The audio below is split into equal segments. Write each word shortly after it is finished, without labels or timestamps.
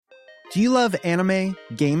Do you love anime,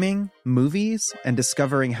 gaming, movies, and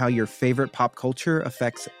discovering how your favorite pop culture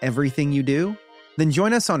affects everything you do? Then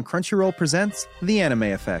join us on Crunchyroll Presents The Anime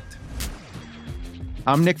Effect.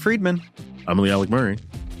 I'm Nick Friedman. I'm Lee Alec Murray.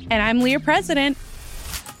 And I'm Leah President.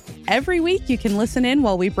 Every week you can listen in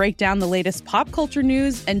while we break down the latest pop culture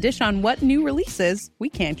news and dish on what new releases we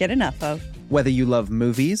can't get enough of. Whether you love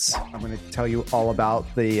movies, I'm going to tell you all about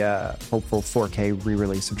the hopeful 4K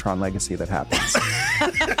re-release of Tron Legacy that happens.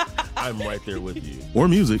 I'm right there with you. Or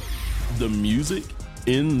music. The music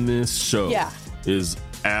in this show is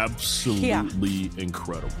absolutely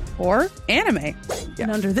incredible. Or anime. And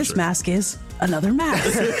under this mask is another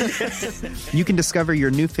mask. you can discover your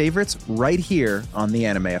new favorites right here on The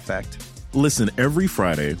Anime Effect. Listen every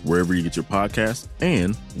Friday wherever you get your podcasts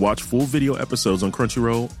and watch full video episodes on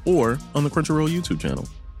Crunchyroll or on the Crunchyroll YouTube channel.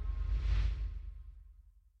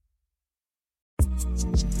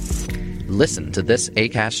 Listen to this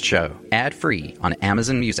Acast show ad-free on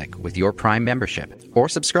Amazon Music with your Prime membership or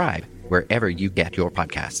subscribe wherever you get your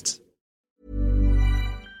podcasts.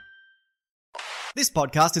 This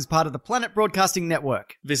podcast is part of the Planet Broadcasting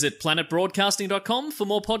Network. Visit planetbroadcasting.com for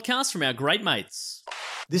more podcasts from our great mates.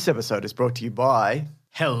 This episode is brought to you by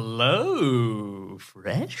Hello,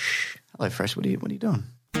 Fresh. Hello, Fresh. What are you doing?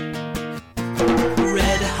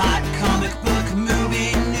 Red hot comic book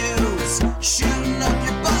movie news, shooting up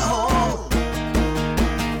your butthole.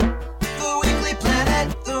 The Weekly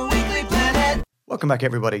Planet, the Weekly Planet. Welcome back,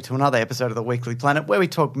 everybody, to another episode of the Weekly Planet, where we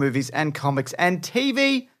talk movies and comics and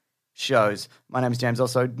TV shows. My name is James,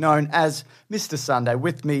 also known as Mr. Sunday.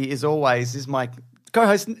 With me, as always, is my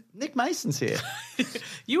co-host Nick Mason's here.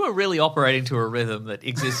 You are really operating to a rhythm that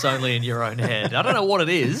exists only in your own head. I don't know what it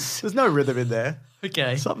is. There's no rhythm in there.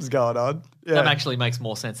 Okay. Something's going on. Yeah. That actually makes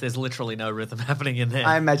more sense. There's literally no rhythm happening in there.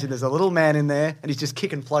 I imagine there's a little man in there and he's just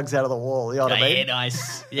kicking plugs out of the wall. You know what I mean? Yeah,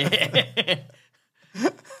 nice. Yeah.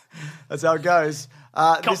 That's how it goes.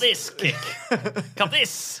 Cop this, kick. Cop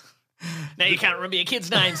this. Now you can't remember your kids'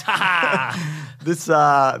 names. Ha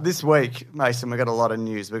ha. This week, Mason, we got a lot of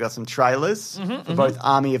news. We got some trailers for both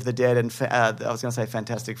Army of the Dead and I was going to say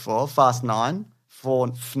Fantastic Four, Fast 9,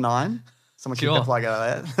 9. Someone kicked the plug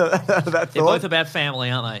out of that. They're both about family,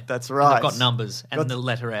 aren't they? That's right. And they've got numbers and the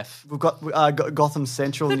letter F. We've got Gotham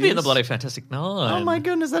Central That'd news. be in the bloody Fantastic Nine. Oh my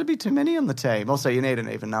goodness, that'd be too many on the team. Also, you need an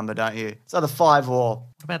even number, don't you? It's either 5 or...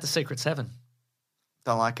 What about the Secret Seven?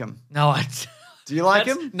 Don't like him. No, I... Do you like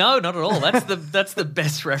him? No, not at all. That's the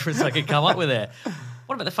best reference I could come up with there.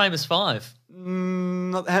 What about the famous five?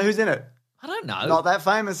 Who's in it? I don't know. Not that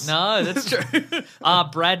famous. No, that's true.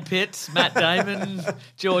 Brad Pitt, Matt Damon,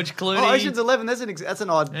 George Clooney. Oh, Ocean's 11. That's an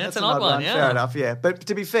odd. That's an odd one. Yeah. Fair enough. Yeah, but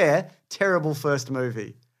to be fair, terrible first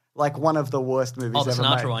movie. Like one of the worst movies ever made.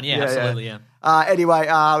 Oh, the Sinatra one. Yeah, absolutely. Yeah. Anyway,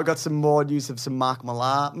 we've got some more news of some Mark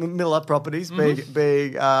Miller properties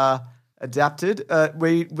being adapted.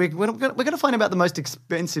 We're going to find out the most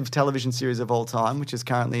expensive television series of all time, which is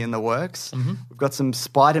currently in the works. We've got some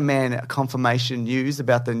Spider-Man confirmation news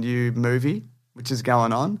about the new movie, which is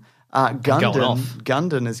going on.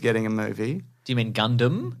 Gundam is getting a movie. Do you mean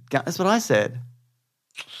Gundam? That's what I said.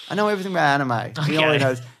 I know everything about anime. Okay. He only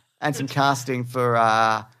knows, and some casting for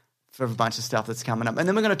a bunch of stuff that's coming up. And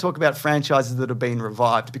then we're going to talk about franchises that have been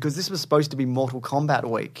revived, because this was supposed to be Mortal Kombat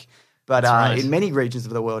week. But in many regions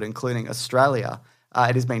of the world, including Australia,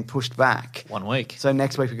 it has been pushed back. 1 week. So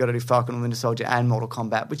next week we've got to do Falcon and Winter Soldier and Mortal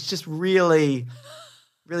Kombat, which just really,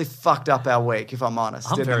 really fucked up our week, if I'm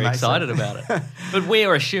honest. I'm very excited about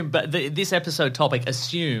it. But this episode topic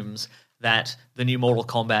assumes that the new Mortal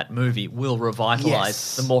Kombat movie will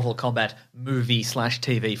revitalize the Mortal Kombat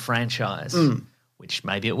movie/TV franchise, which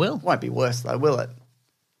maybe it will. Won't be worse though, will it?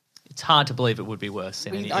 It's hard to believe it would be worse.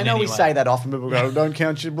 I know we say that often, people go, don't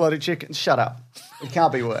count your bloody chicken. Shut up. It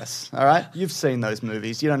can't be worse, all right? You've seen those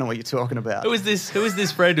movies. You don't know what you're talking about. Who is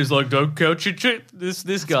this friend who's like, don't count your chicken?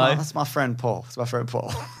 This guy. That's my friend Paul. It's my friend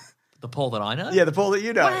Paul. The Paul that I know? Yeah, the Paul that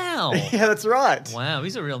you know. Wow. Yeah, that's right. Wow,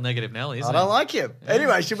 he's a real negative Nelly, isn't he? I don't like him. Yeah.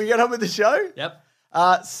 Anyway, should we get on with the show? Yep.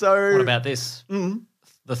 So... What about this?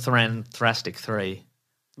 The Thrastic 3.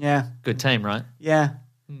 Yeah. Good team, right? Yeah.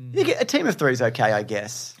 You get a team of 3 is okay, I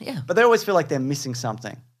guess. Yeah. But they always feel like they're missing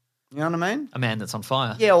something. You know what I mean? A man that's on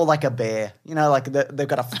fire. Yeah, or like a bear. You know, like they've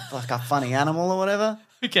got a funny animal or whatever.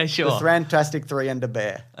 Okay, sure. The Fantastic 3 and a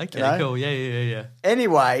bear. Okay, you know? cool. Yeah.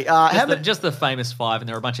 Anyway, just the famous 5, and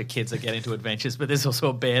there are a bunch of kids that get into adventures, but there's also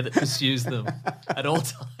a bear that pursues them at all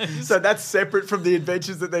times. So that's separate from the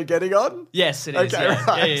adventures that they're getting on? Yes, it is. Okay, Yeah.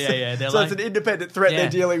 right. Yeah. So it's an independent threat they're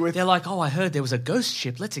dealing with. They're like, oh, I heard there was a ghost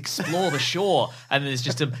ship. Let's explore the shore. And there's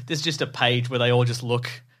just a page where they all just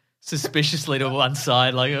look suspiciously to one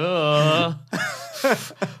side, like, oh.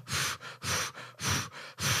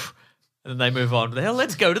 And they move on. Hell,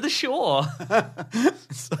 let's go to the shore.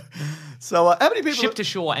 So how many people? Ship to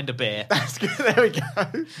shore and a bear. That's good. There we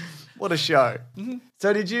go. What a show.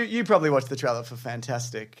 So did you probably watched the trailer for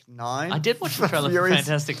Fantastic 9? I did watch the trailer for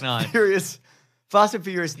Fantastic 9. Fast and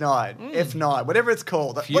Furious 9, F9, whatever it's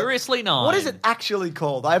called. Furiously 9. What is it actually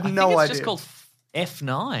called? I have no think idea. It's just called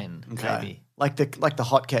F9, maybe. Like the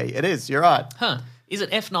hotkey. It is, you're right. Huh. Is it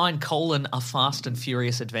F9 a Fast and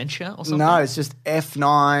Furious Adventure or something? No, it's just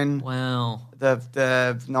F9. Wow.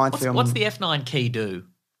 The ninth film. What's the F9 key do?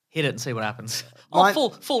 Hit it and see what happens. Mine-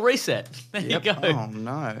 Full reset. There you go. Oh,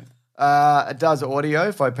 no. It does audio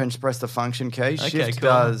if I press the function key. Shift cool.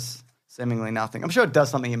 does seemingly nothing. I'm sure it does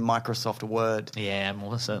something in Microsoft Word. Yeah,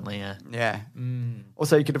 more certainly, yeah. Yeah.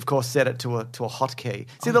 Also, you could, of course, set it to a hotkey.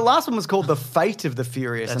 See, the last one was called The Fate of the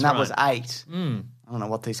Furious, and that was 8. I don't know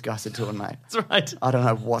what these guys are doing, mate. That's right. I don't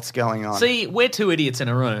know what's going on. See, we're two idiots in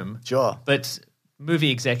a room. Sure. But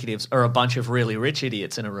movie executives are a bunch of really rich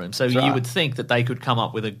idiots in a room. So you would think that they could come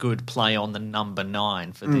up with a good play on the number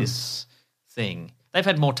 9 for this thing. They've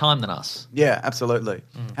had more time than us. Yeah, absolutely.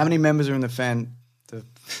 How many members are in the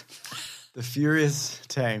Furious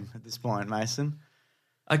team at this point, Mason?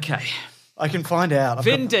 Okay. I can find out.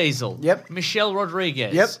 Vin Diesel. Yep. Michelle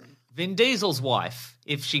Rodriguez. Yep. Vin Diesel's wife,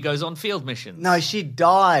 if she goes on field missions. No, she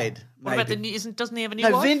died. What about doesn't he have a new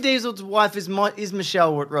No, wife? Vin Diesel's wife is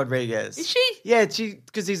Michelle Rodriguez. Is she? Yeah,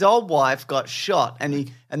 because his old wife got shot, and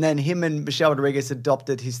then him and Michelle Rodriguez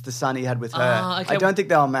adopted the son he had with her. Okay. I don't think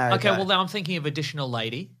they were married. Okay, though. well, now I'm thinking of additional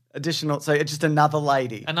lady. So it's just another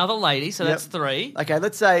lady. Another lady, so that's 3. Okay,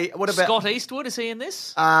 let's say what about Scott Eastwood? Is he in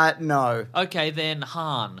this? No. Okay, then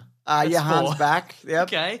Han. Han's 4. back. Yep.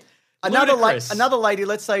 Okay. Another Ludacris. another lady.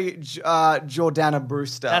 Let's say Jordana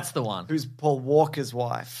Brewster. That's the one. Who's Paul Walker's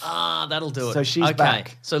wife. That'll do it. So she's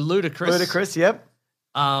back. So Ludacris. Ludacris. Yep.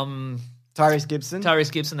 Tyrese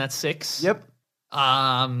Gibson. That's 6. Yep.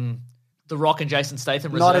 The Rock and Jason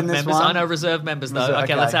Statham Not reserve in this members. one. I know reserve members though. Reserve,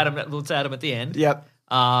 Okay, okay. let's add them at the end. Yep.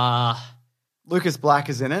 Okay. Lucas Black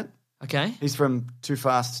is in it. He's from Too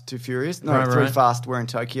Fast, Too Furious. No, Right. Too Fast, We're in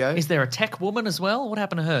Tokyo. Is there a tech woman as well? What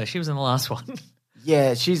happened to her? She was in the last one.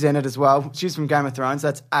 Yeah, she's in it as well. She's from Game of Thrones.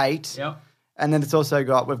 That's 8. Yep. And then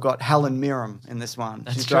we've got Helen Mirren in this one.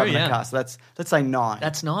 That's She's true, driving yeah. the car. So let's say 9.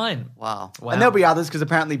 That's 9. Wow. And there'll be others because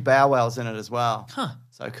apparently Bow Wow's in it as well. Huh.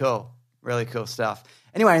 So cool. Really cool stuff.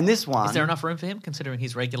 Anyway, in this one... Is there enough room for him considering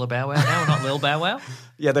he's regular Bow Wow now, not Lil Bow Wow?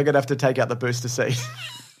 Yeah, they're going to have to take out the booster seat.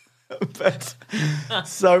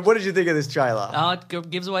 So what did you think of this trailer?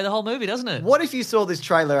 It gives away the whole movie, doesn't it? What if you saw this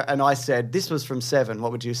trailer and I said, this was from 7,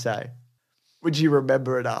 what would you say? Would you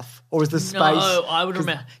remember enough? Or was the space... No, I would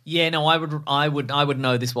remember. Yeah, no, I would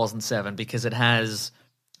know this wasn't 7 because it has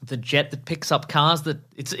the jet that picks up cars that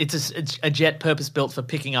it's a jet purpose built for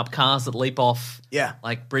picking up cars that leap off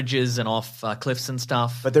like bridges and off cliffs and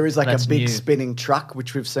stuff. But there is like That's a big new. spinning truck,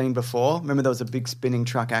 which we've seen before. Remember there was a big spinning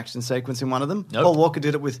truck action sequence in one of them? Nope. Paul Walker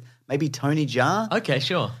did it with maybe Tony Jaa. Okay,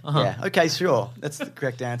 sure. Yeah, okay, sure. That's the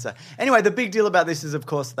correct answer. Anyway, the big deal about this is, of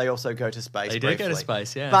course, they also go to space. They do go to briefly.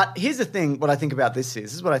 space, yeah. But here's the thing, what I think about this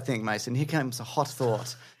is what I think, Mason. Here comes a hot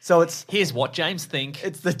thought. So Here's what James think.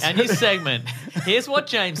 It's the and his segment. Here's what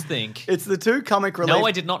James think. It's the two comic relief... No,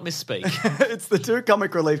 I did not misspeak. It's the two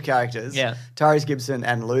comic relief characters, Yeah. Tyrese Gibson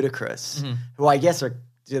and Ludacris, who I guess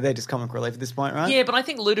they're just comic relief at this point, right? Yeah, but I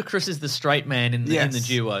think Ludacris is the straight man in the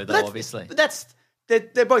duo, though, But obviously. But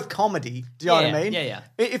they're both comedy. Do you know what I mean? Yeah.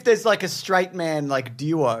 If there's like a straight man like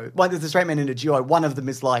duo, there's a straight man in a duo, one of them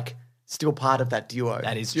is like still part of that duo.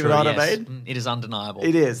 That is Do true. You know what yes. I mean? It is undeniable.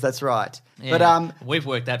 It is. That's right. Yeah. But we've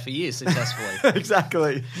worked that for years successfully.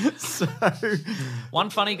 exactly. So one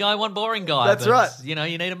funny guy, one boring guy. That's but, right. You know,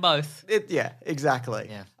 you need them both. yeah, exactly.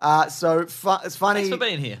 Yeah. So it's funny. Thanks for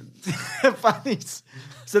being here. funny.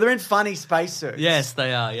 So they're in funny spacesuits. Yes,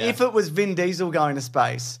 they are. Yeah. If it was Vin Diesel going to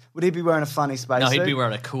space, would he be wearing a funny spacesuit? No, he'd be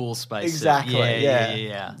wearing a cool space Exactly. suit.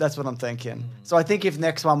 Yeah. That's what I'm thinking. So I think if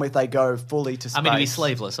next one if they go fully to space, I mean, he'd be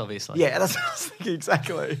sleeveless, obviously. Yeah, that's what I was thinking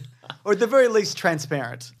exactly. Or at the very least,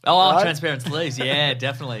 transparent. Oh, right? transparent sleeves. Yeah,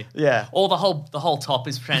 definitely. Yeah. Or the whole top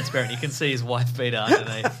is transparent. You can see his wife beater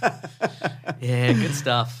underneath. Yeah, good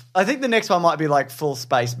stuff. I think the next one might be like full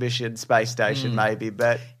space mission, space station, maybe.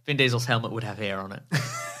 But Vin Diesel's helmet would have hair on it.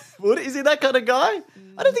 is he that kind of guy?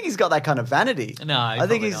 I don't think he's got that kind of vanity. No, I think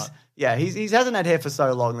probably he's not. yeah. He hasn't had hair for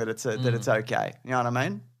so long that it's okay. You know what I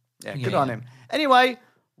mean? Yeah, good Yeah. on him. Anyway,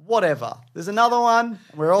 whatever. There's another one.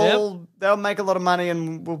 They'll make a lot of money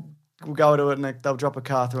and we'll go to it and they'll drop a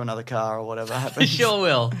car through another car or whatever happens. Sure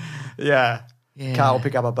will. Yeah. Yeah. Car will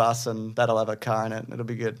pick up a bus and that'll have a car in it. It'll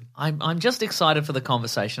be good. I'm just excited for the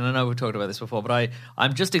conversation. I know we've talked about this before, but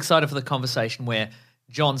I'm just excited for the conversation where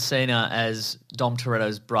John Cena as Dom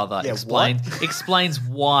Toretto's brother Yeah, explains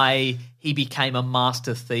why he became a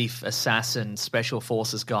master thief, assassin, special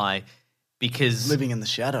forces guy because Living in the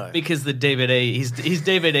shadow. because the DVD his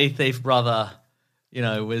DVD thief brother, you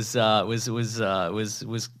know, was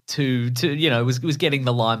too you know was getting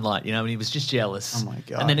the limelight, you know, and he was just jealous. Oh my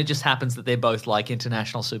God. And then it just happens that they're both like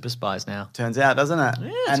international super spies now. Turns out, doesn't it? Yeah,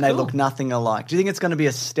 it's and they cool. look nothing alike. Do you think it's going to be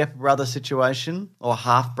a step-brother situation or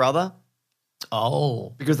half-brother?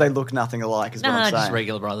 Oh, Because they look nothing alike is what I'm saying. just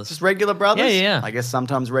regular brothers. Just regular brothers? Yeah. I guess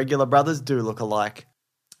sometimes regular brothers do look alike.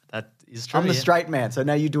 That is true. I'm the yeah. straight man, so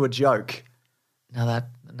now you do a joke. No,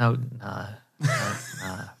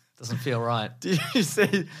 doesn't feel right. Did you see?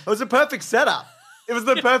 It was a perfect setup. It was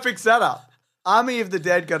the perfect setup. Army of the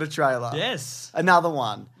Dead got a trailer. Yes. Another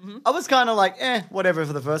one. I was kind of like, whatever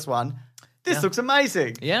for the first one. This Yeah. looks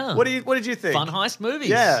amazing. Yeah. What did you think? Fun heist movies.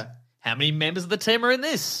 Yeah. How many members of the team are in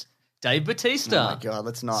this? Dave Bautista. Oh my God,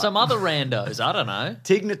 let's not. Some other randos. I don't know.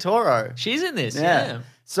 Tig Notaro. She's in this. Yeah.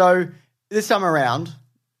 So this time around,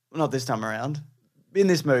 well, not this time around, in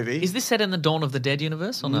this movie, Is this set in the Dawn of the Dead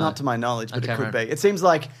universe or no? not to my knowledge, but Okay, it could right. be. It seems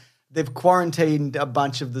like they've quarantined a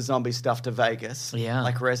bunch of the zombie stuff to Vegas. Yeah.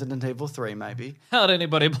 Like Resident Evil 3, maybe. How'd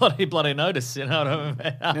anybody bloody notice? You know what I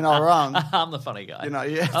mean? You're not wrong. I'm the funny guy. You know,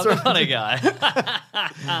 yeah, I'm that's the right. funny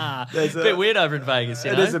guy. There's a bit weird over in Vegas,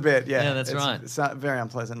 you It know? is a bit, yeah. Yeah, that's right. It's very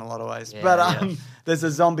unpleasant in a lot of ways. Yeah, but yeah. there's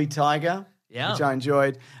a zombie tiger, Yeah. which I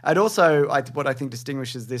enjoyed. And also, what I think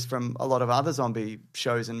distinguishes this from a lot of other zombie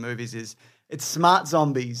shows and movies is it's smart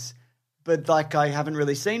zombies, but like I haven't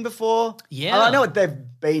really seen before. Yeah. Mm-hmm. I know they've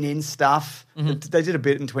been in stuff. They did a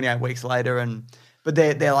bit in 28 Weeks Later, but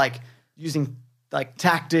they're like using like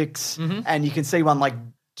tactics, Mm-hmm. and you can see one like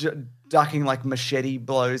ducking like machete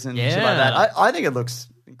blows and shit like Yeah. that. I think it looks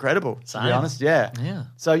incredible, to Same. be honest. Yeah. Yeah.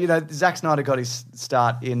 So, you know, Zack Snyder got his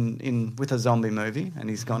start in with a zombie movie, and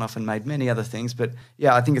he's gone off and made many other things. But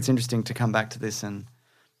yeah, I think it's interesting to come back to this, and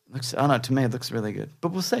looks. I don't know. To me, it looks really good.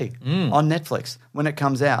 But we'll see on Netflix when it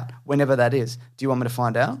comes out, whenever that is. Do you want me to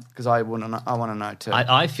find out? Because I want to know too.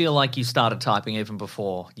 I feel like you started typing even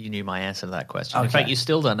before you knew my answer to that question. In Okay. fact, you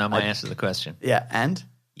still don't know my answer to the question. yeah, and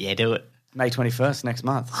Yeah, do it. May 21st next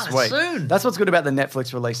month. Oh, Sweet. soon. That's what's good about the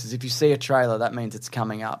Netflix releases. If you see a trailer, that means it's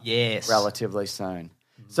coming up Yes. relatively soon.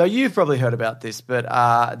 So you've probably heard about this, but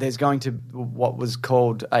there's going to what was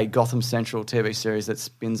called a Gotham Central TV series that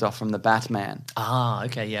spins off from the Batman. Ah,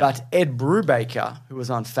 okay, yeah. But Ed Brubaker, who was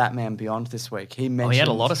on Fat Man Beyond this week, he mentioned... he had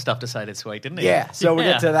a lot of stuff to say this week, didn't he? Yeah, so we'll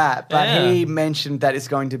get to that. But Yeah. he mentioned that it's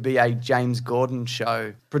going to be a James Gordon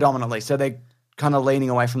show predominantly. So they're kind of leaning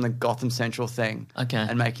away from the Gotham Central thing. Okay.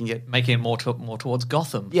 And making it... Making it more towards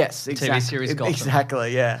Gotham. Yes, exactly. TV series Gotham.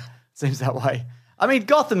 Exactly, yeah. Seems that way. I mean,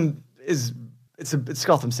 Gotham is... It's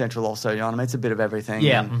Gotham Central also, you know what I mean? It's a bit of everything.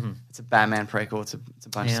 Yeah, and It's a Batman prequel. It's a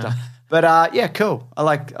bunch Yeah. of stuff. But yeah, cool. I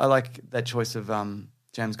like that choice of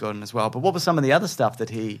James Gordon as well. But what was some of the other stuff that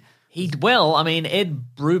he... Ed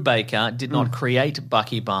Brubaker did not create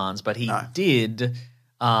Bucky Barnes, but he did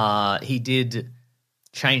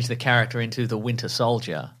change the character into the Winter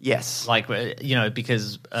Soldier. Yes. Like, you know,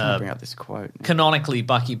 because I'll bring up this quote. canonically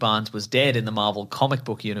Bucky Barnes was dead in the Marvel comic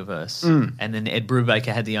book universe. And then Ed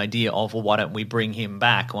Brubaker had the idea of, well, why don't we bring him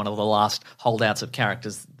back, one of the last holdouts of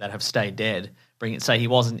characters that have stayed dead. He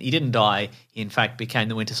didn't die, he in fact became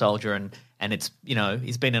the Winter Soldier, and it's, you know,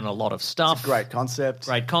 he's been in a lot of stuff. It's a great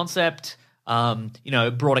concept. You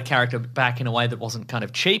know, brought a character back in a way that wasn't kind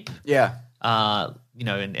of cheap. Yeah. You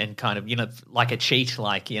know, and kind of, you know, like a cheat,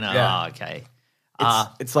 like, you know, Yeah. okay.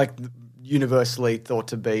 It's like universally thought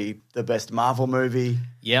to be the best Marvel movie.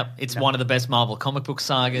 Yep, it's one of the best Marvel comic book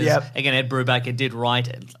sagas. Yep. Again, Ed Brubaker did write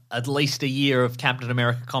at least a year of Captain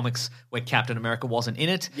America comics where Captain America wasn't in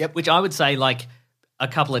it. Yep. Which I would say, like, a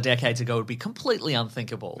couple of decades ago would be completely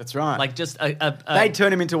unthinkable. That's right. Like, just They'd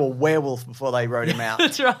turn him into a werewolf before they wrote him out.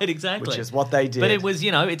 That's right, exactly. Which is what they did. But it was,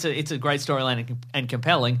 you know, it's a great storyline and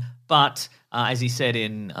compelling. But as he said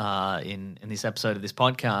in this episode of this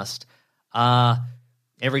podcast,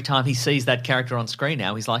 every time he sees that character on screen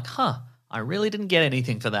now, he's like, I really didn't get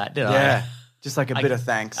anything for that, did I? Yeah. Just like a bit of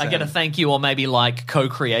thanks. I get a thank you, or maybe like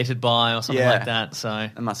co-created by or something Yeah. like that. So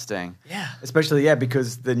It must sting. Yeah. Especially,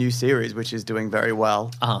 because the new series, which is doing very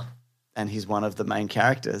well, and he's one of the main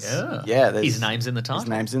characters. Yeah. His name's in the title. His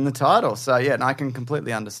name's in the title. So, yeah, and I can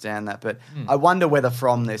completely understand that. But I wonder whether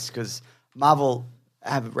from this, because Marvel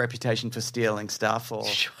have a reputation for stealing stuff, or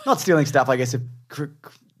not stealing stuff, I guess, if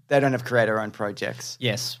they don't have creator-owned projects.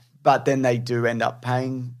 Yes. But then they do end up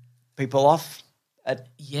paying people off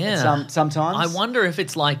sometimes. I wonder if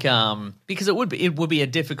it's like because it would be a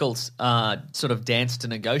difficult sort of dance to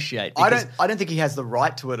nenegotiate. I don't think he has the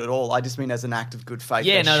right to it at all. I just mean as an act of good faith.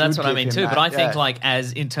 Yeah, no, that's what I mean too. But I think like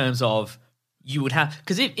as in terms of you would have,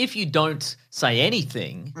 because if you don't say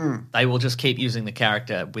anything, they will just keep using the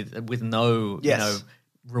character with no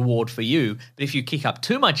reward for you. But if you kick up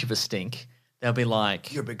too much of a stink, they'll be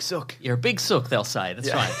like, "You're a big sook." You're a big sook. They'll say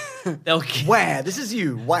that's right. They'll wah. This is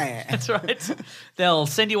you. Wah. That's right. They'll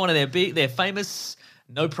send you one of their famous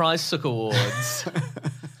no prize sook awards.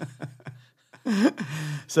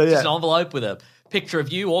 So just an envelope with a picture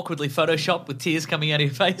of you awkwardly photoshopped with tears coming out of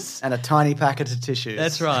your face and a tiny packet of tissues.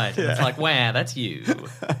 That's right. It's like, wow, that's you.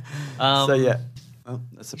 So yeah. Oh,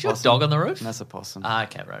 that's a possum. Is your dog on the roof? That's a possum.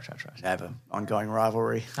 Okay, right. Have an ongoing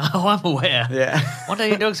rivalry. Oh, I'm aware. Yeah. One day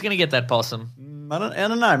your dog's going to get that possum. I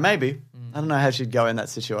don't know. Maybe. I don't know how she'd go in that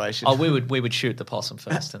situation. Oh, we would shoot the possum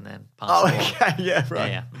first and then pass Oh, the ball. okay. Yeah,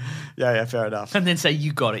 right. Yeah, fair enough. And then say,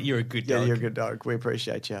 you got it. You're a good dog. Yeah, you're a good dog. We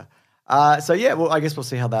appreciate you. So, yeah, well, I guess we'll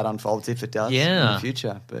see how that unfolds if it does in the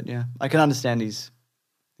future. But, yeah, I can understand he's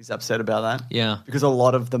upset about that. Yeah. Because a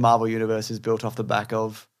lot of the Marvel Universe is built off the back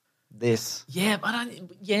of this. Yeah, and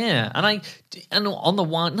on the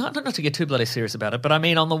one, not to get too bloody serious about it, but I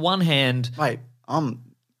mean, on the one hand... Wait,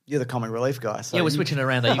 you're the comic relief guy. So yeah, we're switching it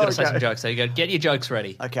around there. You've got to say some jokes. So you go, get your jokes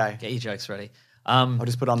ready. Okay. Get your jokes ready. I'll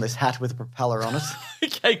just put on this hat with a propeller on it.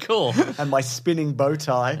 Okay, cool. And my spinning bow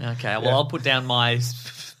tie. Okay, well, I'll put down my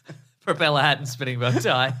propeller hat and spinning bow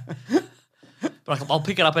tie. But I'll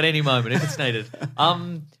pick it up at any moment if it's needed.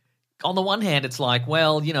 On the one hand, it's like,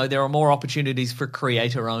 well, you know, there are more opportunities for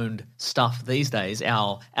creator-owned stuff these days.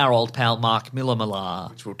 Our old pal Mark Millar,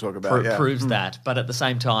 which we'll talk about, proves that. But at the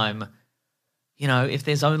same time, you know, if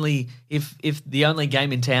the only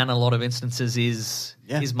game in town in a lot of instances is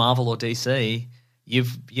Marvel or DC,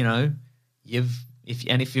 if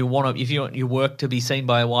you work to be seen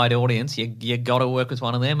by a wide audience, you got to work with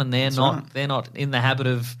one of them, and they're not in the habit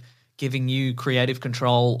of giving you creative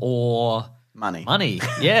control or money.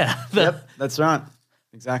 Yeah. Yep, that's right.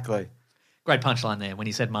 Exactly. Great punchline there when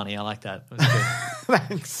you said money. I like that. It was good.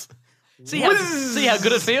 Thanks. See how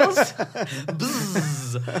good it feels?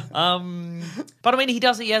 But I mean, he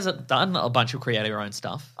has done a bunch of creator-owned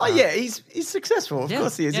stuff. Oh yeah, he's successful. Of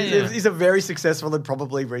course he is. He's a very successful and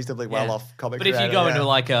probably reasonably well-off comic creator. But if you go into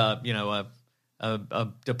like a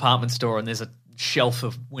department store and there's a shelf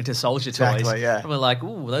of Winter Soldier toys, and we're like,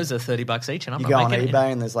 ooh, those are $30 each, and I'm not making it. You go on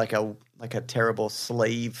eBay and there's like a terrible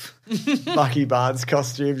sleeve Bucky Barnes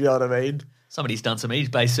costume. You know what I mean? Somebody's done some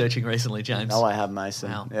eBay searching recently, James. No, I have,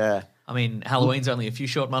 Mason. Wow. Yeah. I mean, Halloween's only a few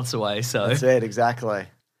short months away, so... That's it, exactly.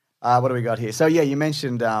 What do we got here? So, yeah, you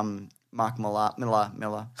mentioned Mark Millar.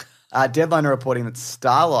 Deadline are reporting that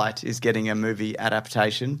Starlight is getting a movie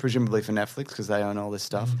adaptation, presumably for Netflix, because they own all this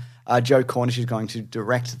stuff. Joe Cornish is going to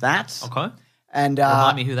direct that. Okay. And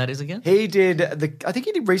remind me who that is again? He did I think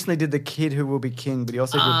he recently did The Kid Who Will Be King, but he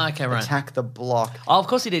also did Attack the Block. Oh, of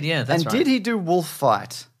course he did, yeah, that's right. And did he do Wolf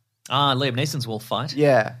Fight? Liam Neeson's Wolf Fight.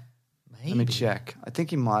 Yeah. Maybe. Let me check. I think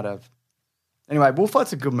he might have. Anyway, Wolf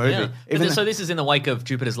Fight's a good movie. Yeah. So this is in the wake of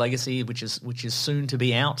Jupiter's Legacy, which is soon to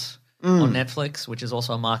be out on Netflix, which is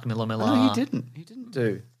also a Mark Millar. No, he didn't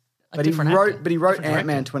do. But he wrote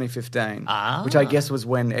Ant-Man 2015, which I guess was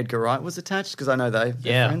when Edgar Wright was attached, because I know they're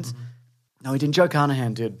friends. No, he didn't. Joe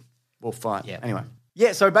Carnahan did Wolf Fight. Yeah. Anyway.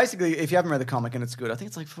 Yeah, so basically, if you haven't read the comic, and it's good, I think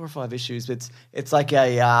it's like 4 or 5 issues, but it's like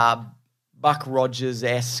a Buck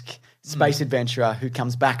Rogers-esque space adventurer who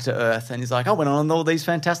comes back to Earth and he's like, I went on all these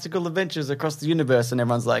fantastical adventures across the universe, and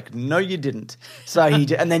everyone's like, no, you didn't. So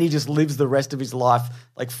and then he just lives the rest of his life,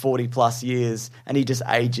 like 40 plus years, and he just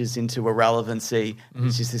ages into irrelevancy.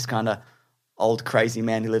 He's just this kind of old crazy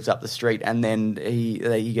man who lives up the street, and then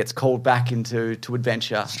he gets called back to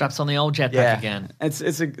adventure. Straps on the old jetpack again.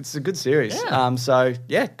 It's a good series. Yeah. So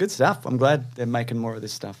yeah, good stuff. I'm glad they're making more of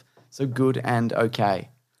this stuff. So good and okay.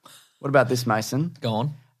 What about this, Mason? Go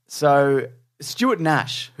on. So Stuart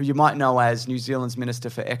Nash, who you might know as New Zealand's Minister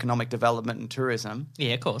for Economic Development and Tourism.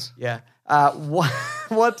 Yeah, of course. Yeah.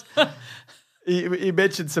 What he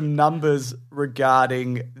mentioned some numbers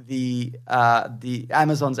regarding the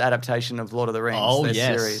Amazon's adaptation of Lord of the Rings,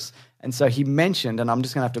 series. And so he mentioned, and I'm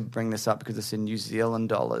just going to have to bring this up because it's in New Zealand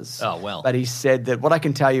dollars. Oh, well. But he said that what I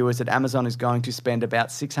can tell you is that Amazon is going to spend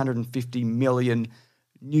about 650 million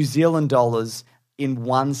New Zealand dollars in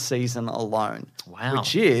one season alone. Wow.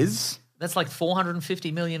 Which is... That's like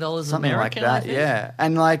 $450 million something American, like that, yeah.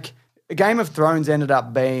 And like Game of Thrones ended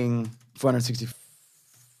up being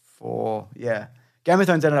 464, yeah. Game of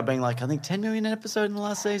Thrones ended up being like, I think 10 million an episode in the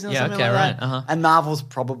last season or something like right. that. And Marvel's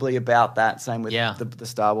probably about that, same with the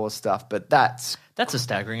Star Wars stuff. But that's a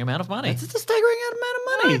staggering amount of money. It's a staggering amount of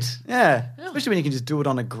money. Right. Yeah. Especially when you can just do it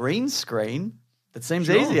on a green screen. That seems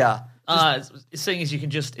easier. Seeing as you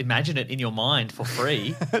can just imagine it in your mind for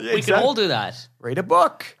free. We exactly. can all do that. Read a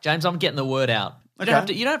book. James, I'm getting the word out. You don't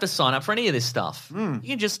have to sign up for any of this stuff. You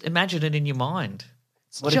can just imagine it in your mind.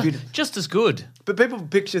 It's just as good. But people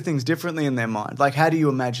picture things differently in their mind. Like, how do you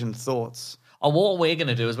imagine thoughts? What we're going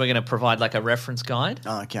to do is we're going to provide like a reference guide.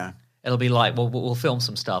 Oh, okay. It'll be like, we'll film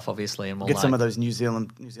some stuff, obviously, and we'll get some of those New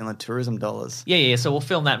Zealand tourism dollars. Yeah. So we'll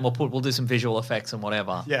film that, and we'll do some visual effects and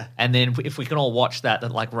whatever. Yeah. And then if we can all watch that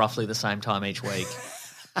at like roughly the same time each week,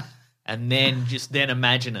 and then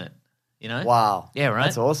imagine it. You know? Wow. Yeah. Right.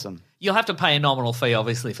 That's awesome. You'll have to pay a nominal fee,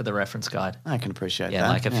 obviously, for the reference guide. I can appreciate that.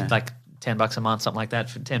 Yeah, like $10 a month, something like that,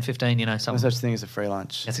 10, 15, you know, something. No such thing as a free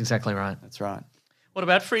lunch. That's exactly right. That's right. What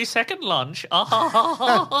about free second lunch? You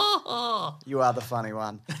are the funny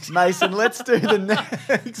one. Mason, let's do the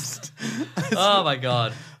next. Oh, my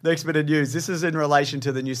God. Next bit of news. This is in relation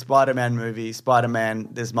to the new Spider-Man movie. Spider-Man,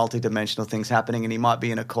 there's multi-dimensional things happening, and he might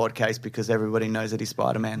be in a court case because everybody knows that he's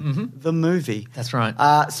Spider-Man. Mm-hmm. The movie. That's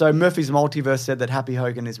right. So Murphy's Multiverse said that Happy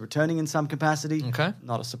Hogan is returning in some capacity. Okay.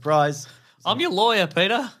 Not a surprise. I'm your lawyer,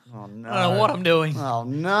 Peter. Oh, no. I don't know what I'm doing. Oh,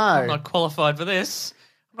 no. I'm not qualified for this.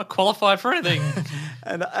 I'm not qualified for anything.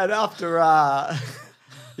 and after...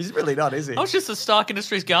 He's really not, is he? I was just a Stark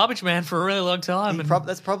Industries garbage man for a really long time.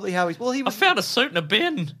 That's probably how he's... Well, he was... I found a suit in a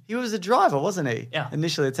bin. He was a driver, wasn't he? Yeah.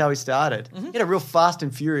 Initially, that's how he started. Mm-hmm. He had a real Fast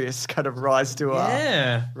and Furious kind of rise to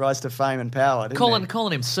fame and power, didn't he?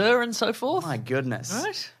 Calling him sir and so forth. My goodness.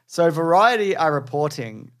 Right. So Variety are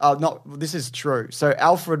reporting... this is true. So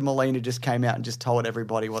Alfred Molina just came out and just told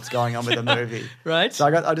everybody what's going on with the movie. Right. So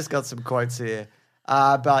I just got some quotes here.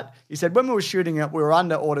 But he said, when we were shooting it, we were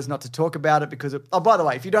under orders not to talk about it because of... Oh, by the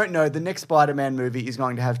way, if you don't know, the next Spider-Man movie is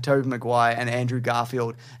going to have Tobey Maguire and Andrew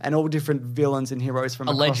Garfield and all different villains and heroes from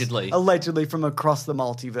allegedly from across the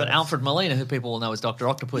multiverse. But Alfred Molina, who people will know as Dr.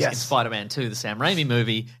 Octopus in Spider-Man 2, the Sam Raimi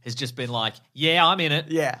movie, has just been like, yeah, I'm in it.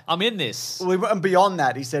 Yeah. I'm in this. And beyond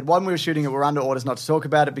that, he said, when we were shooting it, we were under orders not to talk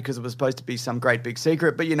about it because it was supposed to be some great big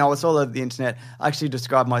secret. But, it's all over the internet. I actually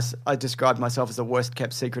described myself as the worst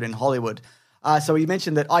kept secret in Hollywood. So he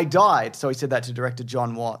mentioned that I died. So he said that to director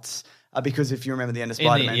John Watts. Because if you remember the end of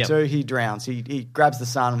Spider-Man 2, he drowns. He grabs the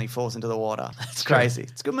sun and he falls into the water. It's crazy.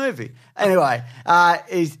 It's a good movie. Anyway,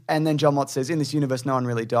 and then John Watts says, in this universe, no one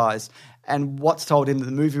really dies. And Watts told him that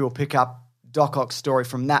the movie will pick up Doc Ock's story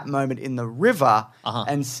from that moment in the river.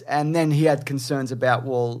 And then he had concerns about,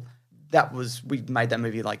 we made that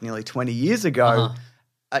movie like nearly 20 years ago.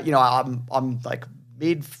 I'm like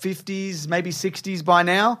mid-50s, maybe 60s by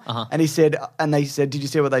now. And they said, did you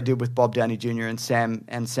see what they did with Bob Downey Jr. and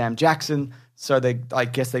Sam Jackson? So I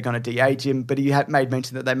guess they're going to de-age him. But he had made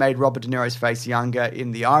mention that they made Robert De Niro's face younger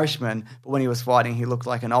in The Irishman, but when he was fighting, he looked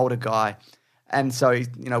like an older guy. And so,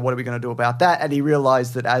 what are we going to do about that? And he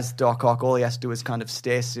realized that as Doc Ock, all he has to do is kind of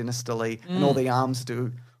stare sinisterly, and all the arms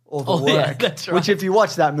do all the work. Yeah, that's right. Which, if you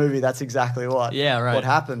watch that movie, that's exactly what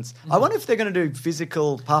happens. Mm-hmm. I wonder if they're going to do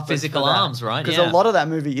physical puppets. Physical arms, right? Because a lot of that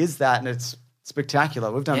movie is that, and it's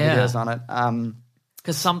spectacular. We've done videos on it.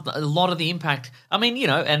 Because a lot of the impact,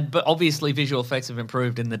 but obviously visual effects have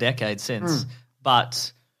improved in the decades since.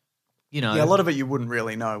 But, a lot of it you wouldn't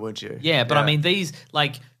really know, would you? Yeah, but these,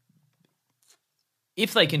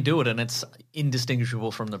 if they can do it and it's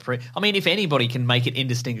indistinguishable from the if anybody can make it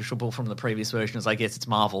indistinguishable from the previous versions, I guess it's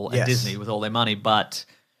Marvel and Disney with all their money, but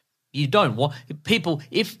you don't want people,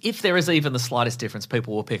 if there is even the slightest difference,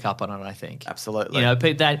 people will pick up on it, I think. Absolutely.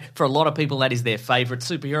 That for a lot of people, that is their favorite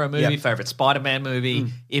superhero movie, favorite Spider-Man movie,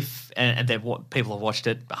 and people have watched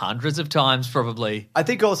it hundreds of times probably. I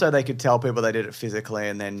think also they could tell people they did it physically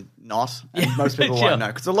and then not, and most people won't know.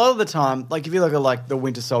 Because a lot of the time, if you look at the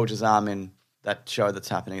Winter Soldier's arm in that show that's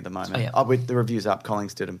happening at the moment. With the reviews up,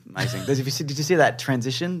 Collings did amazing. Did you see that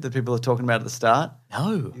transition that people are talking about at the start?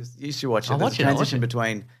 No. You should watch it. There's a transition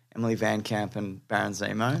between Emily Van Camp and Baron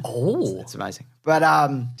Zemo. Oh. It's amazing. But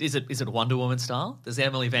is it Wonder Woman style? Does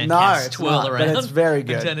Emily Van Camp twirl around? But it's very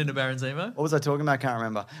good. And turn into Baron Zemo? What was I talking about? I can't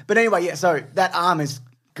remember. But anyway, so that arm is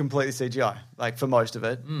completely CGI, for most of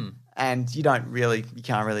it. And you can't really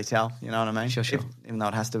tell, you know what I mean? Sure. Even though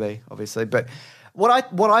it has to be, obviously. But what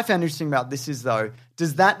I found interesting about this is, though,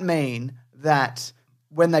 does that mean that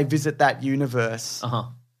when they visit that universe,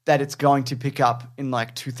 that it's going to pick up in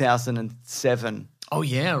 2007? Oh,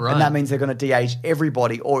 yeah, right. And that means they're going to de-age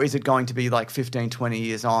everybody, or is it going to be 15, 20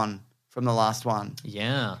 years on from the last one?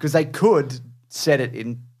 Yeah. Because they could set it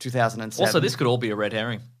in 2007. Also, this could all be a red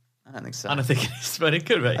herring. I don't think so. I don't think it is, but it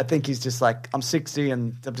could be. I think he's just like, I'm 60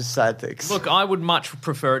 and I'm just saying things. Look, I would much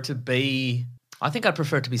prefer it to be... I think I'd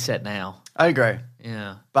prefer it to be set now. I agree.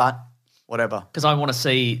 Yeah. But whatever. Because I want to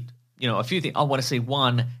see, a few things. I want to see,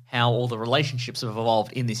 one, how all the relationships have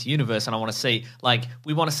evolved in this universe, and I want to see,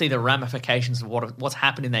 we want to see the ramifications of what's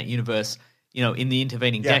happened in that universe, in the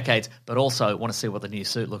intervening decades, but also want to see what the new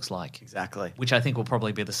suit looks like. Exactly. Which I think will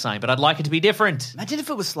probably be the same, but I'd like it to be different. Imagine if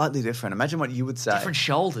it was slightly different. Imagine what you would say. Different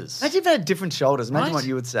shoulders. Imagine if it had different shoulders. Imagine Right? what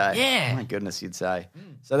you would say. Yeah. Oh my goodness, you'd say.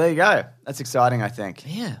 So there you go. That's exciting, I think.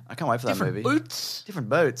 Yeah. I can't wait for that Different movie. boots. Different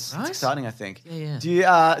boots. Right? It's exciting, I think. Yeah. Do you?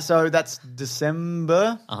 So that's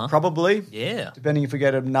December, probably. Yeah. Depending if we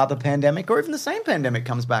get another pandemic or even the same pandemic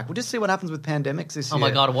comes back. We'll just see what happens with pandemics this year. Oh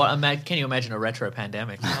my God, can you imagine a retro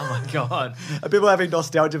pandemic? Oh my God. Are people having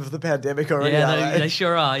nostalgia for the pandemic already? Yeah, they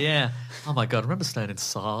sure are, yeah. Oh my God, remember staying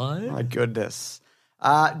inside? My goodness.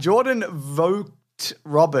 Jordan Vogt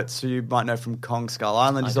Roberts, who you might know from Kong Skull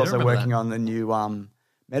Island, is also working on the new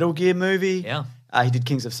Metal Gear movie. Yeah. He did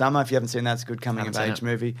Kings of Summer. If you haven't seen that, it's a good coming-of-age it.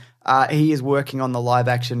 movie. He is working on the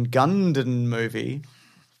live-action Gundam movie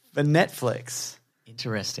for Netflix.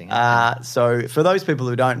 Interesting. So for those people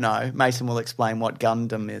who don't know, Mason will explain what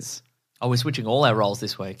Gundam is. Oh, we're switching all our roles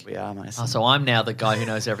this week. We are, Mason. Oh, so I'm now the guy who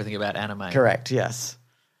knows everything about anime. Correct, yes.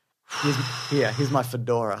 Here's my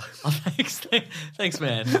fedora. Oh, thanks,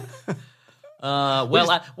 man.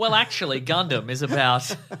 Well, actually, Gundam is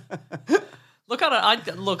about.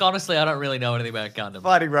 Look, honestly, I don't really know anything about Gundam.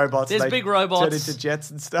 Fighting robots. There's big robots. Turn into jets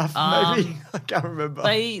and stuff, maybe. I can't remember.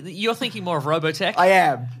 You're thinking more of Robotech? I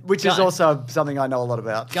am, which is also something I know a lot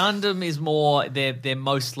about. Gundam is more, they're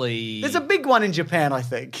mostly... There's a big one in Japan, I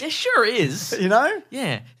think. There sure is. You know?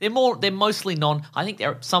 Yeah. They're mostly I think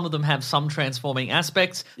some of them have some transforming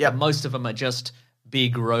aspects, but most of them are just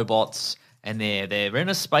big robots. And they're in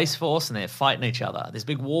a space force and they're fighting each other. There's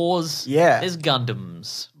big wars. Yeah. There's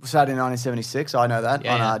Gundams. Started in 1976. I know that.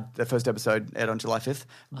 On the first episode aired on July 5th.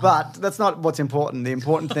 But that's not what's important. The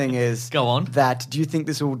important thing is Go on. That do you think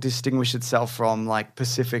this will distinguish itself from like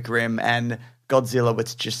Pacific Rim and Godzilla,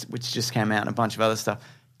 which just came out, and a bunch of other stuff?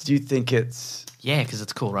 Do you think it's... Yeah, because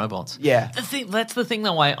it's cool robots. Yeah. That's the thing,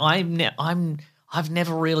 though. I've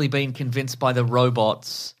never really been convinced by the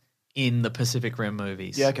robots in the Pacific Rim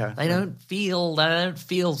movies. Yeah, okay. They don't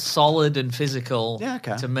feel solid and physical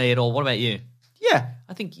to me at all. What about you? Yeah.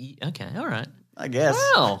 I think, okay, all right. I guess.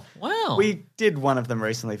 Wow. We did one of them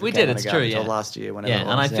recently. We did, it's true, Or last year, whenever it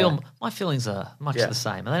was. And I feel my feelings are much the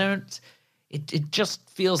same. And they don't... It just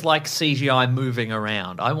feels like CGI moving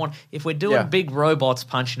around. if we're doing big robots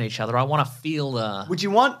punching each other, I want to feel the... Would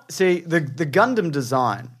you want... See, the Gundam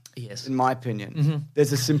design... Yes. In my opinion,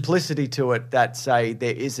 there's a simplicity to it that, say,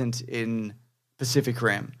 there isn't in Pacific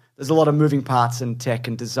Rim. There's a lot of moving parts and tech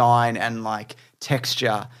and design and, like,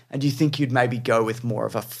 texture. And do you think you'd maybe go with more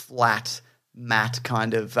of a flat, matte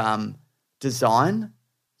kind of design?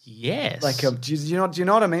 Yes. Like, do you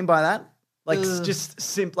know what I mean by that? Like,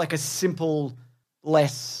 just like a simple,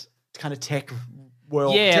 less kind of tech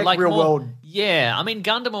world, real world. Yeah, I mean,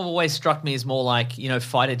 Gundam have always struck me as more like,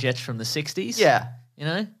 fighter jets from the 60s. Yeah.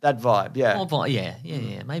 That vibe, yeah.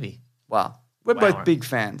 Yeah, maybe. Wow. We're both big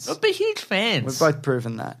fans. We're big, huge fans. We've both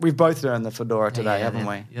proven that. We've both earned the fedora today, haven't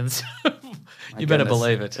we? You better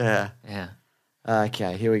believe it. Yeah. Yeah.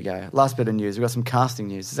 Okay, here we go. Last bit of news. We've got some casting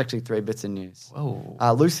news. There's actually 3 bits of news. Whoa.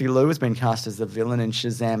 Lucy Liu has been cast as the villain in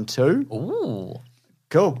Shazam 2. Ooh.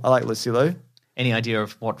 Cool. I like Lucy Liu. Any idea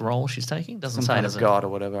of what role she's taking? Doesn't say, does it? God or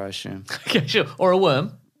whatever, I assume. Okay, sure. Or a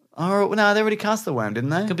worm. Oh, no, they already cast the worm, didn't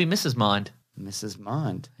they? Could be Mrs. Mind. Mrs.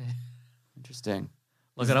 Mind. Interesting.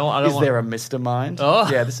 Look, I don't Is there a Mr. Mind? Oh.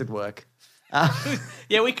 Yeah, this would work.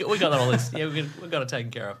 Yeah, we got that on the list. Yeah, we got it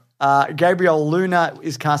taken care of. Gabriel Luna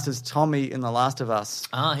is cast as Tommy in The Last of Us.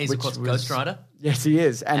 He's of course Ghost Rider. Yes, he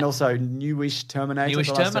is. And also Newish Terminator.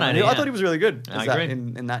 Newish Terminator, I thought he was really good I agree.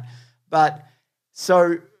 in that. But,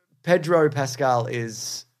 so Pedro Pascal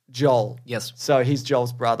is Joel. Yes. So he's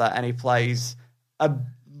Joel's brother, and he plays a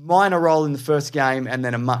minor role in the first game and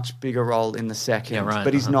then a much bigger role in the second. Yeah, right.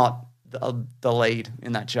 But he's not the lead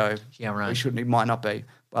in that show. Yeah, right. He might not be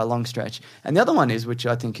by a long stretch. And the other one is, which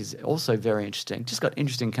I think is also very interesting, just got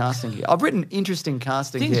interesting casting here. I've written interesting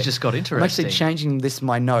casting here. Things just got interesting. I'm actually changing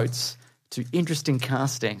my notes to interesting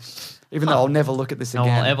casting, even though I'll never look at this again.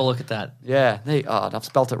 No one will ever look at that. Yeah. I've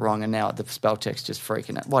spelt it wrong, and now the spell check's just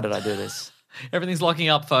freaking out. Why did I do this? Everything's locking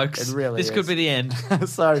up, folks. It really This is. could be the end.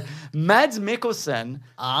 So, Mads Mikkelsen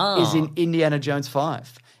is in Indiana Jones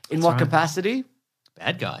 5. In what capacity?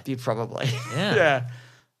 Bad guy. Probably. Yeah. Yeah.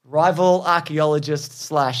 Rival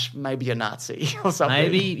archaeologist / maybe a Nazi or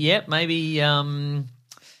something. Maybe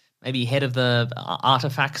maybe head of the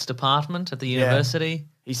artifacts department at the university.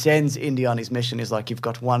 He sends Indy on his mission. He's like, you've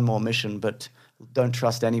got one more mission, but don't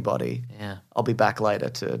trust anybody. Yeah. I'll be back later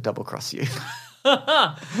to double-cross you.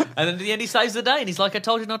 And then at the end he saves the day and he's like, I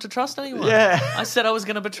told you not to trust anyone. Yeah. I said I was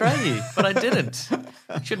going to betray you, but I didn't.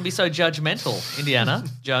 You shouldn't be so judgmental, Indiana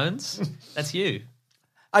Jones. That's you.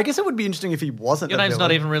 I guess it would be interesting if he wasn't. Your name's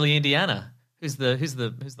not even really Indiana. Who's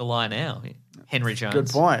the liar now? Henry Jones. Good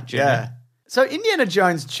point. Jr. Yeah. So Indiana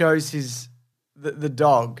Jones chose the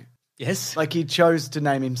dog. Yes. Like he chose to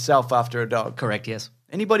name himself after a dog. Correct, yes.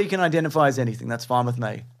 Anybody can identify as anything. That's fine with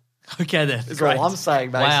me. Okay, then. That's Great. all I'm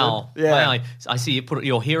saying, Mason. Wow. Yeah. Wow. I see you put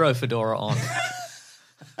your hero fedora on.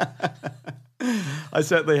 I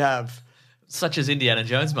certainly have. Such as Indiana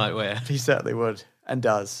Jones might wear. He certainly would and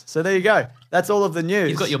does. So there you go. That's all of the news.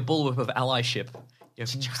 You've got your bullwhip of allyship. You're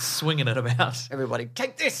swinging it about. Everybody,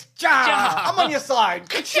 take this. Ja! I'm on your side.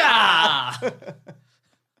 Ja!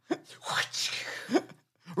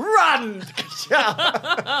 Run.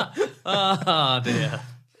 Oh, dear.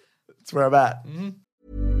 That's where I'm at.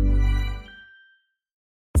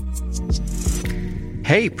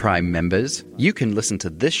 Hey, Prime members, you can listen to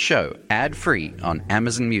this show ad-free on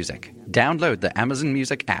Amazon Music. Download the Amazon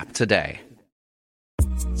Music app today.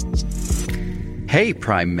 Hey,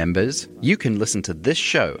 Prime members, you can listen to this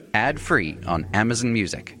show ad-free on Amazon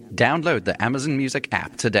Music. Download the Amazon Music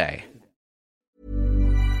app today.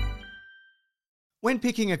 When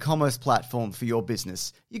picking a commerce platform for your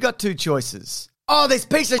business, you got two choices. Oh, this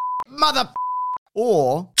piece of mother...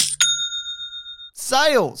 Or...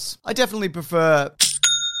 sales. I definitely prefer...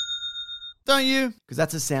 Don't you? Because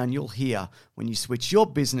that's a sound you'll hear when you switch your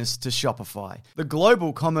business to Shopify, the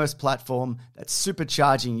global commerce platform that's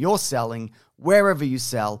supercharging your selling wherever you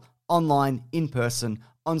sell, online, in person,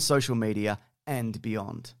 on social media, and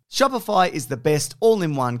beyond. Shopify is the best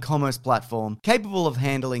all-in-one commerce platform capable of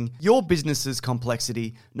handling your business's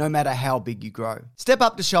complexity no matter how big you grow. Step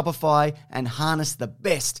up to Shopify and harness the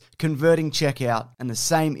best converting checkout and the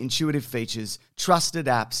same intuitive features, trusted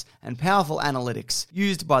apps, and powerful analytics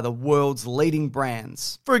used by the world's leading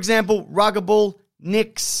brands. For example, Ruggable,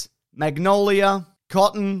 Nix, Magnolia,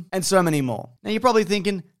 Cotton, and so many more. Now you're probably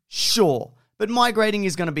thinking, sure, but migrating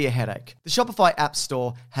is going to be a headache. The Shopify App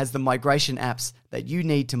Store has the migration apps that you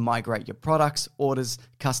need to migrate your products, orders,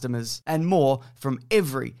 customers, and more from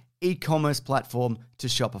every e-commerce platform to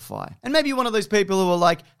Shopify. And maybe you're one of those people who are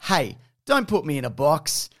like, hey, don't put me in a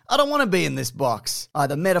box. I don't want to be in this box,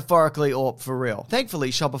 either metaphorically or for real.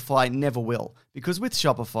 Thankfully, Shopify never will, because with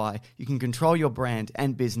Shopify, you can control your brand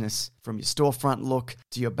and business from your storefront look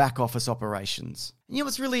to your back office operations. And you know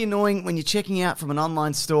what's really annoying when you're checking out from an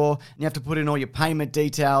online store and you have to put in all your payment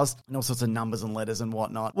details and all sorts of numbers and letters and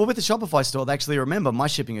whatnot? Well, with the Shopify store, they actually remember my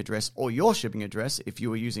shipping address or your shipping address if you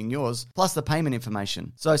were using yours, plus the payment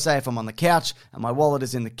information. So say if I'm on the couch and my wallet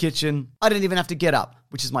is in the kitchen, I don't even have to get up,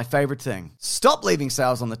 which is my favorite thing. Stop leaving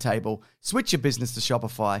sales on the table, switch your business to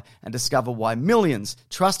Shopify, and discover why millions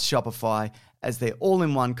trust Shopify as their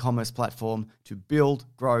all-in-one commerce platform to build,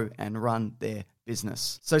 grow, and run their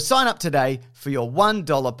business. So sign up today for your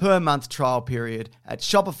 $1 per month trial period at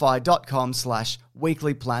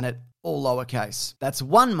shopify.com/weeklyplanet, all lowercase. That's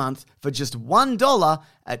 1 month for just $1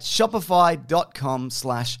 at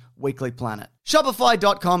shopify.com/weeklyplanet.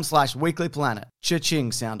 Shopify.com/weeklyplanet.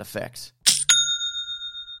 Cha-ching sound effect.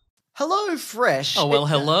 Hello Fresh. Oh, well,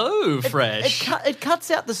 hello, Fresh. It cuts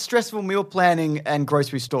out the stressful meal planning and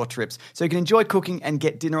grocery store trips, so you can enjoy cooking and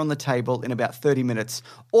get dinner on the table in about 30 minutes,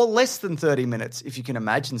 or less than 30 minutes, if you can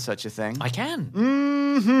imagine such a thing. I can.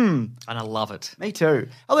 Mm-hmm. And I love it. Me too.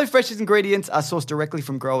 HelloFresh's ingredients are sourced directly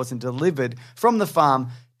from growers and delivered from the farm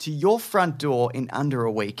to your front door in under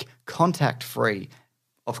a week, contact-free.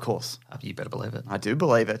 Of course. You better believe it. I do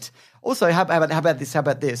believe it. Also, how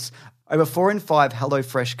about this? Over 4 in 5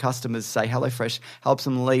 HelloFresh customers say HelloFresh helps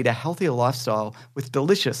them lead a healthier lifestyle with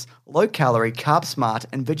delicious, low-calorie, carb-smart,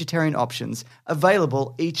 and vegetarian options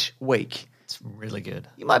available each week. It's really good.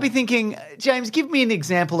 You might be thinking, James, give me an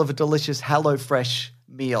example of a delicious HelloFresh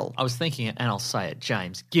meal. I was thinking it, and I'll say it.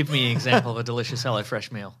 James, give me an example of a delicious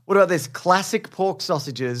HelloFresh meal. What about this? Classic pork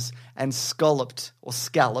sausages and scalloped.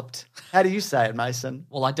 How do you say it, Mason?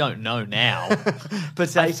 Well, I don't know now.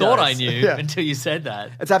 Potatoes. I thought I knew until you said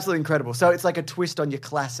that. It's absolutely incredible. So it's like a twist on your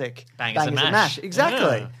classic Bangers and mash.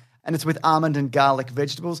 Exactly. Yeah. And it's with almond and garlic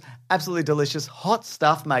vegetables. Absolutely delicious. Hot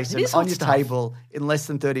stuff, Mason, It is on hot your stuff. table in less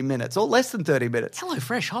than 30 minutes or less than 30 minutes.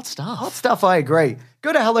 HelloFresh, hot stuff. Hot stuff, I agree.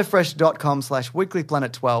 Go to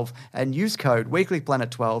hellofresh.com/weeklyplanet12 and use code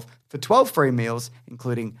weeklyplanet12 for 12 free meals,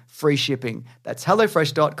 including free shipping. That's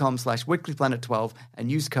hellofresh.com/weeklyplanet12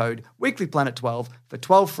 and use code weeklyplanet12 for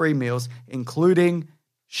 12 free meals, including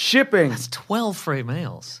shipping. That's 12 free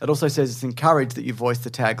meals. It also says it's encouraged that you voice the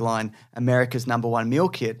tagline, America's #1 meal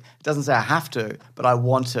kit. It doesn't say I have to, but I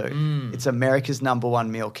want to. It's America's #1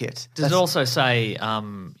 meal kit. Does it also say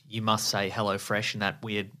you must say Hello Fresh in that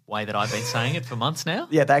weird way that I've been saying it for months now?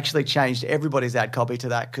 Yeah, they actually changed everybody's ad copy to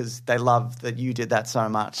that because they love that you did that so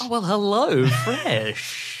much. Oh, well, Hello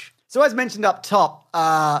Fresh. So as mentioned up top,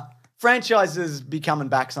 franchises be coming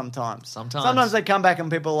back sometimes. Sometimes they come back and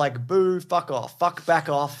people are like, boo, fuck off, fuck back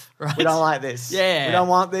off. Right. We don't like this. Yeah. We don't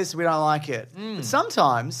want this. We don't like it. But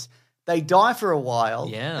sometimes they die for a while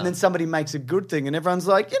and then somebody makes a good thing and everyone's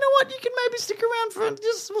like, you know what, you can maybe stick around for it.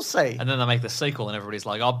 Just we'll see. And then they make the sequel and everybody's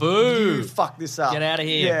like, oh, boo. You fuck this up. Get out of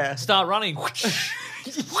here. Yeah. Start running. Yeah.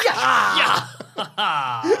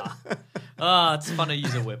 Oh, it's fun to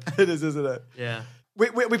use a whip. It is, isn't it? Yeah. We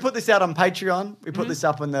put this out on Patreon. We put this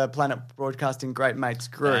up on the Planet Broadcasting Great Mates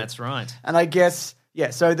group. That's right. And I guess,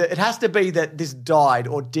 so it has to be that this died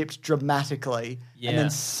or dipped dramatically and then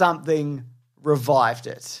something revived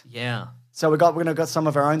it. Yeah. So we're gonna got some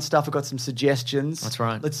of our own stuff. We've got some suggestions. That's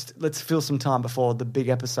right. Let's fill some time before the big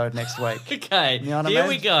episode next week. Okay. You know what I Here mean?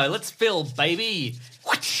 we go. Let's fill, baby.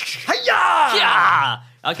 Hi-ya! Yeah.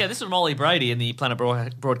 Okay, this is Molly Brady in the Planet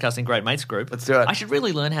Broadcasting Great Mates group. Let's do it. I should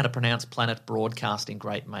really learn how to pronounce Planet Broadcasting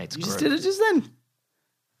Great Mates You group. just did it just then.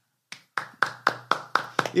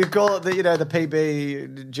 You call it the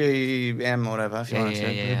PBGM or whatever if you want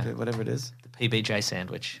to, whatever it is. The PBJ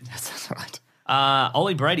sandwich. That's right.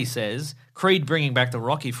 Ollie Brady says, Creed bringing back the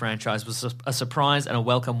Rocky franchise was a surprise and a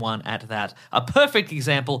welcome one at that. A perfect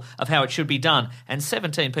example of how it should be done, and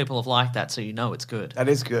 17 people have liked that, so you know it's good. That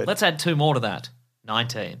is good. Let's add 2 more to that.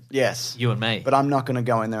 19. Yes. You and me. But I'm not going to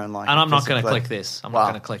go in there and like And it I'm not going to physically. click this. I'm not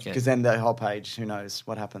going to click it. Because then the whole page, who knows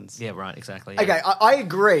what happens. Yeah, right, exactly. Yeah. Okay, I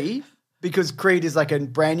agree because Creed is like a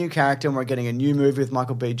brand new character and we're getting a new movie with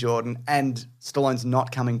Michael B. Jordan and Stallone's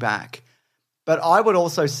not coming back. But I would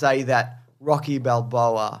also say that Rocky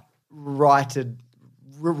Balboa rewrote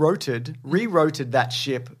that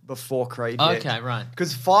ship before Creed did. Okay, right.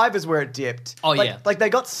 Because 5 is where it dipped. Oh, Like- yeah. Like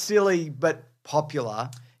they got silly but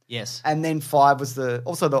popular. Yes. And then 5 was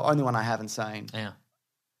also the only one I haven't seen. Yeah.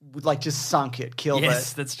 Like just sunk it, killed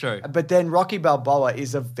Yes, it. that's true. But then Rocky Balboa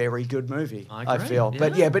is a very good movie, I I agree, feel.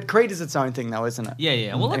 yeah. But Creed is its own thing though, isn't it?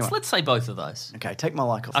 Yeah. Well, Anyway. let's say both of those. Okay, take my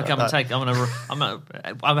like off. Okay, that,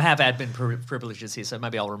 I have admin privileges here, so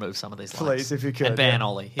maybe I'll remove some of these likes. Please, if you could, And ban yeah.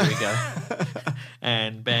 Ollie. Here we go.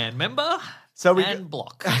 And ban member. So we and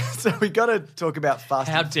block. So we got to talk about Fast.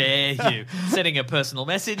 How dare you? Sending a personal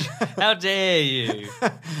message. How dare you?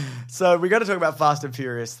 So we got to talk about Fast and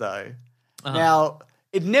Furious though. Now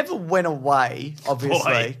it never went away,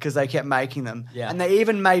 obviously, Boy. because they kept making them. Yeah. And they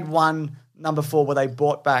even made one number 4 where they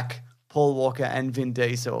brought back Paul Walker and Vin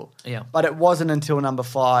Diesel. Yeah. But it wasn't until number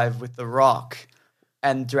 5 with The Rock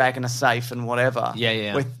and Dragging a Safe and whatever.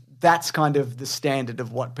 Yeah. That's kind of the standard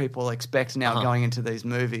of what people expect now going into these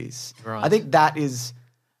movies. Right. I think that's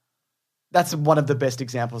one of the best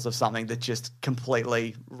examples of something that just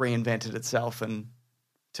completely reinvented itself and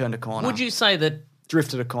turned a corner. Would you say that?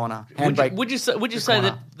 Drifted a corner. Would you say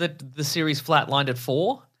that the series flatlined at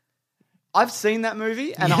 4? I've seen that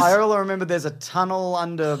movie, and Yes. I only remember there's a tunnel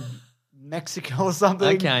under Mexico or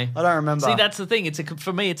something. Okay. I don't remember. See, that's the thing.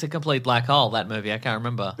 For me, it's a complete black hole, that movie. I can't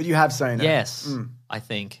remember. But you have seen it. Yes, I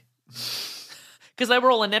think. Because they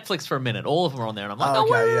were all on Netflix for a minute. All of them were on there. And I'm like,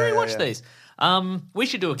 Okay, watch yeah. these. We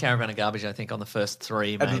should do a Caravan of Garbage, I think, on the first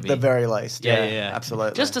 3, maybe. At the very least. Yeah.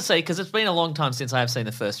 Absolutely. Just to see, because it's been a long time since I have seen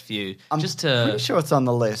the first few. pretty sure it's on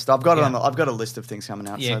the list. I've got it on. I've got a list of things coming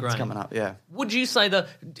out. Yeah, so great. it's coming up. Yeah. Would you say that,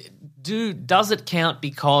 does it count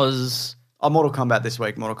because... Mortal Kombat this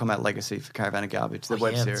week. Mortal Kombat Legacy for Caravan of Garbage, the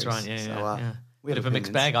web series. That's right, yeah. So, we Bit have of a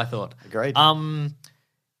mixed opinions. bag, I thought. Agreed.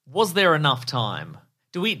 Was there enough time?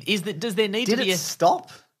 Does there need Did to be it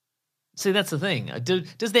stop? See, that's the thing.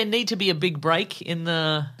 Does there need to be a big break in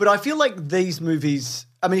the... But I feel like these movies,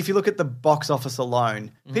 I mean, if you look at the box office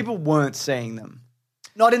alone, people weren't seeing them.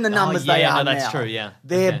 Not in the numbers they are that's now. true, yeah.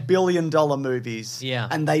 They're Okay. billion-dollar movies. Yeah.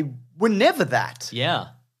 And they were never that. Yeah.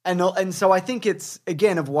 And so I think it's,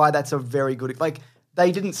 again, of why that's a very good... Like,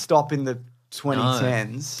 they didn't stop in the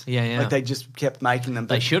 2010s. No. Yeah. Like, they just kept making them.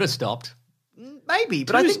 They But should have stopped. maybe,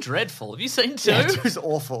 but I Two's think... dreadful. Have you seen 2? Yeah, two's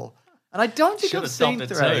awful. And I don't think Should I've have stopped seen at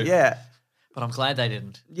 3. 2. Yeah. But I'm glad they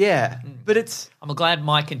didn't. Yeah. But it's... I'm glad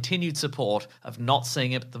my continued support of not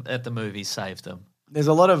seeing it at the movies saved them. There's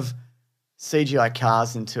a lot of CGI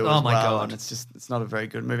cars in 2 as Oh, my well, God. and it's not a very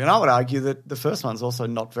good movie. And I would argue that the first one's also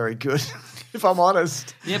not very good, if I'm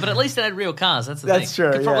honest. Yeah, but at least it had real cars. That's the That's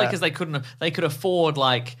thing. true, Probably yeah. because they could afford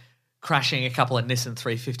like crashing a couple of Nissan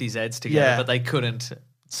 350Zs together, Yeah. but they couldn't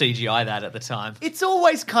CGI that at the time. It's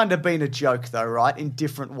always kind of been a joke, though, right? In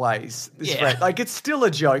different ways. Like, it's still a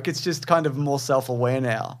joke. It's just kind of more self-aware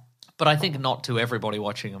now. But I think not to everybody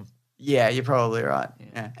watching them. Yeah, you're probably right.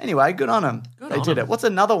 Yeah. Anyway, good on them. They did it. What's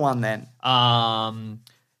another one then?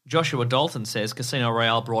 Joshua Dalton says Casino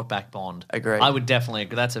Royale brought back Bond. Agree. I would definitely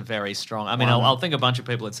agree. That's a very strong. I mean, I'll think a bunch of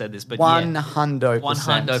people had said this, but 100%.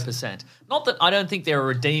 100%. Not that I don't think there are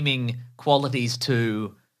redeeming qualities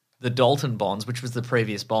to the Dalton Bonds, which was the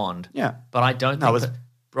previous Bond. Yeah. But I don't think... No, it was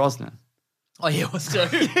Brosnan. Oh, yeah, it was too.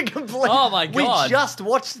 Completely. Oh, my God. We just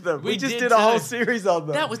watched them. We just did too. a whole series on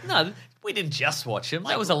them. That was... No, we didn't just watch them.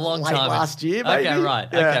 That was a long time. last year, maybe. Okay, right.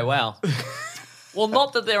 Yeah. Okay, wow. Well,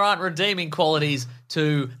 not that there aren't redeeming qualities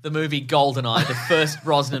to the movie GoldenEye, the first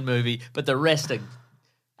Brosnan movie, but the rest are...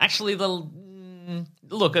 Actually,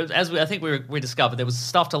 look, as I think we discovered, there was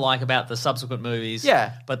stuff to like about the subsequent movies.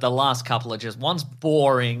 Yeah. But the last couple are just... One's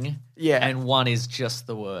boring. Yeah. And one is just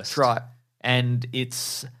the worst. That's right. And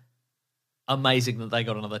it's amazing that they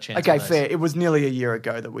got another chance. Okay, fair. It was nearly a year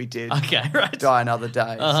ago that we did right. Die Another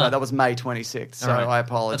Day. So that was May 26th. So right. I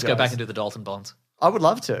apologize. Let's go back and do the Dalton Bonds. I would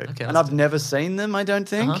love to. Okay, and I've never seen them, I don't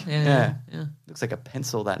think. Yeah. Looks like a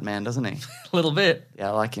pencil, that man, doesn't he? A little bit. Yeah,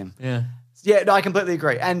 I like him. Yeah. Yeah, no, I completely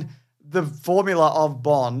agree. And the formula of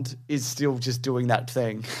Bond is still just doing that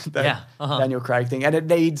thing. That Daniel Craig thing. And it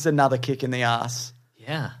needs another kick in the ass.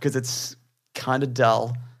 Yeah. Because it's kind of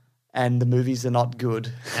dull. And the movies are not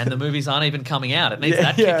good. And the movies aren't even coming out. It needs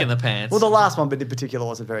that kick in the pants. Well, the last one, but in particular,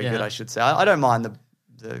 wasn't very good, I should say. I don't mind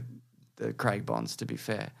the Craig Bonds, to be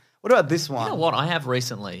fair. What about this one? You know what? I have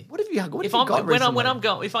recently. What have you got recently?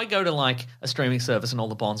 If I go to like a streaming service and all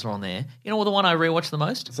the Bonds are on there, you know what the one I rewatch the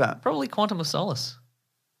most? What's that? Probably Quantum of Solace.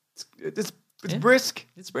 It's brisk.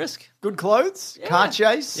 It's brisk. Good clothes. Yeah. Car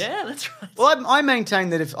chase. Yeah, that's right. Well, I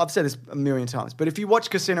maintain that I've said this a million times, but if you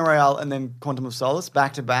watch Casino Royale and then Quantum of Solace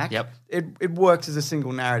back to back, it works as a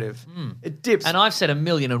single narrative. It dips. And I've said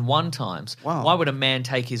 1,000,001 times, wow. Why would a man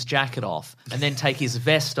take his jacket off and then take his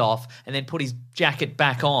vest off and then put his jacket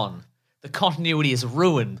back on? The continuity is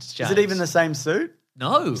ruined, James. Is it even the same suit?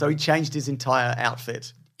 No. So he changed his entire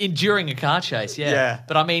outfit. During a car chase, Yeah.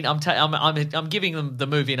 But I mean, I'm giving them the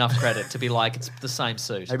movie enough credit to be like it's the same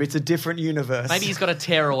suit. Maybe it's a different universe. Maybe he's got a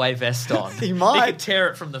tearaway vest on. He might. He could tear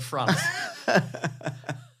it from the front.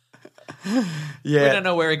 Yeah. We don't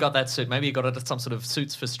know where he got that suit. Maybe he got it at some sort of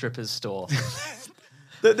suits for strippers store.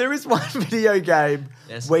 There is one video game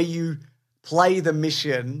where you play the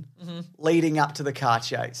mission leading up to the car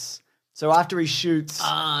chase. So after he shoots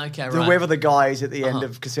whoever the guy is at the end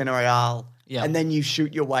of Casino Royale, and then you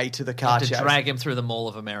shoot your way to the car chase. To drag him through the Mall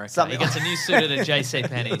of America. He gets a new suit at a J.C.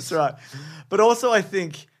 Penney's. That's right. But also I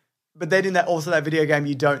think, then in that video game,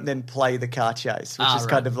 you don't then play the car chase, which is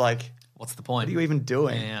kind of like... What's the point? What are you even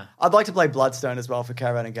doing? Yeah. I'd like to play Bloodstone as well for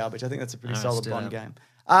Caravan and Garbage. I think that's a pretty solid Bond game.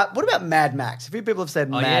 What about Mad Max? A few people have said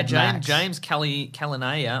Mad Max. James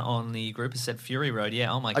Calinaya on the group has said Fury Road.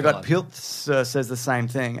 Yeah, oh my God. I got Pilth says the same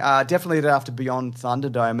thing. Definitely did it after Beyond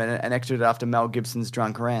Thunderdome and exited after Mel Gibson's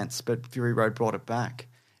Drunk Rants, but Fury Road brought it back.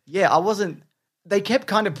 Yeah, I wasn't... They kept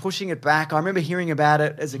kind of pushing it back. I remember hearing about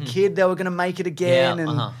it as a kid. They were going to make it again,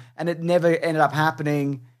 and it never ended up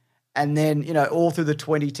happening. And then, all through the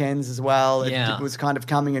 2010s as well, it was kind of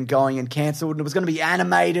coming and going and cancelled. And it was going to be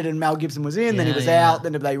animated and Mel Gibson was in, then he was out,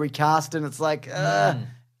 then they recast and it's like, and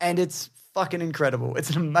it's fucking incredible.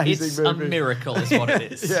 It's an amazing movie. It's a miracle is what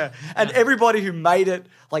it is. And everybody who made it,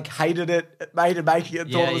 hated it, making it,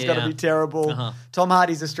 thought it was going to be terrible. Tom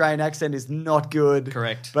Hardy's Australian accent is not good.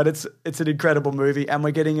 Correct. But it's an incredible movie and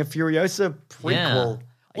we're getting a Furiosa prequel.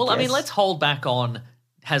 Well, I mean, let's hold back on...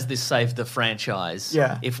 Has this saved the franchise?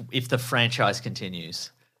 Yeah. If the franchise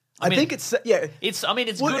continues, I think it's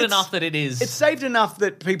good enough that it is. It's saved enough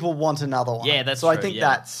that people want another one. Yeah, that's so. True, I think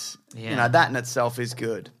that's that in itself is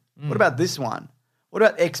good. What about this one? What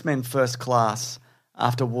about X-Men First Class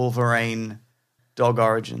after Wolverine, Dog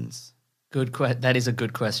Origins? That is a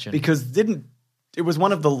good question because it was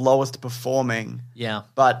one of the lowest performing. Yeah,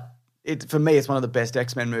 but for me, it's one of the best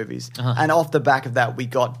X-Men movies. And off the back of that, we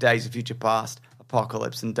got Days of Future Past,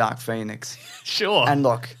 Apocalypse and Dark Phoenix. Sure. And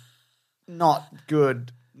look, not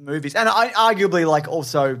good movies. And I arguably like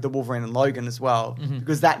also the Wolverine and Logan as well,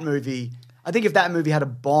 because that movie, I think if that movie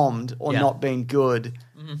had bombed or not been good,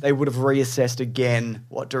 they would have reassessed again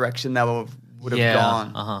what direction they would have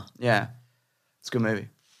gone. Yeah. It's a good movie.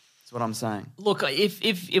 That's what I'm saying. Look,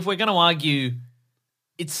 if we're going to argue,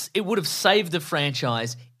 it would have saved the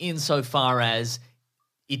franchise insofar as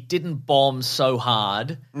it didn't bomb so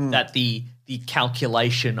hard that the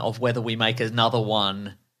calculation of whether we make another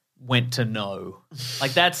one went to no.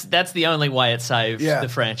 Like that's the only way it saved the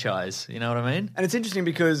franchise. You know what I mean? And it's interesting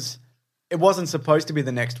because it wasn't supposed to be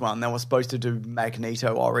the next one. They were supposed to do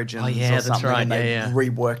Magneto Origins or that's something. right. And they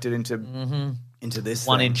reworked it into this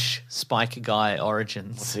 1-inch spike guy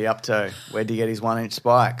Origins. What's he up to? Where'd he get his 1-inch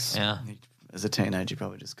spikes? Yeah. As a teenager, he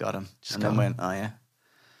probably just got them. Then went, oh yeah.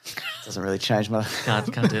 Doesn't really change my...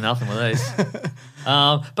 Can't do nothing with these.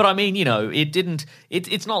 But I mean, it didn't...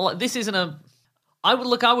 It's not like... This isn't a... I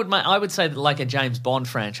would say that like a James Bond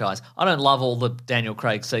franchise. I don't love all the Daniel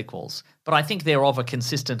Craig sequels, but I think they're of a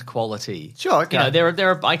consistent quality. Sure, okay.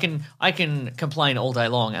 I can complain all day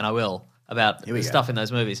long, and I will, about the stuff in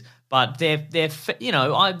those movies. But they're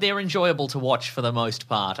enjoyable to watch for the most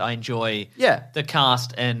part. I enjoy the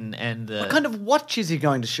cast and the... What kind of watch is he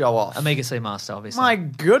going to show off? Omega Seamaster, obviously. My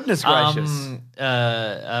goodness gracious.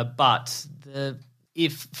 But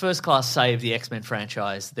if First Class saved the X-Men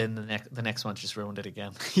franchise, then the next one just ruined it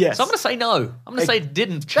again. Yes. So I'm going to say no. I'm going to say it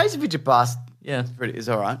didn't. Days of Future Past Yeah. is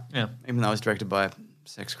all right. Yeah. Even though it was directed by a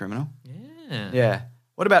sex criminal. Yeah. Yeah.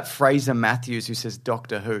 What about Fraser Matthews, who says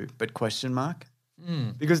Doctor Who, but question mark?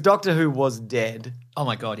 Because Doctor Who was dead. Oh,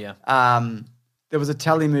 my God, yeah. There was a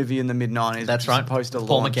telly movie in the mid-90s. That's which was right. supposed to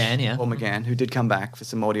Paul launch. McGann, yeah. Paul McGann, who did come back for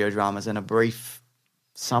some audio dramas and a brief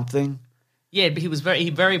something. Yeah, but he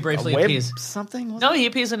very briefly A web appears. something? No, he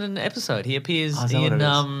appears in an episode. He appears is that what in it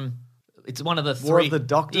is? It's one of the War three. of the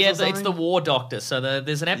Doctors or Yeah, it's something? the War Doctor. So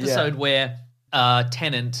there's an episode where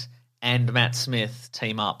Tennant and Matt Smith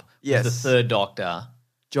team up Yes. with the third Doctor,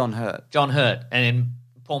 John Hurt. John Hurt, and then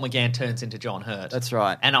Paul McGann turns into John Hurt. That's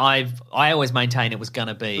right. And I always maintain it was going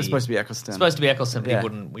to be. It was supposed to be Eccleston. Supposed to be Eccleston, but Yeah.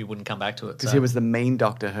 we wouldn't come back to it. Because So. he was the mean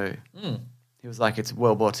Doctor Who. He was like, it's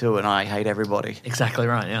World War II and I hate everybody. Exactly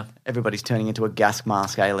right, yeah. Everybody's turning into a gas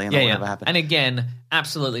mask alien or whatever happened. And again,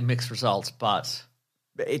 absolutely mixed results, but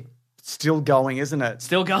It's still going, isn't it?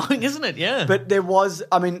 still going, isn't it? Yeah. But there was,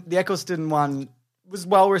 I mean, the Eccleston one was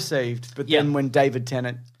well received, but then when David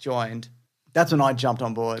Tennant joined, that's when I jumped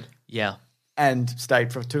on board yeah. and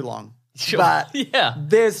stayed for too long. Sure. But Yeah.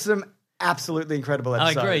 there's some absolutely incredible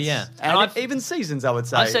I episodes. agree, yeah. And And even seasons, I would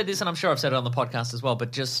say. I've said this, and I'm sure I've said it on the podcast as well,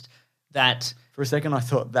 but just that... For a second, I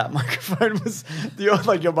thought that microphone was your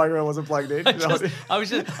microphone wasn't plugged in. I'm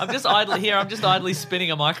just idly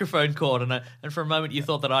spinning a microphone cord, and for a moment you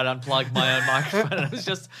thought that I'd unplugged my own microphone, and I was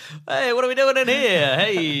just, hey, what are we doing in here?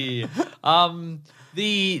 Hey,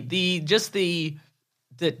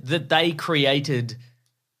 that they created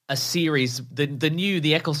a series,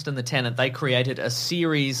 the Eccleston, the Tennant, they created a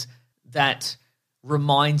series that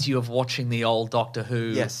reminds you of watching the old Doctor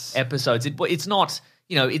Who episodes. It's not.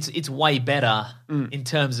 It's way better in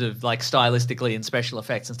terms of like stylistically and special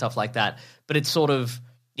effects and stuff like that. But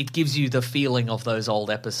it gives you the feeling of those old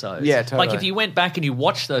episodes. Yeah, totally. Like if you went back and you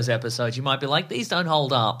watched those episodes, you might be like, these don't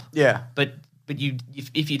hold up. Yeah. But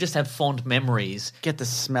if you just have fond memories, Get the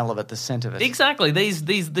smell of it, the scent of it. exactly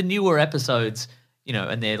the newer episodes,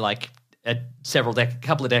 and they're like a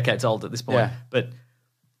couple of decades old at this point. Yeah. But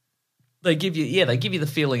they give you the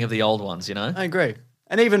feeling of the old ones. I agree.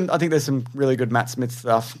 And even, I think there's some really good Matt Smith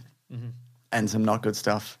stuff and some not good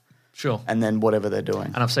stuff. Sure. And then whatever they're doing.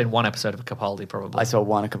 And I've seen one episode of Capaldi, probably. I saw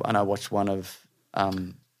one, and I watched one of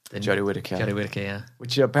Jodie Whittaker. Jodie Whittaker, yeah.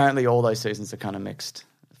 Which apparently all those seasons are kind of mixed.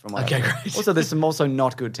 From what Okay, I've heard. great. Also, there's some also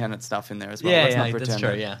not good Tennant stuff in there as well. Yeah, Let's yeah, not pretend that's true,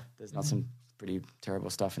 that yeah. There's not some pretty terrible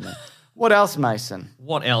stuff in there. What else, Mason?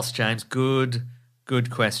 What else, James? Good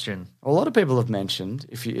question. A lot of people have mentioned,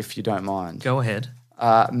 if you don't mind. Go ahead.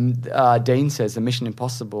 Dean says a Mission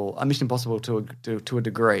Impossible to a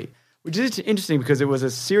degree, which is interesting because it was a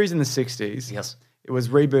series in the 60s. Yes. It was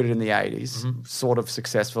rebooted in the 80s, sort of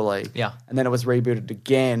successfully. Yeah. And then it was rebooted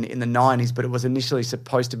again in the 90s, but it was initially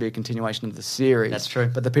supposed to be a continuation of the series. That's true.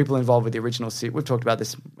 But the people involved with the original series, we've talked about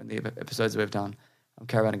this in the episodes that we've done on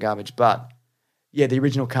Caravan of Garbage, but yeah, the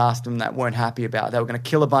original cast and that weren't happy about it. They were going to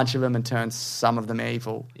kill a bunch of them and turn some of them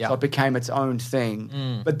evil. Yeah. So it became its own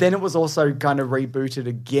thing. But then it was also kind of rebooted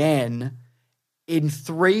again in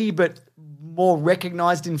 3, but more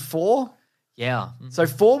recognized in 4. Yeah. So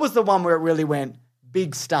 4 was the one where it really went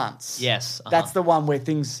big stunts. Yes. That's the one where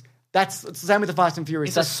things... it's the same with the Fast and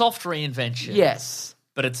Furious. It's a soft reinvention. Yes.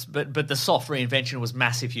 But the soft reinvention was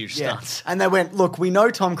massive, huge stunts. And they went, look, we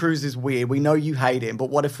know Tom Cruise is weird. We know you hate him, but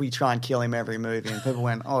what if we try and kill him every movie? And people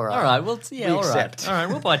went, all right. All right. Well, yeah, we all right. accept. All right,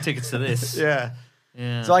 we'll buy tickets to this. Yeah.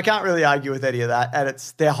 Yeah. So I can't really argue with any of that.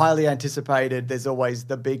 And they're highly anticipated. There's always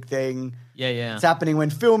the big thing. Yeah. It's happening when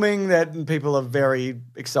filming that people are very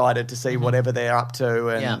excited to see whatever they're up to.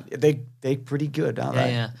 And they're pretty good, aren't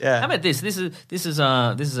they? Yeah. How about this? This is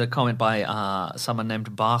a comment by someone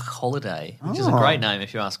named Bach Holiday, which is a great name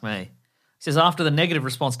if you ask me. says, after the negative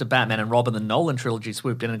response to Batman and Robin, the Nolan trilogy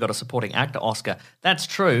swooped in and got a supporting actor Oscar. That's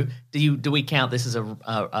true. Do we count this as a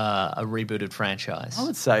rebooted franchise? I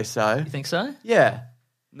would say so. You think so? Yeah.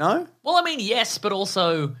 No? Well, I mean, yes, but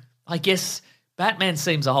also, I guess Batman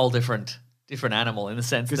seems a whole different animal in the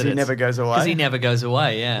sense that Because he never goes away. Because he never goes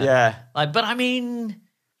away, yeah. Yeah. But I mean,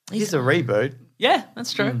 He's a reboot. Yeah,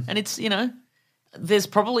 that's true. And it's, there's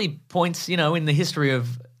probably points, in the history of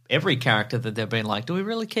every character that they've been like, do we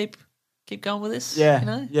really keep going with this?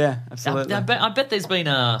 Yeah, yeah, absolutely. I bet there's been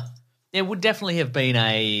there would definitely have been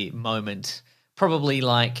a moment, probably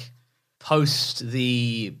like post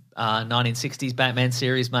the 1960s Batman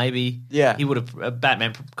series, maybe. Yeah, he would have.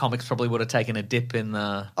 Batman comics probably would have taken a dip in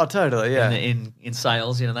the. Oh, totally. Yeah, in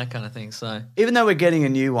sales, that kind of thing. So even though we're getting a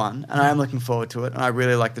new one, and I am looking forward to it, and I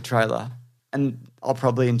really like the trailer, and I'll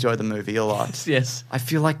probably enjoy the movie a lot. Yes. I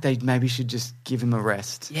feel like they maybe should just give him a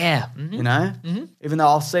rest. Yeah. Mm-hmm. Even though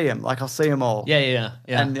I'll see him. I'll see them all. Yeah.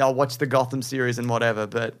 And I'll watch the Gotham series and whatever,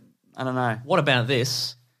 but I don't know. What about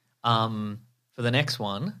this? For the next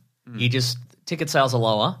one, ticket sales are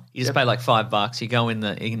lower. You just pay like $5. You go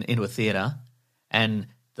into a theater and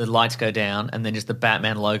the lights go down and then just the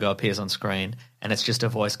Batman logo appears on screen and it's just a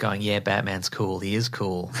voice going, yeah, Batman's cool. He is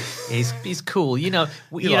cool. He's cool. He's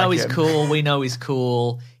cool. We know he's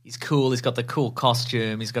cool. He's cool. He's got the cool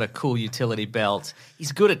costume. He's got a cool utility belt.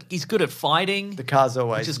 He's good at fighting. The car's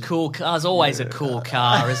always. Which is cool. Car's always a cool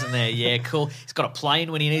car, isn't there? Yeah, cool. He's got a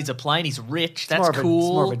plane when he needs a plane. He's rich. That's cool. It's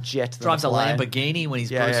more of a jet than Drives a plane. Lamborghini when he's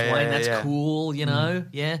Bruce Wayne. That's cool,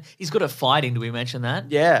 Yeah. He's good at fighting. Do we mention that?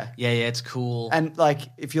 Yeah. Yeah, it's cool. And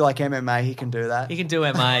if you like MMA, he can do that. He can do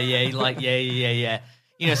MMA, yeah.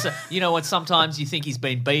 When sometimes you think he's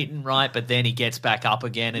been beaten, right? But then he gets back up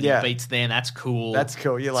again and he beats them. That's cool. That's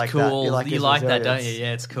cool. You like cool. that. You like that, don't you?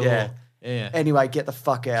 Yeah, it's cool. Yeah. Yeah. Anyway, get the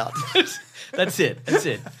fuck out. That's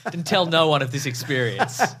it. And tell no one of this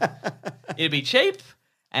experience. It'd be cheap,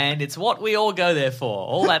 and it's what we all go there for.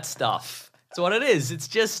 All that stuff. It's what it is. It's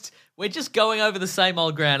just we're just going over the same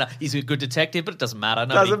old ground. He's a good detective, but it doesn't matter.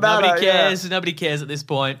 Nobody cares. Yeah. Nobody cares at this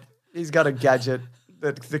point. He's got a gadget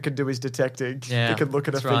that can do his detecting. Yeah, he can look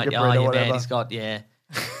at a right. fingerprint or whatever. Man, he's got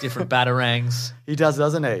different batarangs. He does,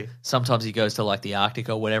 doesn't he? Sometimes he goes to like the Arctic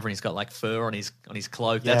or whatever, and he's got like fur on his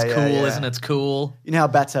cloak. That's cool, isn't it? It's cool. You know how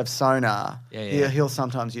bats have sonar? Yeah. He'll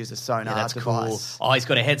sometimes use a sonar that's device. Cool. Oh, he's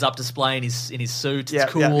got a heads-up display in his suit.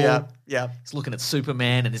 It's cool. Yeah. He's looking at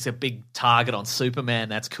Superman, and there's a big target on Superman.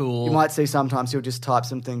 That's cool. You might see sometimes he'll just type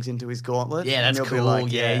some things into his gauntlet. Yeah, that's cool.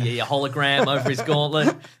 Like, yeah. Hologram over his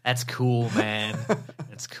gauntlet. That's cool, man.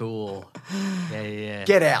 That's cool. Yeah.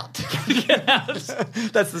 Get out. Get out.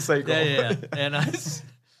 That's the sequel. Yeah, nice.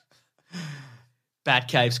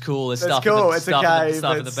 Batcave's cool. There's that's stuff cool. in It's a cave.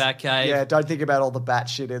 Stuff in the Batcave. Yeah, don't think about all the bat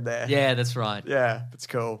shit in there. Yeah, that's right. Yeah, it's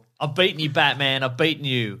cool. I've beaten you, Batman. I've beaten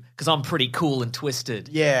you because I'm pretty cool and twisted.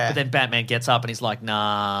 Yeah. But then Batman gets up and he's like,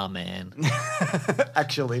 nah, man.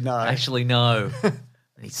 Actually, no. And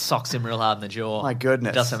he socks him real hard in the jaw. My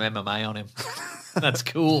goodness. Does some MMA on him. That's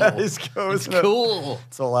cool. That is cool, isn't it? Cool.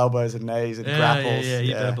 It's all elbows and knees and grapples. Yeah,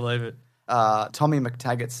 you better believe it. Tommy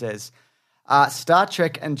McTaggart says, Star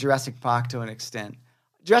Trek and Jurassic Park to an extent.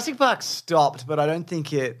 Jurassic Park stopped, but I don't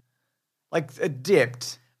think it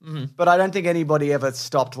dipped. Mm-hmm. But I don't think anybody ever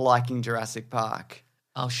stopped liking Jurassic Park.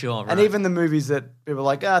 Oh, sure. Right. And even the movies that people are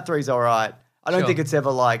like, 3's all right. I don't think it's ever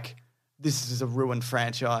like, this is a ruined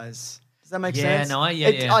franchise. Does that make sense?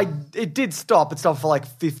 It did stop. It stopped for like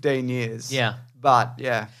 15 years. Yeah. But,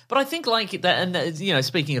 yeah. But I think like that, and,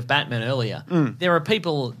 speaking of Batman earlier, there are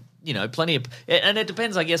people... plenty of, and it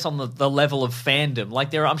depends, I guess, on the level of fandom.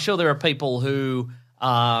 Like I'm sure there are people who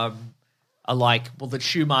are like, well, the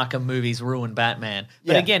Schumacher movies ruined Batman.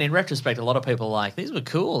 But again, in retrospect, a lot of people are like, these were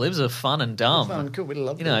cool. These were fun and dumb. Fun and cool. We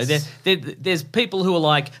love this. There's people who are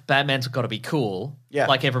like, Batman's got to be cool. Yeah.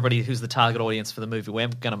 Like everybody who's the target audience for the movie we're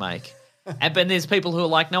going to make. But there's people who are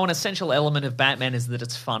like, no, an essential element of Batman is that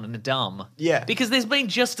it's fun and dumb. Yeah. Because there's been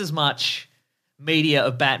just as much media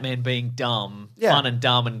of Batman being dumb, fun and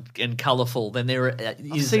dumb and colourful than there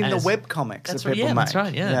is. I've seen the webcomics that people make. That's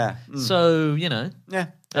right, yeah. So, Yeah,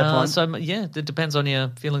 it depends on your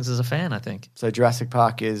feelings as a fan, I think. So Jurassic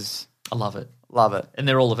Park is... I love it. Love it. And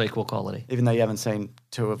they're all of equal quality. Even though you haven't seen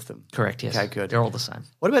 2 of them. Correct, yes. Okay, good. They're all the same.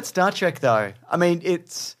 What about Star Trek, though? I mean,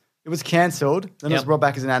 it was cancelled, then it was brought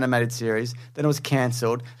back as an animated series, then it was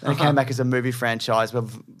cancelled, then it came back as a movie franchise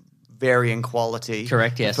with varying quality.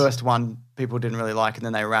 Correct, yes. The first one people didn't really like, and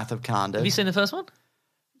then they Wrath of Khan did. Have you seen the first one?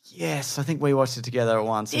 Yes, I think we watched it together at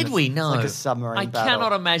once. Did we? No. It's like a submarine battle. I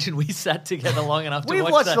cannot imagine we sat together long enough to watch that.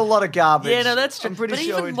 We've watched a lot of garbage. Yeah, no, that's true. I'm pretty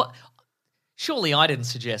sure. Surely I didn't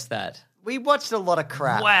suggest that. We watched a lot of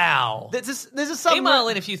crap. Wow. There's a submarine. Email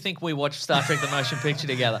in if you think we watched Star Trek: The Motion Picture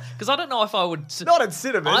together, because I don't know if I would. Not in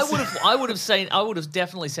cinemas. I would have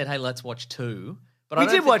definitely said, "Hey, let's watch 2." But we I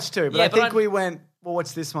don't did think, watch 2, but yeah, I think we went, we'll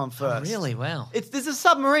watch this one first. Really? Wow. There's a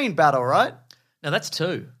submarine battle, right? No, that's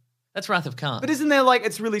 2. That's Wrath of Khan. But isn't there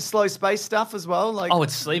it's really slow space stuff as well?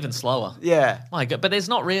 It's even slower. Yeah. My God, but there's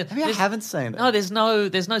not really. Maybe I haven't seen it. No, there's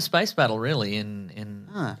no space battle really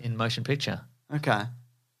in motion picture. Okay.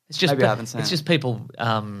 It's just Maybe I haven't seen it's it. just people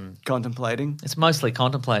Contemplating. It's mostly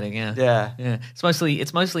contemplating. Yeah. Yeah.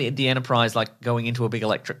 It's mostly the Enterprise going into a big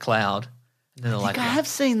electric cloud. And then they're I have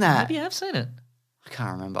seen that. Maybe you have seen it. I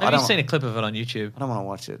can't remember. Maybe you've seen a clip of it on YouTube. I don't want to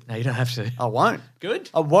watch it. No, you don't have to. I won't.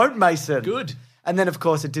 Good. I won't, Mason. Good. And then, of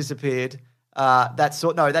course, it disappeared.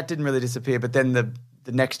 That didn't really disappear, but then the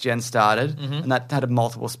Next Gen started, and that had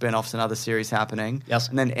multiple spin-offs and other series happening. Yes.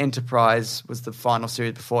 And then Enterprise was the final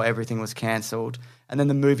series before everything was cancelled. And then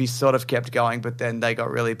the movie sort of kept going, but then they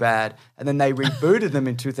got really bad. And then they rebooted them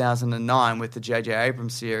in 2009 with the J.J.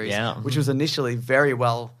 Abrams series, which was initially very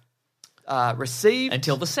well received.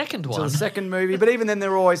 Until the second one. Until the second movie. But even then, there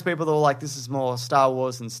were always people that were like, this is more Star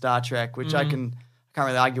Wars than Star Trek, which I can't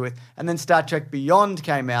really argue with. And then Star Trek Beyond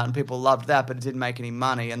came out, and people loved that, but it didn't make any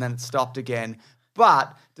money, and then it stopped again.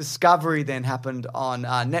 But Discovery then happened on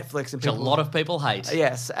Netflix, and Which a lot of people hate.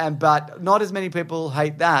 Yes, but not as many people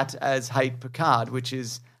hate that as hate Picard, which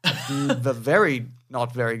is the very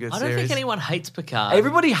not very good series. I don't think anyone hates Picard.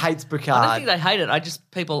 Everybody hates Picard. I don't think they hate it. I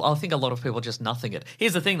think a lot of people just nothing it.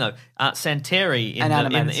 Here's the thing, though. Santeri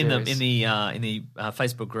in the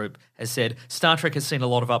Facebook group has said Star Trek has seen a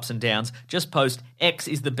lot of ups and downs. Just post X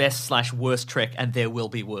is the best/worst Trek, and there will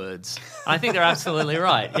be words. And I think they're absolutely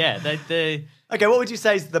right. Yeah, they. Okay, what would you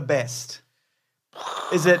say is the best?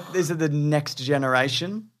 Is it the Next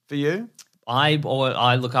Generation for you? I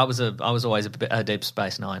was always a Deep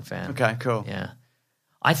Space Nine fan. Okay, cool. Yeah,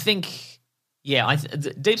 I think. Yeah,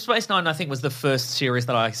 Deep Space Nine, I think, was the first series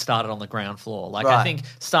that I started on the ground floor. I think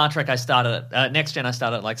Star Trek, I started at Next Gen. I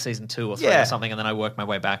started at season 2 or 3 or something, and then I worked my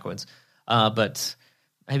way backwards. But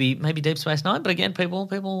maybe Deep Space Nine. But again,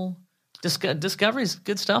 people Discovery's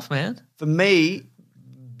good stuff, man. For me,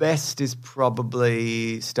 best is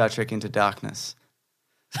probably Star Trek Into Darkness.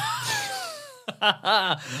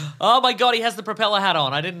 Oh my God, he has the propeller hat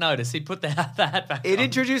on. I didn't notice. He put the hat back on. It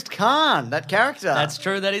introduced Khan, that character. That's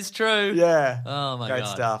true. That is true. Yeah. Oh my God. Great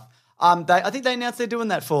stuff. I think they announced they're doing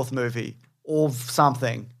that 4th movie or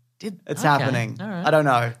something. It's happening. All right. I don't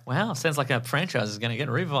know. Wow, sounds like a franchise is going to get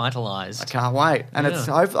revitalized. I can't wait. And it's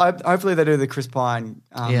hopefully they do the Chris Pine,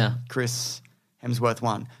 Chris Hemsworth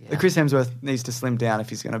one. Yeah. The Chris Hemsworth needs to slim down if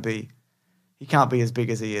he's going to be. He can't be as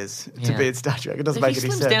big as he is to be in Star Trek. It doesn't make any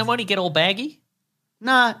sense. If he slims down, won't he get all baggy?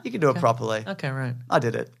 Nah, you can do it properly. Okay, right. I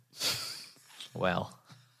did it. Well.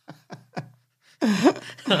 What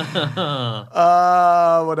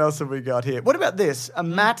else have we got here? What about this?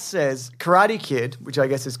 Matt says Karate Kid, which I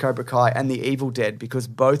guess is Cobra Kai, and The Evil Dead, because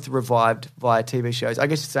both revived via TV shows. I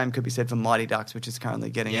guess the same could be said for Mighty Ducks, which is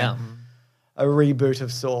currently getting a reboot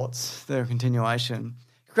of sorts. They're a continuation.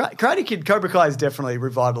 Karate Kid, Cobra Kai has definitely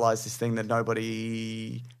revitalized this thing that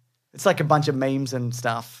nobody... It's like a bunch of memes and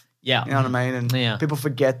stuff. Yeah. You know what I mean? And people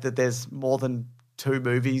forget that there's more than 2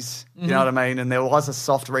 movies. You know what I mean? And there was a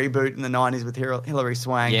soft reboot in the 90s with Hilary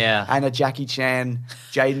Swank. Yeah. And a Jackie Chan,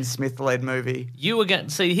 Jaden Smith-led movie. You were going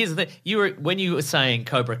to see, here's the thing. When you were saying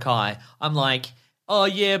Cobra Kai, I'm like, oh,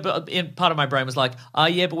 yeah, but part of my brain was like, oh,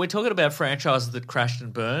 yeah, but we're talking about franchises that crashed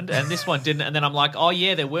and burned, and this one didn't. And then I'm like, oh,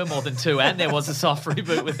 yeah, there were more than 2, and there was a soft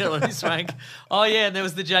reboot with Hilary Swank. Oh, yeah, and there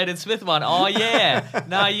was the Jaden Smith one. Oh, yeah.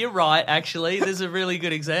 No, you're right, actually. There's a really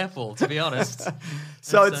good example, to be honest.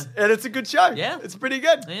 So it's a good show. Yeah. It's pretty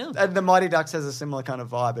good. Yeah. And the Mighty Ducks has a similar kind of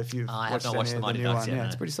vibe if you've I have not watched the Mighty Ducks yet. Yeah, no.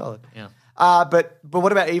 it's pretty solid. Yeah. But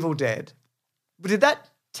what about Evil Dead? Did that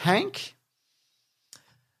tank?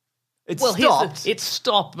 It stopped. It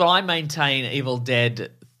stopped, but I maintain Evil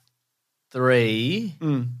Dead 3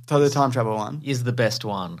 So the time travel one is the best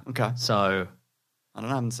one. Okay. So I don't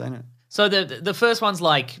know, I haven't seen it. So the first one's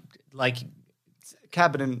like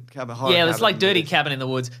cabin horror. Yeah, it's like Dirty Cabin in the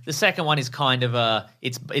Woods. The second one is kind of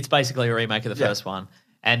it's basically a remake of the first one,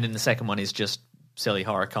 and then the second one is just silly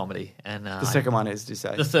horror comedy. And the second one is, do you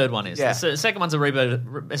say? The third one is. Yeah. The second one's a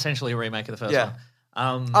reboot, essentially a remake of the first one.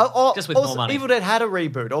 Just with more money. Evil Dead had a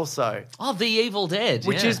reboot also. Oh, The Evil Dead,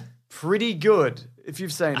 which is pretty good. If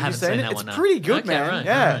you've seen it, I haven't seen it. It's pretty good, okay, man. Right,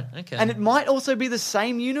 yeah. Right, okay. And it might also be the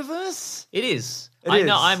same universe. It is. It is.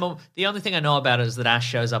 know. The only thing I know about it is that Ash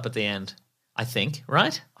shows up at the end. I think,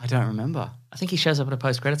 right? I don't remember. I think he shows up in a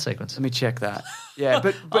post-credit sequence. Let me check that. Yeah,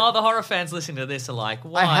 but the horror fans listening to this are like,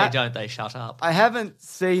 why don't they shut up? I haven't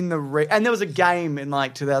seen the and there was a game in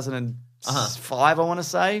like 2005, I want to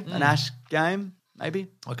say, an Ash game, maybe.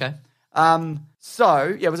 Okay.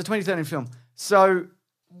 So yeah, it was a 2013 film. So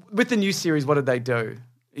with the new series, what did they do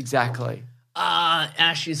exactly?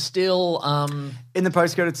 Ash is still in the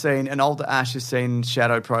post-credit scene. An older Ash is seen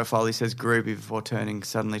shadow profile. He says "groovy" before turning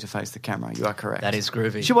suddenly to face the camera. You are correct. That is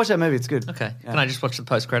groovy. You should watch that movie. It's good. Okay. Yeah. Can I just watch the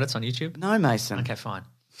post-credits on YouTube? No, Mason. Okay, fine.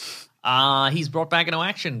 He's brought back into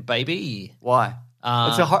action, baby. Why?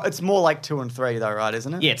 It's more like 2 and 3 though, right?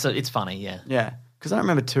 Isn't it? Yeah, it's funny. Yeah. Yeah. Because I don't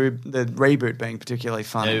remember the reboot being particularly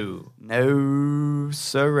funny. No,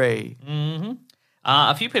 sorry. Mm-hmm.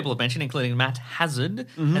 A few people have mentioned, including Matt Hazard,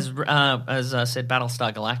 has said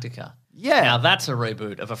Battlestar Galactica. Yeah. Now, that's a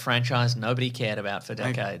reboot of a franchise nobody cared about for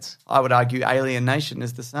decades. I would argue Alien Nation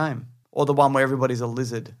is the same. Or the one where everybody's a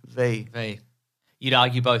lizard, V. You'd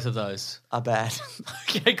argue both of those. Are bad.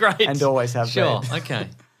 Okay, great. And always have been. Sure, okay.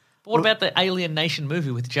 But what about the Alien Nation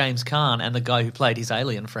movie with James Caan and the guy who played his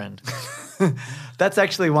alien friend? That's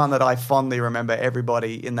actually one that I fondly remember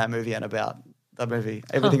everybody in that movie and about. The movie,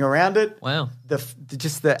 everything around it. Wow.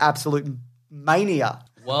 Just the absolute mania.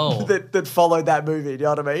 Whoa. that followed that movie. Do you know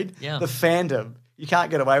what I mean? Yeah. The fandom. You can't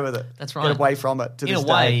get away with it. That's right. Get away from it to in this a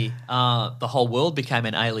way, day. the whole world became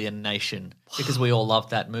an alien nation because we all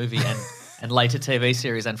loved that movie and later TV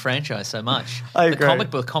series and franchise so much. I agree.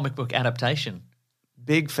 The comic book adaptation.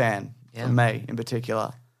 Big fan from me in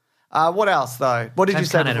particular. What else though? What did you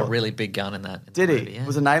say? James Caan had a really big gun in that. Did he? Movie, yeah.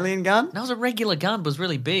 Was it an alien gun? No, it was a regular gun, but it was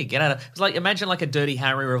really big. It was like, imagine like a Dirty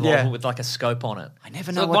Harry revolver with like a scope on it. I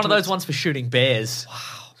never know. Like one of those ones for shooting bears. Wow.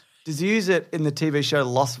 Does he use it in the TV show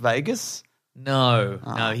Las Vegas? No,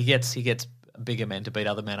 he gets bigger men to beat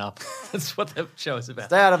other men up. That's what the show is about.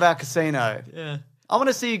 Stay out of our casino. Yeah. I want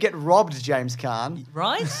to see you get robbed, James Caan.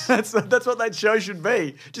 Right? That's what that show should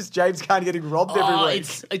be. Just James Caan getting robbed every week.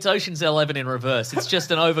 It's Ocean's 11 in reverse. It's just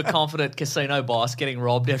an overconfident casino boss getting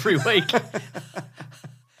robbed every week.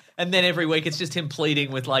 And then every week it's just him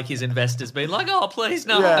pleading with like his investors, being like, "Oh, please,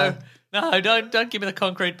 no, don't give me the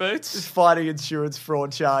concrete boots." Just fighting insurance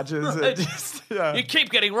fraud charges. Right. And You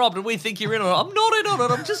keep getting robbed and we think you're in on it. I'm not in on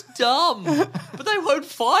it. I'm just dumb. But they won't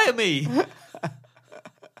fire me.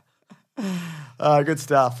 Good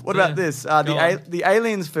stuff. What about this? The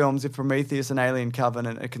Aliens films, if Prometheus and Alien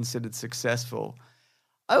Covenant are considered successful,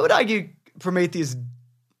 I would argue Prometheus,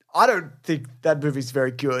 I don't think that movie's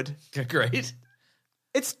very good. Agreed.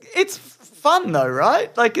 It's fun though,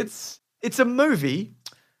 right? Like it's a movie.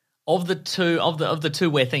 Of the two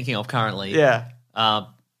we're thinking of currently,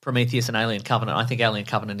 Prometheus and Alien Covenant, I think Alien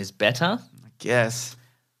Covenant is better. I guess.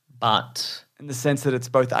 But in the sense that it's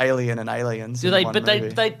both alien and aliens. Do they? But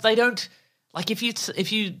they don't. Like if you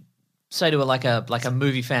say to a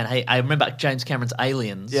movie fan, hey, I remember James Cameron's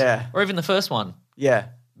Aliens, or even the first one,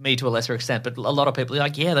 me to a lesser extent, but a lot of people are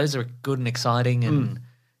like, yeah, those are good and exciting and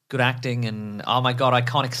good acting and oh my god,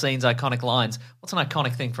 iconic scenes, iconic lines. What's an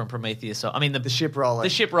iconic thing from Prometheus? So, I mean the ship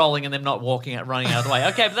rolling, and them not running out of the way.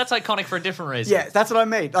 Okay, but that's iconic for a different reason. Yeah, that's what I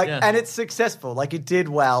mean. Like, and it's successful. Like it did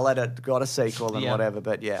well, and it got a sequel and whatever.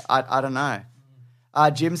 But yeah, I don't know.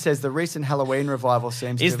 Jim says the recent Halloween revival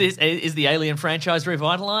seems is the Alien franchise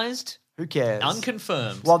revitalized? Who cares?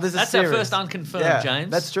 Unconfirmed. Well, there's that's series. our first unconfirmed,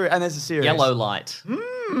 James. That's true, and there's a series. Yellow Light.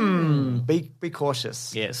 Be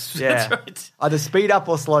cautious. Yes, yeah. That's right. Either speed up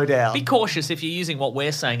or slow down. Be cautious if you're using what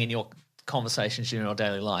we're saying in your conversations in your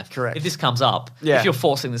daily life. Correct. If this comes up, if you're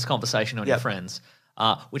forcing this conversation on your friends,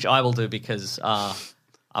 which I will do because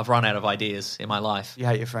I've run out of ideas in my life. You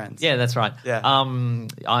hate your friends. Yeah, that's right. Yeah.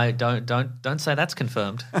 I don't say that's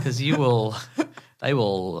confirmed because they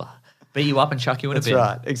will beat you up and chuck you in a bin.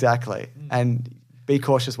 That's right, exactly. And be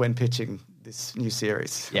cautious when pitching this new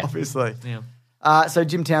series, obviously. Yeah. So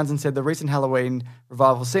Jim Townsend said the recent Halloween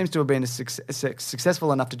revival seems to have been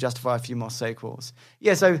successful enough to justify a few more sequels.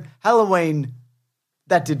 Yeah, so Halloween,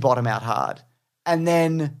 that did bottom out hard. And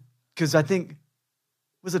then, because I think,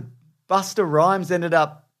 was it Busta Rhymes ended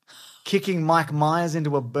up kicking Mike Myers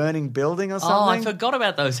into a burning building or something? Oh, I forgot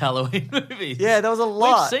about those Halloween movies. Yeah, there was a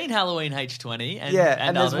lot. We've seen Halloween H20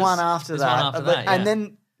 and there's others. one after that. And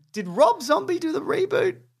then, did Rob Zombie do the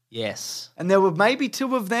reboot? Yes. And there were maybe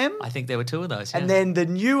 2 of them? I think there were 2 of those, And then the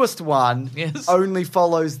newest one only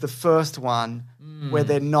follows the first one where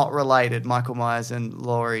they're not related, Michael Myers and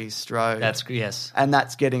Laurie Strode. Yes. And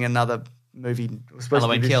that's getting another movie. It was supposed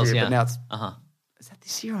Halloween to be this Kills, year, but now it's... Is that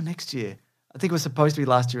this year or next year? I think it was supposed to be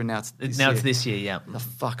last year and now it's this year. Now it's this year, yeah. The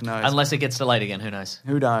fuck knows. Unless it gets delayed again, who knows?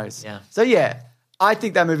 Who knows? Yeah. So yeah, I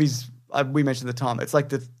think that movie's we mentioned at the time, it's like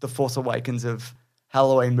the Force Awakens of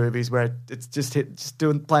Halloween movies where it's just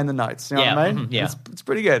playing the notes. You know what I mean? Yeah. It's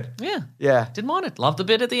pretty good. Yeah. Yeah. Didn't mind it. Loved the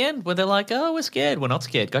bit at the end where they're like, oh, we're scared. We're not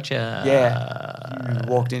scared. Gotcha. Yeah. You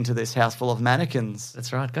walked into this house full of mannequins.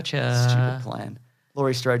 That's right. Gotcha. Stupid plan.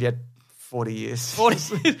 Laurie Strode, you had 40 years.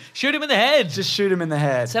 40. Shoot him in the head. Just shoot him in the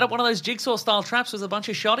head. Set up one of those jigsaw-style traps with a bunch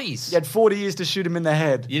of shotties. You had 40 years to shoot him in the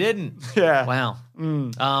head. You didn't? Yeah. Wow.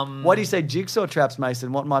 Why do you say jigsaw traps,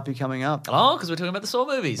 Mason? What might be coming up? Oh, because we're talking about the Saw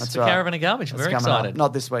movies. That's The right. Caravan of Garbage. I'm That's very coming excited. up.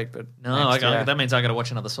 Not this week, but No, next year. that means I got to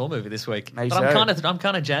watch another Saw movie this week. Me but too. I'm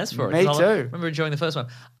kind of jazzed for it. Me 'cause too. I remember enjoying the first one.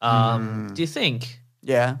 Do you think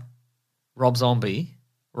Yeah. Rob Zombie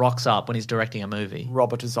rocks up when he's directing a movie?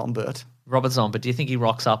 Robert Zombert. Robert Zombie. Do you think he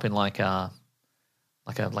rocks up in like a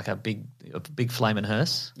big flaming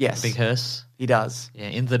hearse? Yes. A big hearse. He does. Yeah,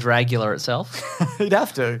 in the Dragula itself. He'd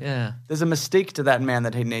have to. Yeah. There's a mystique to that man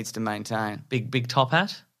that he needs to maintain. Big top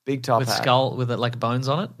hat. Big top with hat. skull with like bones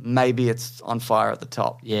on it. Maybe it's on fire at the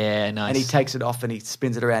top. Yeah, nice. And he takes it off and he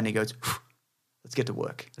spins it around and he goes, let's get to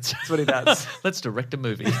work. That's what he does. Let's direct a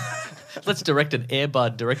movie. Let's direct an Air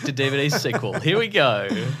Bud direct-to-DVD sequel. Here we go.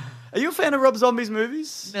 Are you a fan of Rob Zombie's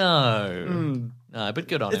movies? No. No, but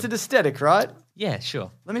good on It's him. an aesthetic, right? Yeah,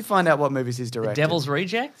 sure. Let me find out what movies he's The directed. Devil's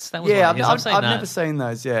Rejects? That was Yeah, one of his. I've seen that. never seen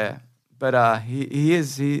those, yeah. But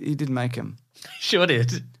he did make them. Sure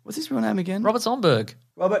did. What's his real name again? Robert Zomberg.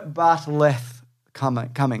 Robert Bartlett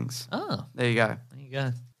Cummings. Oh, There you go. there you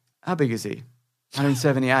go. How big is he?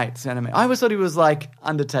 178 centimeters. I always thought he was like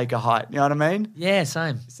Undertaker height. You know what I mean? Yeah,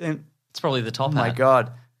 same. It's probably the top Oh my hat.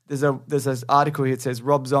 God. There's this article here that says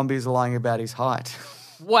Rob Zombie is lying about his height.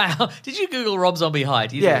 Wow. Did you Google Rob Zombie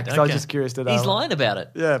height? You Yeah, did. 'cause I was Okay. just curious to know. He's lying about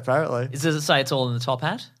it. Yeah, apparently. Does it say it's all in the top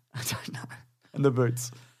hat? I don't know. And the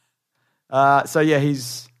boots. So yeah,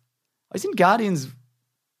 he's in Guardians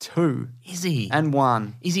 2 Is he? and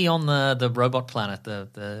 1. Is he on the robot planet?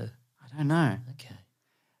 The I don't know. okay.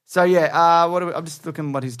 So yeah, I'm just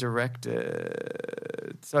looking what he's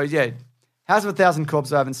directed. So yeah, House of a Thousand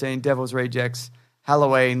Corpses I haven't seen, Devil's Rejects,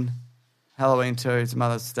 Halloween 2, some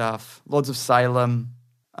other stuff, Lords of Salem.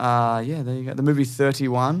 Yeah, there you go. The movie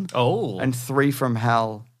 31 Oh, and 3 from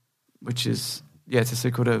Hell, which is it's a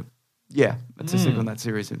sequel to it's a sequel in that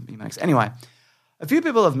series that he makes. Anyway, a few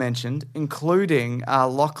people have mentioned, including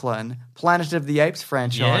Lachlan, Planet of the Apes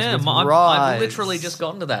franchise. yeah. with I've Rise. literally just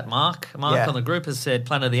gotten to that. Mark Yeah. on the group has said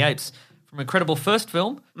Planet of the Apes. From an incredible first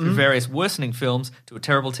film, through various worsening films, to a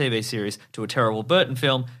terrible TV series, to a terrible Burton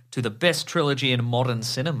film, to the best trilogy in modern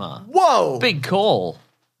cinema. Whoa! Big call.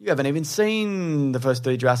 You haven't even seen the first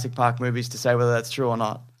 3 Jurassic Park movies to say whether that's true or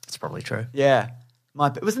not. That's probably true. Yeah.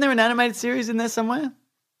 Wasn't there an animated series in there somewhere?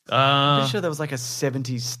 I'm pretty sure there was like a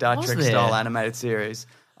 70s Star Was Trek there? style animated series.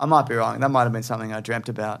 I might be wrong. That might have been something I dreamt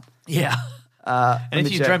about. Yeah. Let And me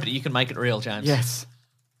if you check. dreamt it, you can make it real, James. Yes.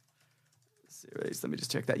 Series. Let me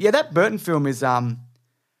just check that. Yeah, that Burton film is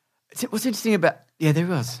what's interesting about there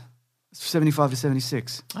was. It's 75 to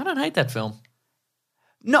 76. I don't hate that film.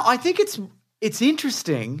 No, I think it's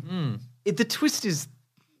interesting. The twist is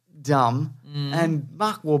dumb and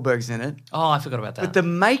Mark Wahlberg's in it. Oh, I forgot about that. But the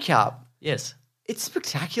makeup, yes. it's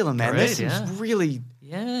spectacular, man. Great, There's some yeah. really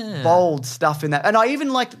Yeah. bold stuff in that. And I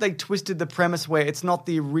even like that they twisted the premise where it's not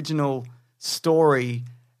the original story.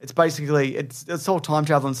 It's basically, it's all time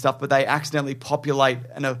travel and stuff, but they accidentally populate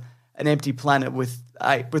an empty planet with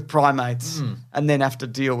primates and then have to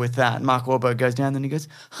deal with that. And Mark Wahlberg goes down and he goes,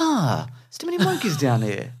 there's too many monkeys down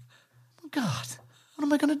here. Oh, God, what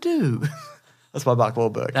am I going to do? That's by Mark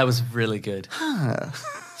Wahlberg. That was really good.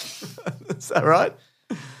 Is that right?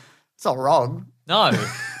 It's not wrong. No.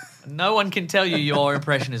 No one can tell you your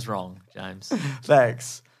impression is wrong, James.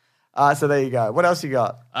 Thanks. So there you go. What else you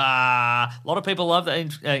got? A lot of people love that,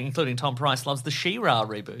 including Tom Price, loves the She-Ra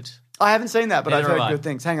reboot. I haven't seen that, but I've Neither heard have I. good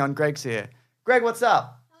things. Hang on, Greg's here. Greg, what's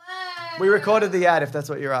up? Hello. We recorded the ad if that's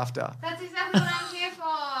what you're after. That's exactly what I'm here for.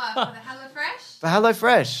 For the HelloFresh. For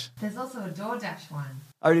HelloFresh. There's also a DoorDash one.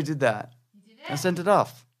 I already did that. You did it? I sent it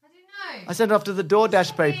off. I didn't know. I sent it off to the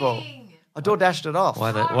DoorDash people. Kidding. I DoorDashed it off.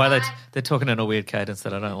 They're talking in a weird cadence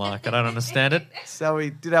that I don't like. I don't understand it. So we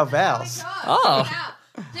did our vows. Oh.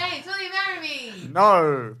 James, will you marry me?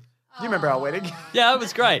 No. You remember our wedding? Yeah, it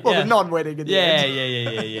was great. Well, yeah. the non-wedding in the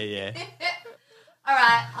Yeah. end. All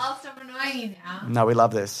right, I'll stop annoying you now. No, we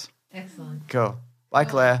love this. Excellent. Cool. Bye,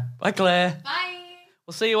 Claire. Bye, Claire. Bye.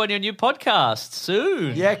 We'll see you on your new podcast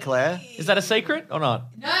soon. Yeah, Claire. Is that a secret or not?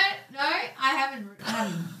 No, I haven't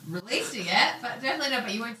released it yet, but definitely not.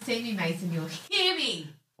 But you won't see me, Mason. You'll hear me.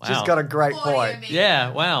 Wow. She's got a great Audio point. me.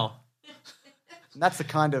 Yeah, wow. And that's the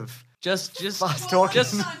kind of Just fast talking.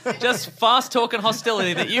 just fast talk and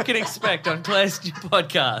hostility that you can expect on Claire's new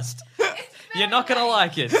podcast. You're not going to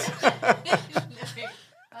like it. Oh,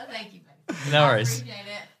 thank you, baby. No I worries. appreciate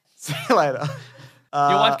it. See you later.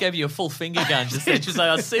 Your wife gave you a full finger gun just then. She was like,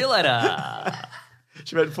 I'll see you later.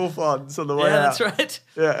 She went full funds on the way Yeah, out. that's right.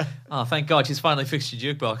 Yeah. Oh, thank God she's finally fixed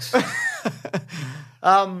your jukebox.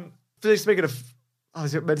 Speaking of, I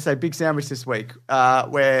was meant to say Big Sandwich this week,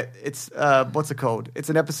 where it's, what's it called? It's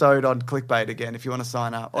an episode on Clickbait again, if you want to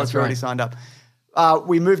sign up. Or That's if you're already right. signed up.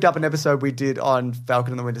 We moved up an episode we did on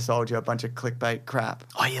Falcon and the Winter Soldier, a bunch of clickbait crap.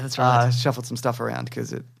 Oh, yeah, that's right. Shuffled some stuff around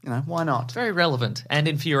because why not? Very relevant and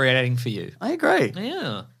infuriating for you. I agree.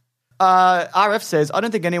 Yeah. RF says, I don't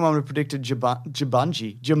think anyone would have predicted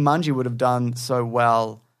Jumanji would have done so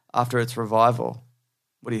well after its revival.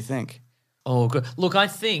 What do you think? Oh, good. Look, I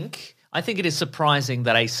think it is surprising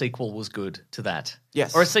that a sequel was good to that.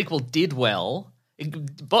 Yes. Or a sequel did well.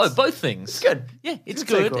 Both things. It's good. Yeah, it's It's a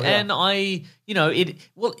good. sequel, yeah. And I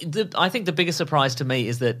think the biggest surprise to me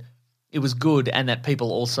is that it was good and that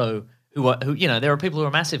people also who there are people who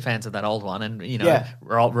are massive fans of that old one, and Yeah.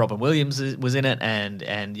 Robin Williams was in it, and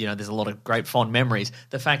there's a lot of great fond memories.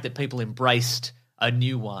 The fact that people embraced a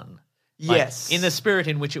new one, Yes. in the spirit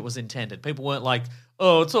in which it was intended. People weren't like,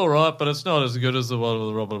 "Oh, it's all right, but it's not as good as the one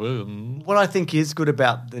with Robin Williams." What I think is good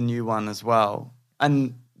about the new one as well,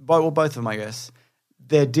 and both of them, I guess,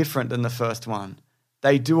 they're different than the first one.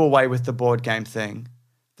 They do away with the board game thing.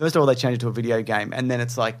 First of all, they changed it to a video game, and then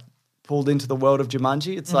it's like pulled into the world of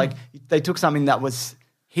Jumanji. It's like they took something that was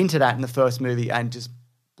hinted at in the first movie and just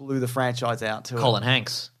blew the franchise out to Colin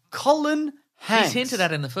Hanks. Colin Hanks. He's hinted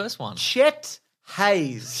at in the first one. Chet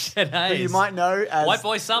Hayes. Chet Hayes. Who you might know as White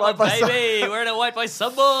Boy Summer, White Boy baby. We're in a White Boy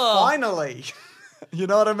Summer. Finally. You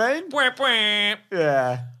know what I mean? Bwah, bwah.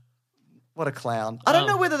 Yeah. What a clown. I don't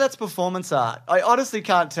know whether that's performance art. I honestly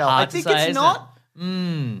can't tell. Hard I to think say, it's isn't not.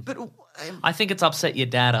 it? But I think it's upset your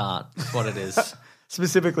dad art, is what it is.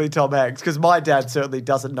 specifically Tom Hanks, because my dad certainly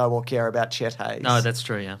doesn't know or care about Chet Hayes. No, that's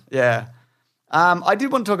true, yeah. Yeah. I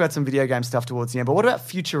did want to talk about some video game stuff towards the end, but what about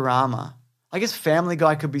Futurama? I guess Family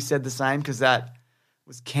Guy could be said the same because that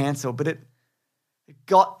was cancelled, but it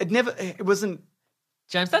wasn't.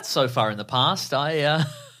 James, that's so far in the past.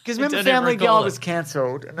 Because remember I don't Family recall Guy it. was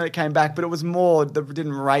cancelled and then it came back, but it was more that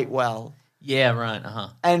didn't rate well. Yeah, right, uh-huh.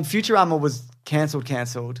 And Futurama was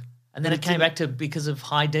cancelled. And then it came back to because of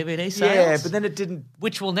high DVD sales? Yeah, but then it didn't.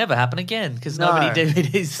 Which will never happen again because No. nobody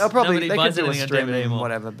DVDs. They'll probably nobody they buys could do a anything on DVD streaming anymore. and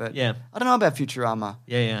whatever, but Yeah. I don't know about Futurama.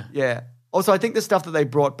 Yeah. Yeah. Also, I think the stuff that they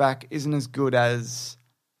brought back isn't as good as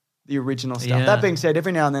the original stuff. Yeah. That being said,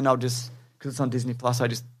 every now and then I'll just, because it's on Disney Plus,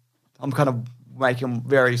 I'm kind of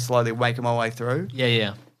very slowly making my way through.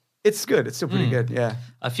 Yeah. It's good. It's still pretty good. Yeah.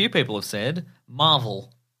 A few people have said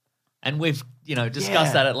Marvel, and we've discussed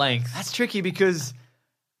Yeah. that at length. That's tricky because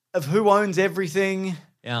of who owns everything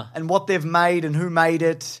Yeah. and what they've made and who made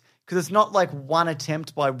it. Because it's not like one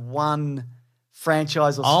attempt by one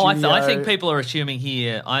franchise or Oh, studio. I think people are assuming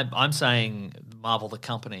here. I'm saying Marvel, the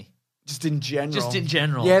company, Just in general. just in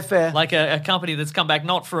general. Yeah, fair. Like a company that's come back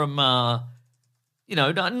not from, not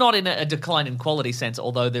in a decline in quality sense.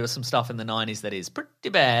 Although there was some stuff in the '90s that is pretty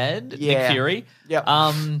bad. Yeah. Nick Fury. Yep.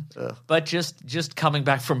 But just coming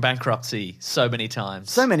back from bankruptcy so many times.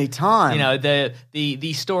 So many times.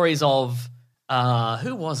 The stories of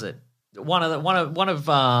who was it? One of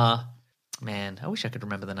man, I wish I could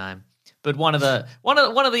remember the name. But one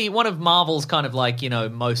of Marvel's kind of like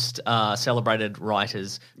most celebrated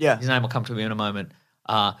writers. Yeah. His name will come to me in a moment.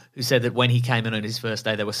 Who said that when he came in on his first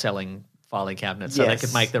day, they were selling filing cabinets so they Yes.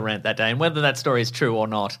 could make the rent that day. And whether that story is true or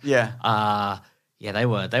not, Yeah. they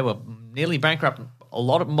were nearly bankrupt. A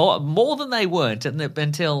lot of more than they weren't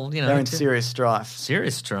until They're in serious strife.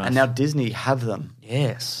 serious strife. And now Disney have them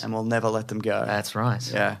yes, and will never let them go. that's right.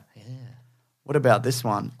 Yeah. What about this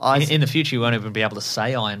one? In the future, you won't even be able to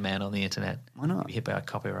say Iron Man on the internet. Why not? You'll be hit by a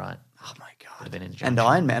copyright. Oh my God. Would have been in And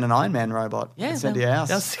an Iron Man robot. Yeah, Send to your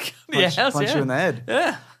house. Punch you in the head.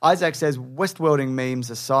 Yeah. Isaac says, Westworlding memes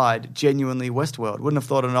aside, genuinely Westworld. Wouldn't have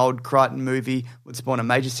thought an old Crichton movie would spawn a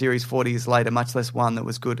major series 40 years later, much less one that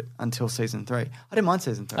was good until season 3. I didn't mind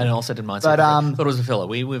season 3. I also didn't mind. But, thought it was a filler.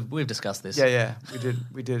 We've discussed this. Yeah.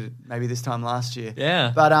 We did it maybe this time last year.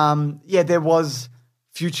 Yeah. But there was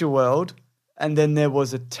Future World, and then there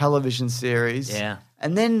was a television series. Yeah.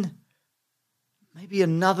 And then maybe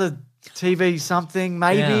another TV something,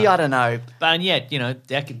 maybe, Yeah. I don't know. And yet,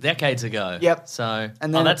 decades ago. Yep. So,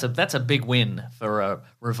 And then that's a big win for a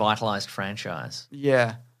revitalized franchise.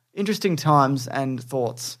 Yeah. Interesting times and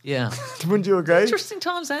thoughts. Yeah. Wouldn't you agree? Interesting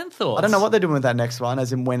times and thoughts. I don't know what they're doing with that next one,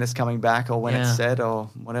 as in when it's coming back or when Yeah. it's set or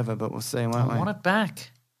whatever, but we'll see, won't I we? want it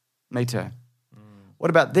back. Me too. What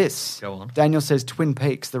about this? Go on. Daniel says Twin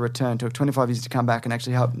Peaks: The Return took 25 years to come back and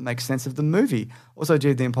actually help make sense of the movie. Also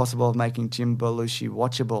did the impossible of making Jim Belushi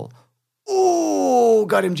watchable. Ooh,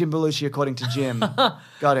 got him, Jim Belushi, according to Jim.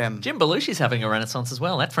 Got him. Jim Belushi's having a renaissance as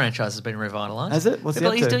well. That franchise has been revitalized. Has it? What's he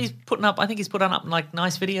up to? He's putting up. I think he's put up like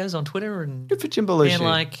nice videos on Twitter and Good for Jim Belushi. being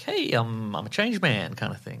like, "Hey, I'm a changed man,"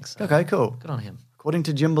 kind of thing. So, Okay, cool. good on him. According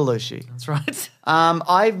to Jim Belushi. That's right.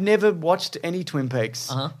 I've never watched any Twin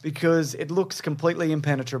Peaks Uh-huh. because it looks completely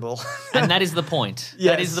impenetrable. And that is the point.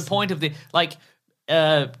 Yes. That is the point of the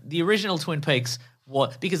the original Twin Peaks.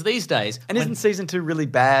 What? Because these days, And isn't season 2 really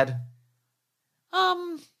bad?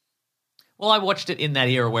 well, I watched it in that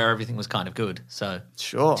era where everything was kind of good. So,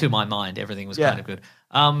 Sure. to my mind, everything was Yeah. kind of good.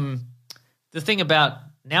 The thing about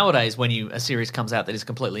nowadays, when a series comes out that is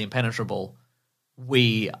completely impenetrable,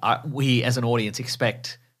 we as an audience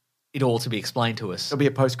expect it all to be explained to us. There'll be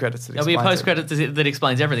a post-credits that There'll be a explains it. post-credit that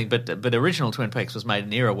explains everything. But the original Twin Peaks was made in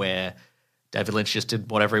an era where David Lynch just did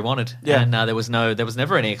whatever he wanted, Yeah. and there was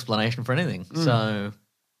never any explanation for anything. So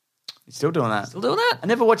He's still doing that. still doing that. I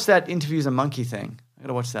never watched that Interviews a Monkey thing. I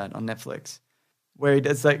gotta watch that on Netflix. Where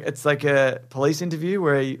it's like a police interview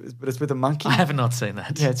but it's with a monkey. I have not seen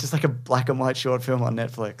that. Yeah, it's just like a black and white short film on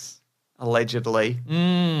Netflix. Allegedly.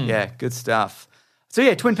 Yeah, good stuff. So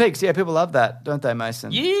yeah, Twin Peaks. Yeah, people love that, don't they,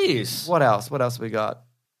 Mason? Yes. What else? What else we got?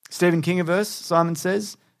 Stephen Kingiverse, Simon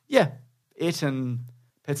says. Yeah, It and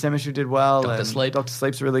Pet Sematary did well. Dr. and Sleep. Dr.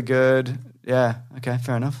 Sleep's really good. Yeah, okay,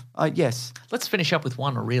 fair enough. Yes. Let's finish up with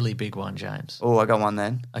one really big one, James. Oh, I got one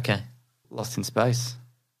then. Okay. Lost in Space.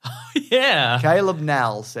 Yeah. Caleb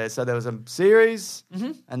Nell says, so there was a series,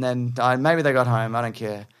 and then maybe they got home, I don't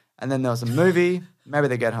care. And then there was a movie, maybe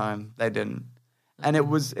they get home, they didn't. And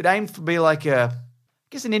it aimed to be like an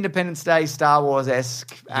Independence Day, Star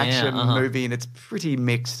Wars-esque action movie, and it's pretty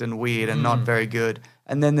mixed and weird and not very good.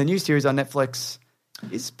 And then the new series on Netflix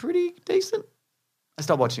is pretty decent. I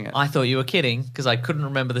stopped watching it. I thought you were kidding because I couldn't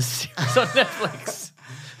remember the series on Netflix.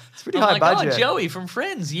 It's pretty I'm high like, budget. Oh, Joey from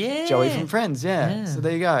Friends, yeah. Joey from Friends, yeah. So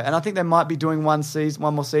there you go. And I think they might be doing one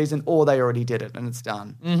more season, or they already did it and it's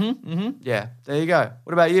done. Yeah, there you go.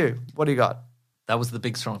 What about you? What do you got? That was the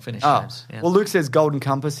big strong finish, Oh, James. Yeah. well, Luke says Golden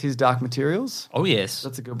Compass, His Dark Materials. Oh, yes.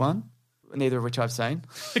 That's a good one. Neither of which I've seen.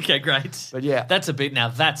 Okay, great. But yeah. That's a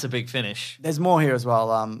big finish. There's more here as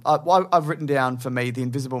well. I've written down for me The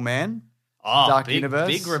Invisible Man. Oh, Dark big, Universe.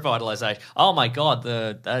 big revitalization. Oh my God,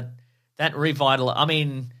 that revital. I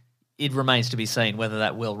mean, it remains to be seen whether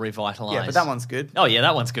that will revitalize. Yeah, but that one's good. Oh yeah,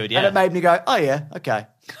 that one's good. Yeah, And it made me go, oh yeah, okay.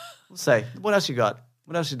 We'll see. What else you got?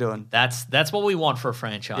 What else you doing? that's what we want for a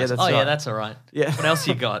franchise. Yeah, that's yeah, right. that's all right. Yeah. What else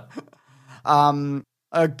you got? A lot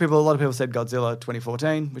of people said Godzilla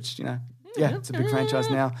 2014, which, it's a big franchise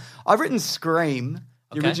now. I've written Scream,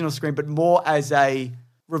 the Okay. original Scream, but more as a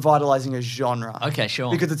revitalizing a genre. Okay,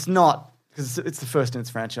 sure. Because it's not, because it's the first in its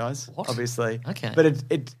franchise, What? obviously. Okay. But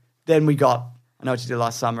then we got I Know What You Did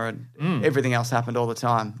Last Summer, and everything else happened all the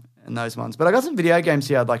time in those ones. But I got some video games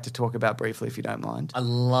here I'd like to talk about briefly, if you don't mind. I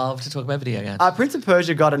love to talk about video games. Prince of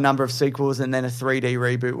Persia got a number of sequels and then a 3D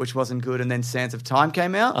reboot, which wasn't good, and then Sands of Time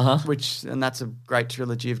came out, and that's a great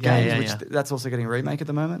trilogy of games, that's also getting a remake at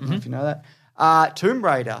the moment, I don't know if you know that. Tomb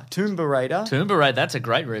Raider. That's a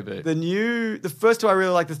great reboot. The first two I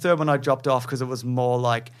really liked. The third one I dropped off because it was more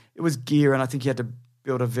like, it was gear, and I think you had to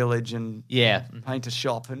build a village and paint a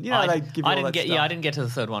shop, and they give you all that stuff. I didn't get to the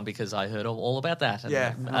third one because I heard all about that. And,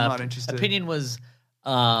 Yeah, I'm not interested. Opinion was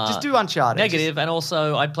Just do Uncharted. negative, and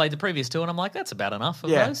also I played the previous two, and I'm like, that's about enough of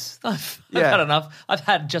Yeah. those. I've Yeah. had enough. I've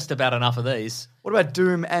had just about enough of these. What about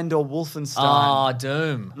Doom and or Wolfenstein? Ah,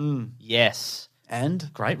 Doom. Yes, And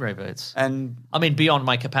great reboots. I I mean, beyond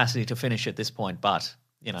my capacity to finish at this point, but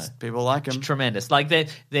people like them. tremendous. Like they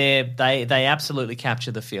absolutely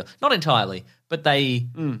capture the feel. Not entirely, but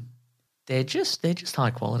they're just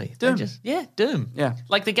high quality. Doom. Doom. Yeah.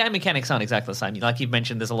 Like the game mechanics aren't exactly the same. Like you've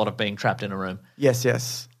mentioned, there's a lot of being trapped in a room,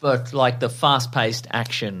 Yes. but like the fast-paced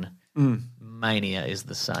action mania is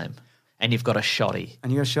the same. And you've got a shoddy.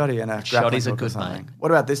 And you got Shoddy and a Shoddy's a grappling hook or good something. name.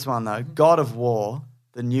 What about this one though? God of War,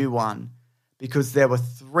 the new one, because there were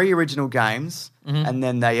 3 original games, and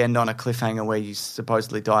then they end on a cliffhanger where you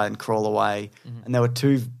supposedly die and crawl away. And there were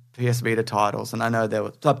 2 PS Vita titles, and I know there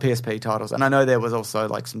were PSP titles, and I know there was also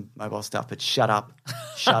like some mobile stuff. But shut up.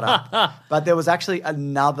 But there was actually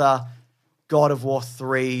another God of War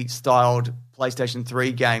 3 styled PlayStation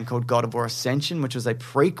 3 game called God of War Ascension, which was a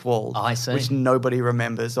prequel, I see. which nobody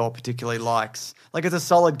remembers or particularly likes. Like, it's a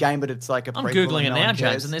solid game, but it's like a I'm prequel. Googling it and no now, one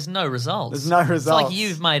cares. James, and there's no results. There's no It's results. like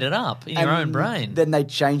you've made it up in your own brain. Then they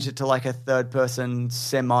changed it to like a third-person,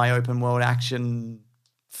 semi-open world action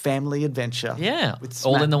family adventure. Yeah, with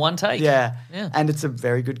all in the one take. Yeah, Yeah. and it's a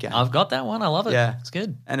very good game. I've got that one. I love it. Yeah. It's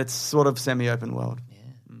good. And it's sort of semi-open world. Yeah.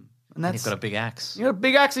 And And that's you've got a big axe. you got a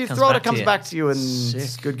big axe you Comes throw it, back it to comes you. back to you, and it's a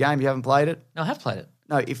Sick. good game. You haven't played it? No, I have played it.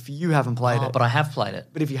 No, if you haven't played it. But I have played it.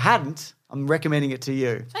 But if you hadn't, I'm recommending it to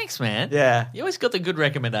you. Thanks, man. Yeah. You always got the good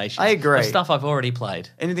recommendations. I agree. Of stuff I've already played.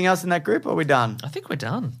 Anything else in that group, or are we done? I think we're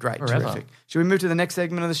done. Great, Forever. terrific. Should we move to the next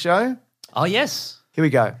segment of the show? Oh, yes. Here we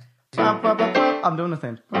go. I'm doing the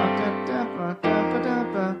thing.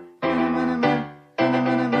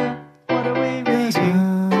 What are we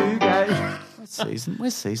reading today?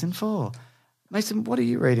 Where's season 4? Mason, what are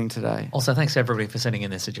you reading today? Also, thanks everybody for sending in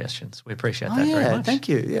their suggestions. We appreciate Oh, that very yeah, much. thank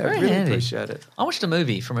you. Yeah, Very I really handy. appreciate it. I watched a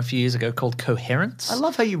movie from a few years ago called Coherence. I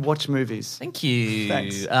love how you watch movies. Thank you.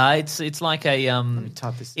 Thanks. It's like a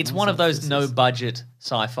type this it's in. one of So those this no is- budget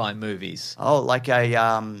sci-fi movies. Oh, like a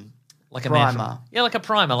Like a man primer. from, yeah, like a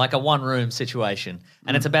primer, like a one-room situation,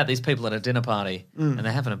 and it's about these people at a dinner party, and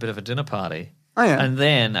they're having a bit of a dinner party. Oh, yeah. And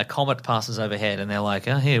then a comet passes overhead, and they're like,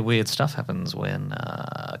 "Oh, here, weird stuff happens when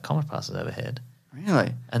a comet passes overhead."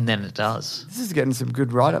 Really? And then it does. This is getting some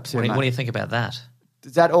good write-ups here, What do mate. you think about that?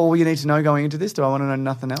 Is that all you need to know going into this? Do I want to know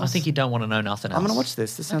nothing else? I think you don't want to know nothing else. I'm going to watch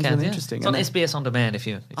this. This sounds Okay, really yeah. interesting. It's on And then- SBS On Demand if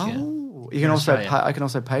you Oh, you you're can in also Australia. pay, I can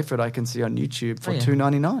also pay for it. I can see on YouTube for Oh, yeah.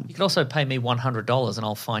 $2.99. You can also pay me $100 and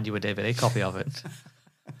I'll find you a DVD copy of it.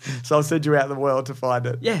 So I'll send you out in the world to find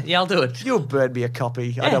it. Yeah, I'll do it. You'll bird me a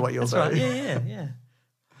copy. I Yeah, know what you'll that's do. right. Yeah.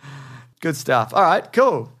 Good stuff. All right,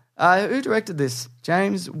 cool. Who directed this?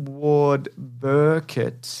 James Ward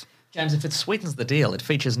Burkett. James, if it sweetens the deal, it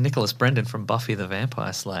features Nicholas Brendan from Buffy the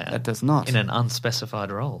Vampire Slayer. That does not. In an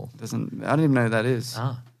unspecified role. Doesn't. I don't even know who that is.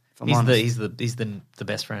 Ah, if I'm he's honest. the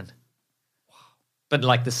best friend. But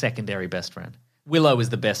like the secondary best friend. Willow is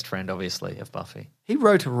the best friend, obviously, of Buffy. He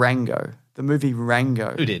wrote Rango, the movie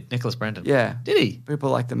Rango. Who did? Nicholas Brendan. Yeah. Did he? People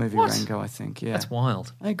like the movie What? Rango, I think. Yeah. That's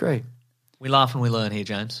wild. I agree. We laugh and we learn here,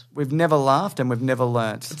 James. We've never laughed and we've never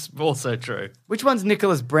learnt. It's also true. Which one's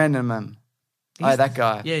Nicholas Brennan, man? Oh, that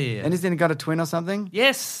guy. Yeah. And he's then got a twin or something?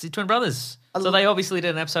 Yes, the twin brothers. So they obviously did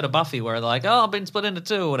an episode of Buffy where they're like, oh, I've been split into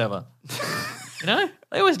two or whatever. You know?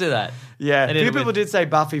 They always do that. Yeah. They A did few it with- people did say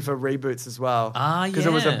Buffy for reboots as well. Ah, Because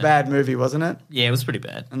it was a yeah. bad movie, wasn't it? Yeah, it was pretty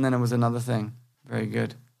bad. And then it was another thing. Very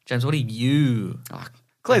good. James, what are you? Oh,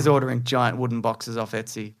 Claire's ordering giant wooden boxes off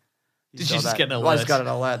Etsy. Did saw you just that. get an Well, I just alert? got an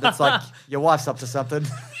alert. That's like, your wife's up to something.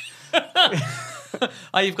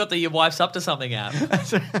 Oh, you've got the Your Wife's Up to Something app.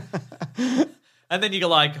 And then you go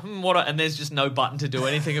like, and there's just no button to do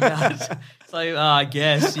anything about it. It's like, I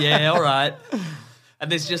guess, yeah, all right.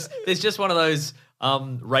 And there's just one of those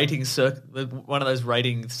rating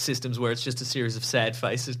systems where it's just a series of sad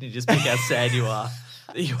faces and you just pick how sad you are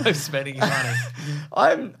that you are spending your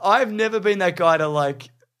money. I've never been that guy to like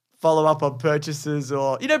follow up on purchases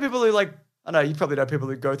or people who like I know you probably know people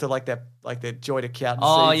who go to like their joint account. And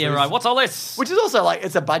Oh, see yeah, things. right. What's all this? Which is also like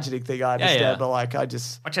it's a budgeting thing. I understand, yeah. but like I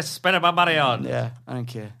just What you spending my money on? I don't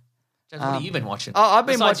care. James, what have you been watching? Oh, I've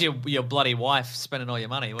been Besides your bloody wife spending all your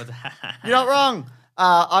money. What You're not wrong.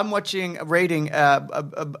 I'm reading.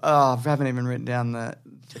 I haven't even written down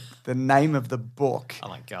the name of the book. Oh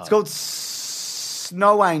my God. It's called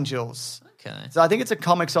Snow Angels. Okay. So I think it's a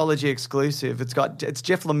Comixology exclusive. It's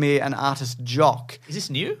Jeff Lemire and artist Jock. Is this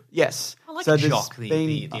new? Yes. I like there's Jock,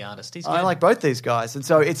 been- the artist. He's I good. like both these guys, and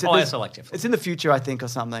so it's. Oh, I there's- also like Jeff It's in the future, I think, or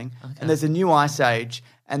something. And there's a new ice age,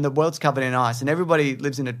 and the world's covered in ice, and everybody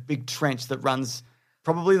lives in a big trench that runs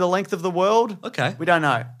probably the length of the world. Okay. We don't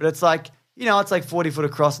know, but it's like. It's like 40 foot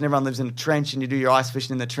across and everyone lives in a trench and you do your ice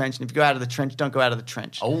fishing in the trench. And if you go out of the trench, don't go out of the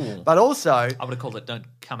trench. Oh. But also, I would have called it "Don't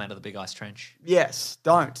come out of the big ice trench." yes,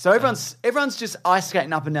 don't. So everyone's just ice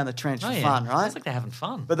skating up and down the trench for fun, right? Sounds like they're having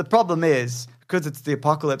fun. But the problem is, because it's the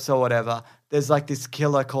apocalypse or whatever, there's like this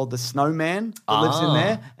killer called the Snowman that lives in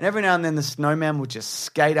there. And every now and then the Snowman will just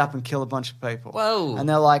skate up and kill a bunch of people. Whoa. And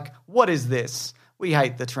they're like, what is this? We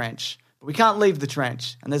hate the trench. But we can't leave the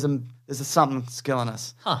trench. And there's something that's killing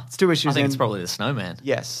us. Huh. It's 2 issues I think in. it's probably the snowman.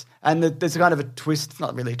 Yes. And there's kind of a twist. It's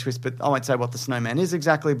not really a twist, but I won't say what the Snowman is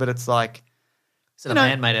exactly, but it's like... Is it a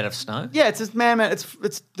man made out of snow? Yeah, it's this man.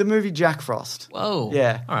 It's the movie Jack Frost. Whoa.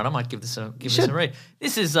 Yeah. All right, I might give this a read.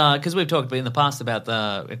 This is because we've talked in the past about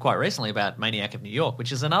quite recently about Maniac of New York,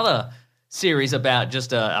 which is another series about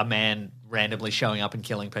just a man randomly showing up and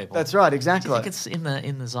killing people. That's right, Do exactly. you think it's in the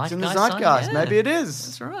zeitgeist? It's in the zeitgeist. Yeah. Maybe it is.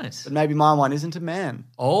 That's right. But maybe my one isn't a man.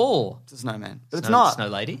 Oh, It's a snowman. But it's Snow- not. Snow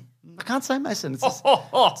Lady. I can't say Mason. It's, It's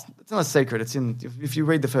it's not a secret. It's in. If you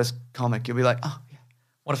read the first comic, you'll be like, oh, yeah.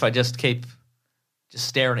 What if I just keep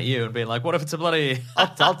staring at you and being like, what if it's a bloody...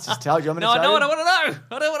 I'll just tell you. I'm No, I know what I want to know.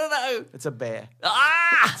 I don't want to know. It's a bear.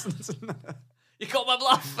 Ah! You called my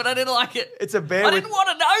bluff, but I didn't like it. It's a bear. I didn't want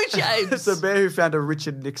to know, James. It's a bear who found a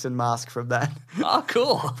Richard Nixon mask from that. Oh,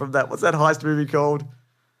 cool. From that. What's that heist movie called?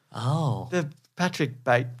 Oh. The Patrick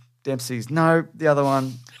Bate Dempsey's. No, the other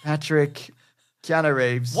one. Keanu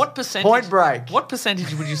Reeves. What percentage? Point Break. What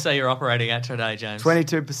percentage would you say you're operating at today, James?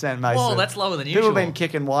 22%, Mason. Whoa, that's lower than usual. People have been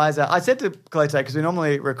kicking wires out. I said to Clayton, because we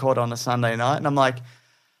normally record on a Sunday night, and I'm like,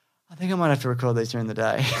 I think I might have to record these during the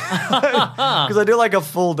day. Because I do like a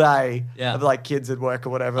full day of like kids at work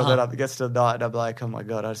or whatever. And then it gets to the night and I'm like, oh my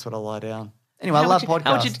God, I just want to lie down. Anyway, I love podcasts.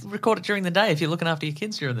 How would you record it during the day if you're looking after your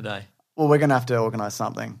kids during the day? Well, we're going to have to organise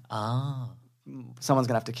something. Ah. Someone's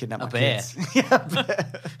going to have to kidnap my bear. kids.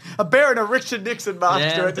 A bear and a Richard Nixon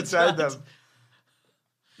mask to entertain them.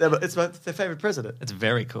 It's their favourite president. It's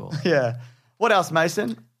very cool. Yeah. What else,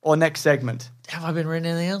 Mason? Or next segment? Have I been reading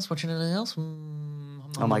anything else? Watching anything else?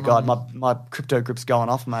 Oh my God, my crypto grip's going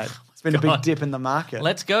off, mate. It's been a big dip in the market.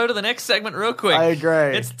 Let's go to the next segment real quick. I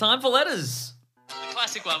agree. It's time for letters. The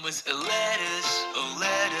classic one was letters, oh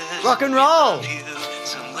letters. Rock and roll. We love you.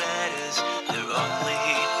 Some letters, they're only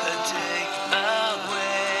a day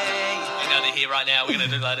away. We're going to hear right now. We're going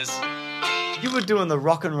to do letters. You were doing the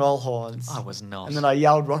rock and roll horns. I was not. And then I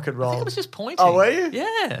yelled rock and roll. I think I was just pointing. Oh, were you?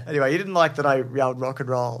 Yeah. Anyway, you didn't like that I yelled rock and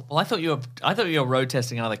roll. Well, I thought you were road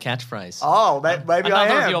testing another catchphrase. Oh, maybe I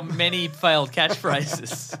am. Another of your many failed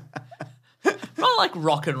catchphrases. Not like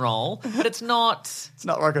rock and roll, but it's not. It's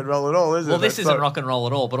not rock and roll at all, is it? Well, this isn't rock and roll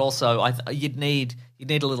at all, but also you'd need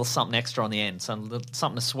a little something extra on the end, something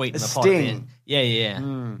to sweeten the pot at the end.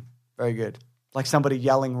 Yeah. Very good. Like somebody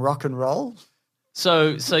yelling rock and roll?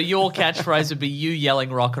 So your catchphrase would be you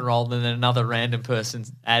yelling rock and roll, and then another random person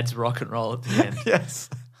adds rock and roll at the end. Yes.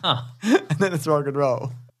 Huh. And then it's rock and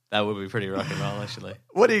roll. That would be pretty rock and roll, actually.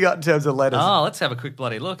 What do you got in terms of letters? Oh, let's have a quick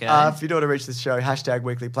bloody look, eh? If you do want to reach this show,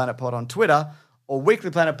 #WeeklyPlanetPod on Twitter or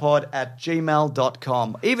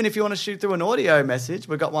weeklyplanetpod@gmail.com. Even if you want to shoot through an audio message,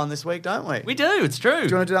 we've got one this week, don't we? We do, it's true. Do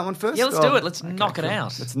you want to do that one first? Yeah, let's do it. Let's knock it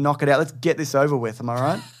out. Let's knock it out. Let's get this over with, am I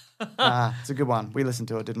right? It's a good one. We listened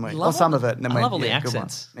to it, didn't we? Well, some of it. And then I love all the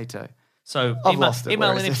accents. Me too. So email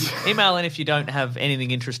in if you don't have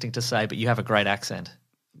anything interesting to say, but you have a great accent.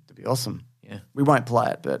 It'd be awesome. Yeah. We won't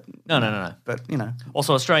play it, but... No. But, you know.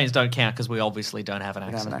 Also, Australians don't count because we obviously don't have an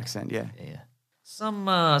accent. We don't have an accent, yeah. Yeah.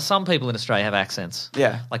 Some people in Australia have accents.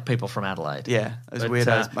 Yeah. Like people from Adelaide. Yeah. Those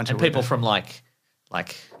weirdos. And people from like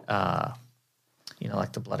the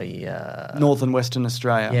bloody... North and Western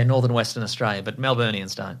Australia. Yeah, Northern Western Australia, but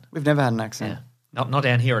Melburnians don't. We've never had an accent. Yeah. Not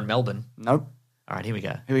down here in Melbourne. Nope. All right, here we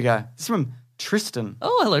go. This is from Tristan.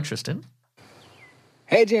 Oh, hello, Tristan.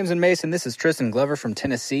 Hey, James and Mason, this is Tristan Glover from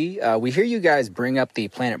Tennessee. We hear you guys bring up the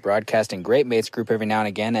Planet Broadcasting Great Mates group every now and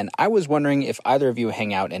again, and I was wondering if either of you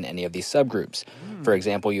hang out in any of these subgroups. For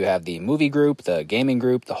example, you have the movie group, the gaming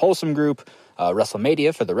group, the wholesome group,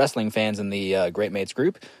 WrestleMania for the wrestling fans in the Great Mates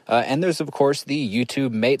group, and there's, of course, the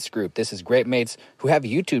YouTube Mates group. This is Great Mates who have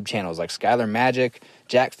YouTube channels like Skylar Magic,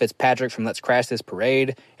 Jack Fitzpatrick from Let's Crash This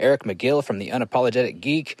Parade, Eric McGill from The Unapologetic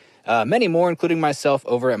Geek, many more, including myself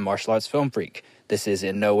over at Martial Arts Film Freak. This is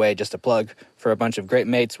in no way just a plug for a bunch of great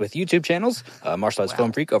mates with YouTube channels. Martial Arts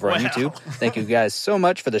Film Freak over on YouTube. Thank you guys so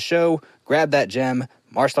much for the show. Grab that gem.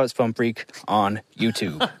 Martial Arts Film Freak on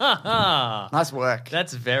YouTube. Nice work.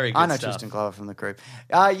 That's very good I know stuff. Tristan Glover from the group.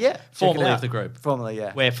 Yeah. Formerly of the group. Formerly,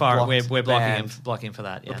 yeah. We're blocking for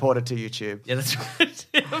that. Yeah. Reported to YouTube. Yeah, that's right.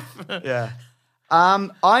 Yeah.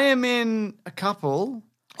 I am in a couple.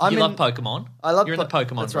 You love Pokemon. You're in the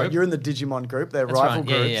Pokemon that's group. Right. You're in the Digimon group. They're that's rival right.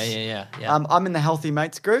 groups. Yeah. I'm in the Healthy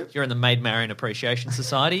Mates group. You're in the Maid Marian Appreciation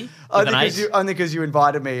Society. Only because you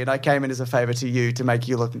invited me and I came in as a favour to you to make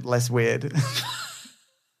you look less weird. It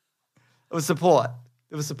was support.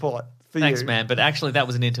 For Thanks, you. man. But actually, that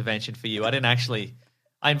was an intervention for you. I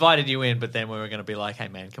invited you in, but then we were going to be like, hey,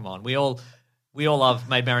 man, come on. We all love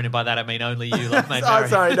Maid Marian, and by that I mean only you love Maid Marian.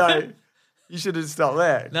 Sorry, no. You should have stopped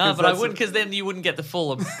there. No, but I wouldn't, because then you wouldn't get the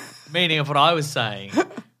full meaning of what I was saying,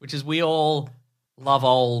 which is we all love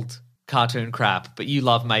old cartoon crap, but you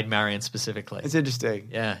love Maid Marian specifically. It's interesting.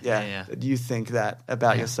 Yeah. That you think that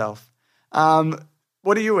about yourself.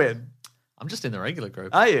 What are you in? I'm just in the regular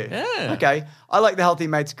group. Are you? Yeah. Okay. I like the Healthy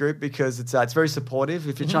Mates group because it's very supportive.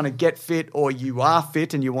 If you're trying to get fit or you are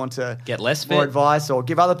fit and you want to get less fit, more advice or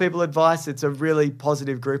give other people advice, it's a really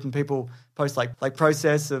positive group, and people post like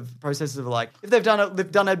processes of like if they've done a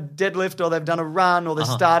deadlift or they've done a run or they've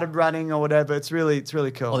started running or whatever. It's really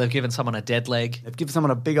cool. Or they've given someone a dead leg. They've given someone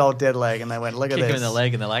a big old dead leg and they went, look at this. Kick them in the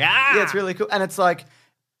leg and they're like, ah! Yeah, it's really cool. And it's like,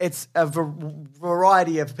 it's a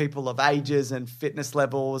variety of people of ages and fitness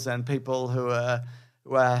levels and people who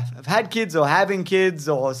have had kids or having kids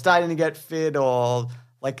or starting to get fit or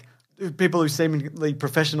like people who seemingly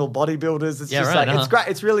professional bodybuilders. It's just right, like it's great.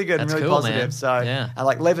 It's really good That's and really cool, positive. man. So Yeah. and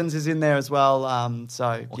like Levins is in there as well.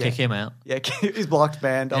 So We'll kick him out. Yeah, he's blocked,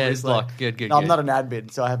 banned. Yeah, he's Obviously, blocked. Good. No, I'm not an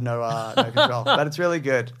admin, so I have no control. But it's really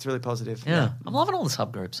good. It's really positive. Yeah. I'm loving all the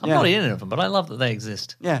subgroups. I'm Yeah. not in any of them, but I love that they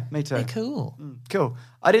exist. Yeah, me too. They're cool. Cool.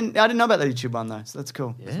 I didn't know about the YouTube one though, so that's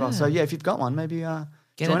cool as well. So yeah, if you've got one, maybe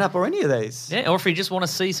join up or any of these. Yeah, or if you just want to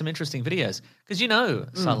see some interesting videos. Because you know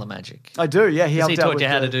Silent Magic. I do. Yeah, he helped out taught with you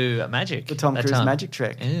how to do magic. the Tom that Cruise time. magic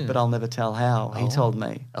trick, Yeah. but I'll never tell how. He told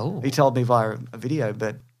me. Oh. He told me via a video,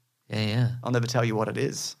 but Yeah. I'll never tell you what it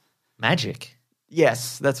is. Magic.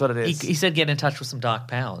 Yes, that's what it is. He said get in touch with some dark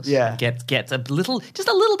powers. Yeah. Get just a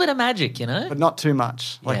little bit of magic, you know? but not too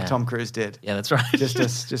much, like Yeah. Tom Cruise did. Yeah, that's right.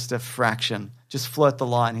 Just a fraction. Just flirt the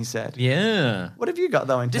line, he said. Yeah. What have you got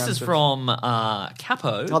though? In This terms is of... from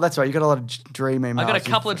Capo. Oh, that's right. You got a lot of dream emails. I got a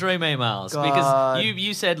couple of dream emails God. because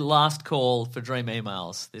you said last call for dream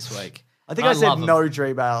emails this week. I think I said love 'em. no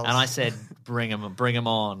dream emails, And I said bring them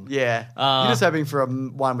on. yeah. You're just hoping for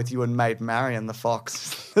one with you and Maid Marion the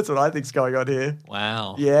Fox. That's what I think's going on here.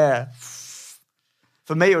 Wow. Yeah.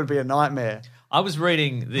 For me, it would be a nightmare. I was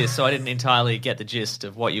reading this, so I didn't entirely get the gist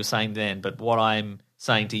of what you were saying then, but what I'm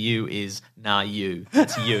saying to you is, nah, you.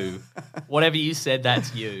 It's you. Whatever you said,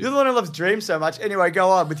 that's you. You're the one who loves dreams so much. Anyway, go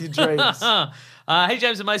on with your dreams. Hey,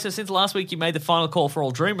 James and Mesa, since last week you made the final call for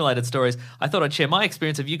all dream-related stories, I thought I'd share my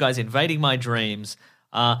experience of you guys invading my dreams.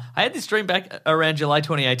 I had this dream back around July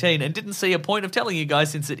 2018 and didn't see a point of telling you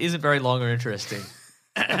guys since it isn't very long or interesting.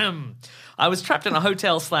 I was trapped in a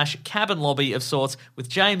hotel/cabin lobby of sorts with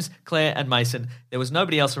James, Claire, and Mason. There was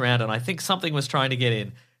nobody else around, and I think something was trying to get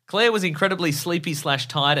in. Claire was incredibly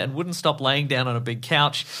sleepy/tired and wouldn't stop laying down on a big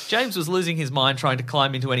couch. James was losing his mind trying to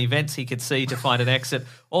climb into any vents he could see to find an exit.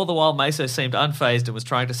 All the while, Meso seemed unfazed and was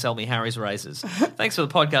trying to sell me Harry's razors. Thanks for the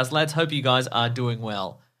podcast, lads. Hope you guys are doing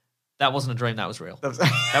well. That wasn't a dream. That was real. That was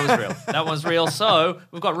real. That was real. So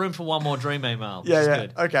we've got room for one more dream email. Which is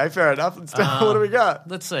good. Okay, fair enough. Let's what do we got?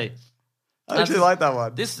 Let's see. I actually like that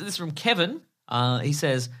one. This is from Kevin. He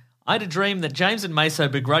says, I had a dream that James and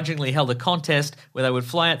Meso begrudgingly held a contest where they would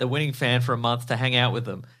fly out the winning fan for a month to hang out with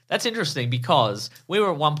them. That's interesting because we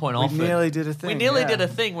were at one point offered. We nearly did a thing. We nearly did a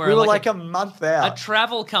thing where we were like a month out. A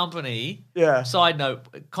travel company, Yeah. side note,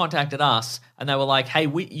 contacted us and they were like, hey,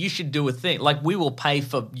 you should do a thing. Like, we will pay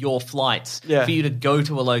for your flights Yeah. for you to go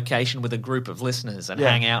to a location with a group of listeners and Yeah.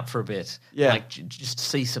 hang out for a bit. Yeah. Like, just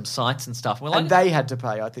see some sights and stuff. We're like, And they had to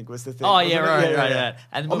pay, I think, was the thing. oh, wasn't yeah, it? right.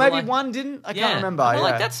 And Or we were maybe like- one didn't. I Yeah. can't remember. And we're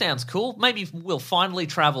yeah. like, that sounds cool. Maybe we'll finally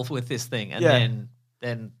travel with this thing. And Yeah.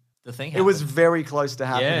 then the thing It happened. was very close to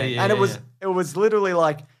happening. Yeah, and yeah, it was literally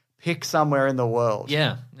like pick somewhere in the world.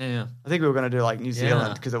 Yeah. I think we were going to do like New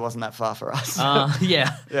Zealand because it wasn't that far for us.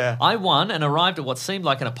 Yeah. Yeah. I won and arrived at what seemed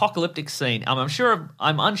like an apocalyptic scene. I'm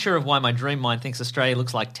unsure of why my dream mind thinks Australia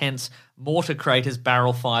looks like tents, mortar craters,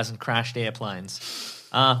 barrel fires, and crashed airplanes.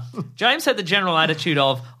 James had the general attitude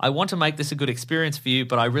of, I want to make this a good experience for you,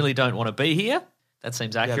 but I really don't want to be here. That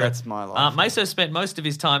seems accurate. that's my life. Meso spent most of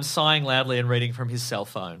his time sighing loudly and reading from his cell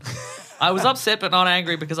phone. I was upset but not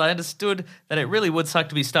angry because I understood that it really would suck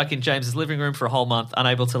to be stuck in James's living room for a whole month,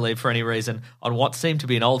 unable to leave for any reason, on what seemed to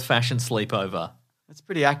be an old-fashioned sleepover. That's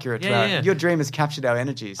pretty accurate. Yeah, right? yeah. Your dream has captured our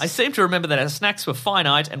energies. I seem to remember that our snacks were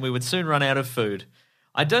finite and we would soon run out of food.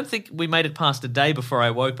 I don't think we made it past a day before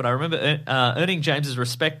I woke, but I remember earning James's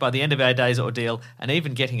respect by the end of our day's ordeal and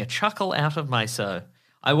even getting a chuckle out of Meso.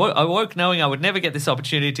 I woke knowing I would never get this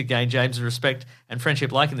opportunity to gain James's respect and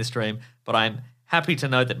friendship like in this dream, but I'm happy to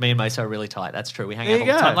note that me and Meso are really tight. That's true. We hang There out all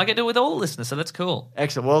you the go. time, like I do with all listeners, so that's cool.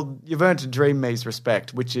 Excellent. Well, you've earned Dream Me's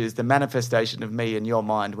respect, which is the manifestation of me in your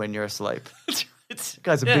mind when you're asleep. It's, You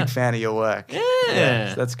guys are a big fan of your work. Yeah.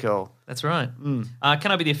 So that's cool. That's right. Can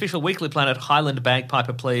I be the official Weekly Planet Highland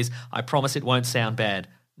Bagpiper, please? I promise it won't sound bad.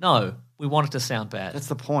 No, we want it to sound bad. That's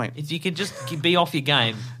the point. If you could just be off your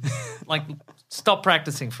game, like stop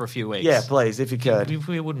practicing for a few weeks. Yeah, please, if you could.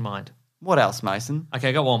 We wouldn't mind. What else, Mason? Okay,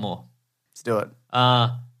 I got one more. Let's do it.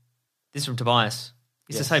 This is from Tobias.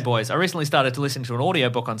 He says, hey boys, I recently started to listen to an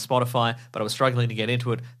audiobook on Spotify, but I was struggling to get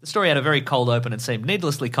into it. The story had a very cold open and seemed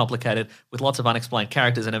needlessly complicated with lots of unexplained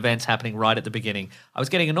characters and events happening right at the beginning. I was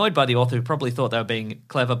getting annoyed by the author who probably thought they were being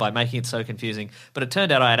clever by making it so confusing, but it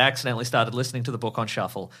turned out I had accidentally started listening to the book on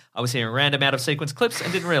shuffle. I was hearing random out of sequence clips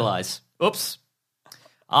and didn't realize. Oops.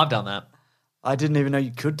 I've done that. I didn't even know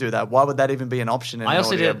you could do that. Why would that even be an option in I an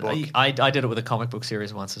also did. audiobook? I did it with a comic book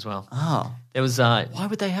series once as well. Oh. There was. Why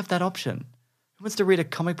would they have that option? Who wants to read a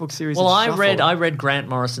comic book series? Well, in I shuffle? read Grant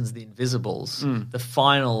Morrison's The Invisibles, the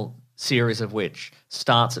final series of which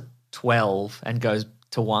starts at 12 and goes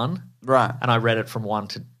to 1. Right. And I read it from 1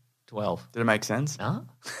 to 12. Did it make sense? No.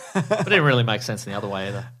 But it didn't really make sense in the other way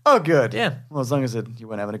either. Oh, good. Yeah. Well, as long as you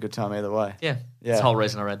weren't having a good time either way. Yeah. Yeah. That's the whole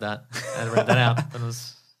reason I read that. I read that out. It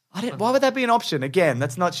was... Why would that be an option? Again,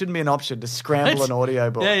 shouldn't be an option to scramble an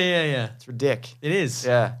audiobook. Yeah. It's ridiculous. It is.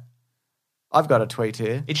 Yeah. I've got a tweet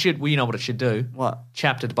here. It should. Well, you know what it should do? What?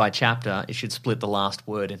 Chapter by chapter, it should split the last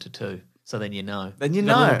word into 2. So then you know. Then you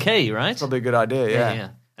Got a know. little key, right? That's probably a good idea, yeah.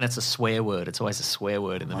 And it's a swear word. It's always a swear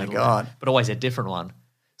word in the middle. God. But always a different one.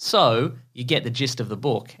 So you get the gist of the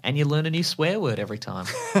book and you learn a new swear word every time.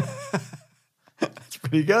 That's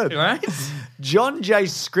pretty good. Right? John J.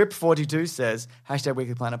 Script 42 says,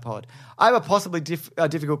 #Weekly Planet Pod. I have a possibly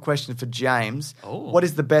difficult question for James. Oh. What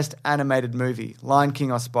is the best animated movie, Lion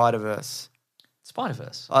King or Spider-Verse?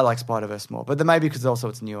 Spider-Verse. I like Spider-Verse more, but then maybe because also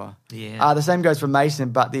it's newer. Yeah. The same goes for Mason,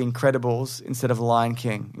 but The Incredibles instead of Lion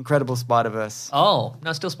King. Incredible Spider-Verse. Oh,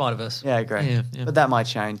 no, still Spider-Verse. Yeah, great. Yeah. But that might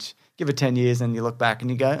change. Give it 10 years and you look back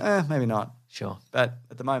and you go, maybe not. Sure. But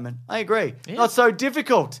at the moment, I agree. Yeah. Not so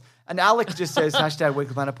difficult. And Alec just says,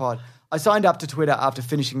 #Weekly Planet Pod. I signed up to Twitter after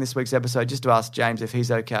finishing this week's episode just to ask James if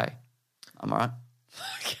he's okay. I'm all right.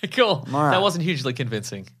 Okay, cool. I'm all right. That wasn't hugely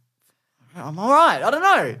convincing. I'm all right. I don't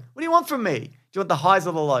know. What do you want from me? Do you want the highs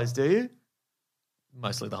or the lows, do you?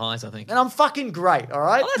 Mostly the highs, I think. And I'm fucking great, all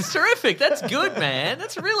right? Oh, that's terrific. That's good, man.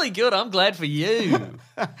 That's really good. I'm glad for you.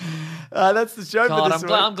 That's the show for God, this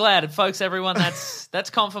week. I'm glad. Folks, everyone, that's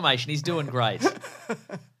confirmation. He's doing great.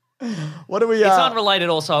 What do we... It's unrelated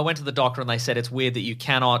also. I went to the doctor and they said it's weird that you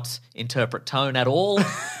cannot interpret tone at all.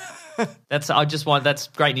 That's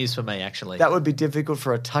great news for me, actually. That would be difficult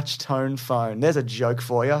for a touch-tone phone. There's a joke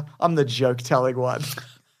for you. I'm the joke-telling one.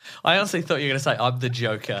 I honestly thought you were going to say, I'm the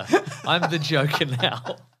Joker. I'm the Joker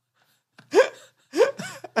now.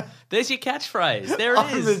 There's your catchphrase. There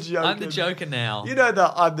it is. I'm the Joker. I'm the Joker now. You know the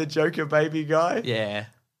I'm the Joker baby guy? Yeah.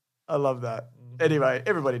 I love that. Anyway,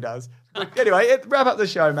 everybody does. Anyway, wrap up the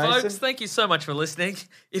show, Mason. Folks, thank you so much for listening.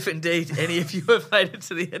 If indeed any of you have made it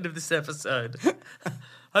to the end of this episode.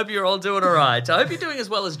 Hope you're all doing all right. I hope you're doing as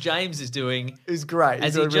well as James is doing. He's great.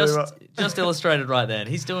 As he just illustrated right then.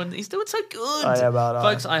 He's doing so good. I am, aren't I?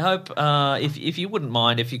 Folks, I hope if you wouldn't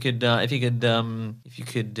mind if you could like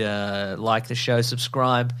the show,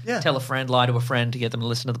 subscribe, tell a friend, lie to a friend to get them to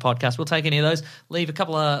listen to the podcast. We'll take any of those. Leave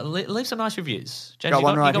some nice reviews. James, got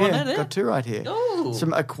one right here. One there? Got 2 right here. Ooh.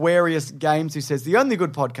 Some Aquarius Games who says, the only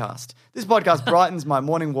good podcast. This podcast brightens my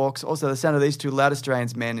morning walks. Also, the sound of these 2 loud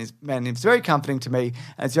Australians men is very comforting to me,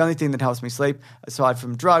 and it's the only thing that helps me sleep, aside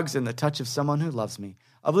from drugs and the touch of someone who loves me.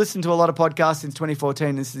 I've listened to a lot of podcasts since 2014,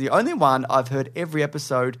 and this is the only one I've heard every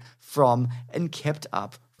episode from and kept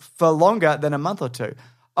up for longer than a month or 2.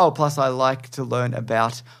 Oh, plus I like to learn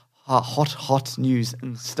about hot news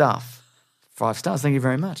and stuff. 5 stars, thank you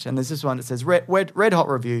very much. And there's this one that says, red hot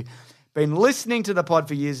review. Been listening to the pod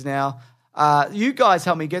for years now. You guys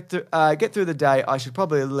help me get through the day. I should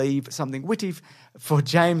probably leave something witty for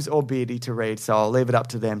James or Beardy to read, so I'll leave it up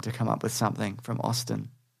to them to come up with something from Austin.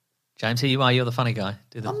 James, here you are. You're the funny guy.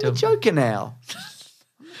 I'm the Joker now.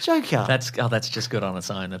 I'm the Joker. That's just good on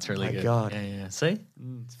its own. That's really good. God. Yeah. See? It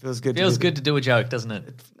feels good. Feels good to do a joke, doesn't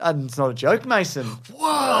it? It's not a joke, Mason.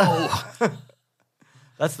 Whoa!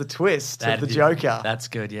 That's the twist of the Joker. That's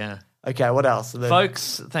good, yeah. Okay, what else?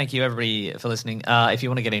 Folks, thank you everybody for listening. If you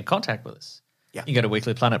want to get in contact with us, you can go to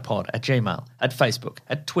weeklyplanetpod at Gmail, at Facebook,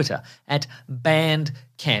 at Twitter, at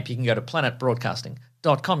Bandcamp. You can go to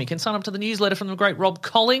planetbroadcasting.com. You can sign up to the newsletter from the great Rob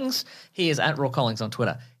Collings. He is at Rob Collings on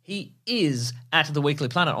Twitter. He is at The Weekly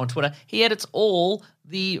Planet on Twitter. He edits all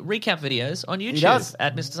the recap videos on YouTube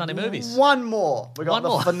at Mr. Sunday Movies. One more. We got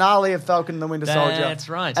the finale of Falcon and the Winter Soldier. That's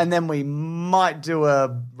right. And then we might do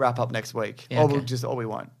a wrap-up next week. Yeah, or we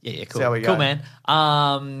won't. Yeah, cool. See how we go. Cool, man.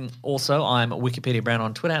 Also, I'm Wikipedia Brown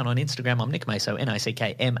on Twitter, and on Instagram, I'm Nick Maso,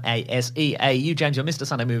 NickMaseau. James, you're Mr.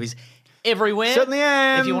 Sunday Movies everywhere. Certainly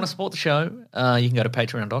am. If you want to support the show, you can go to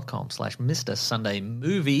patreon.com/Mr. Sunday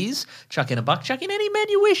Movies. Chuck in a buck, chuck in any man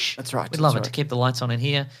you wish. That's right. We'd love it to keep the lights on in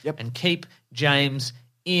here and keep James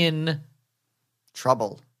in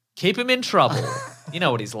trouble. Keep him in trouble. You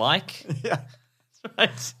know what he's like. Yeah.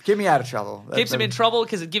 Right. Keep me out of trouble. Keeps him in trouble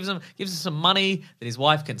because it gives him some money that his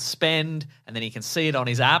wife can spend, and then he can see it on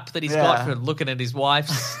his app that he's got for looking at his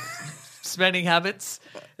wife's spending habits.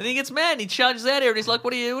 And he gets mad and he charges out here and he's like,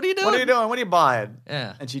 What are you doing? What are you doing? What are you buying?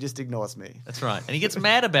 Yeah. And she just ignores me. That's right. And he gets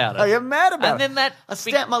mad about it. I get mad about and then I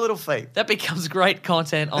stamp my little feet. That becomes great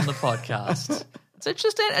content on the podcast. So it's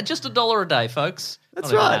just $1 a day, folks.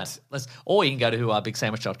 That's right. Or you can go to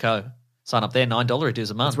bigsandwich.co. Sign up there, $9 it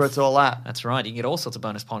is a month. That's where it's all at. That's right. You can get all sorts of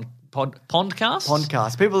bonus podcasts.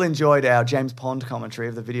 Podcast. People enjoyed our James Pond commentary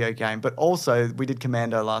of the video game, but also we did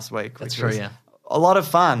Commando last week. That's true, yeah. a lot of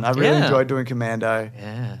fun. I really enjoyed doing Commando.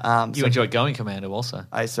 Yeah. You enjoyed going Commando also.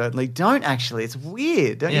 I certainly don't, actually. It's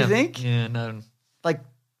weird, don't you think? Yeah, no. Like,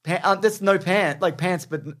 that's no pants, like pants,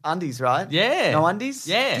 but undies, right? Yeah. No undies?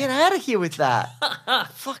 Yeah. Get out of here with that.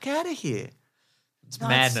 Fuck out of here. It's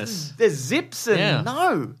madness. There's zips and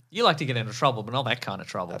no. You like to get into trouble, but not that kind of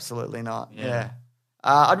trouble. Absolutely not. Yeah.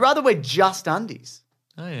 I'd rather wear just undies.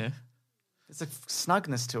 Oh, yeah. There's a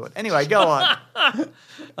snugness to it. Anyway, go on.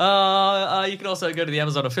 You can also go to the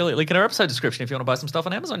Amazon affiliate link in our episode description if you want to buy some stuff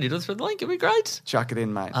on Amazon. You do it through the link. It'd be great. Chuck it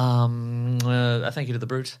in, mate. Thank you to The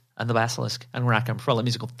Brute and The Basilisk and Rackham for all the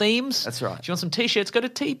musical themes. That's right. If you want some T-shirts, go to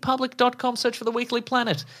tpublic.com, search for The Weekly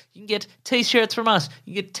Planet. You can get T-shirts from us.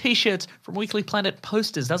 You can get T-shirts from Weekly Planet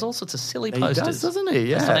posters. Does all sorts of silly posters. He does, doesn't he?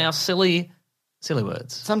 Yeah. Just on our silly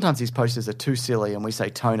words. Sometimes his posters are too silly and we say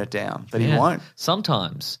tone it down, but he won't.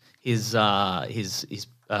 Sometimes his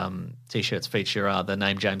T-shirts feature the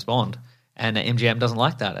name James Bond, and MGM doesn't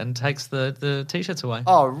like that and takes the T-shirts away.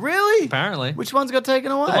 Oh, really? Apparently. Which one's got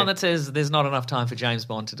taken away? The one that says there's not enough time for James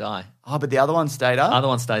Bond to die. Oh, but the other one stayed up? The other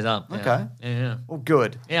one stays up. Yeah. Okay. Yeah. Well,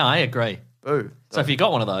 good. Yeah, I agree. Boo. So if you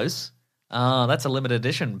got one of those, that's a limited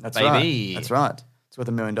edition, That's baby. right. That's right. It's worth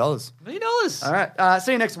 $1 million. $1 million. All right.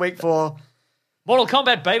 See you next week for Mortal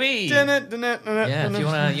Kombat, baby. Yeah,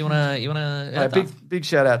 if you wanna. Big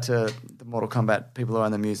shout out to the Mortal Kombat people who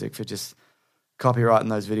own the music for just copyrighting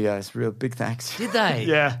those videos. Real big thanks. Did they?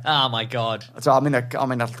 Yeah. Oh my god. So I'm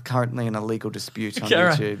currently in a legal dispute on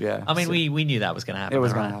YouTube. Yeah. I mean, we knew that was going to happen. It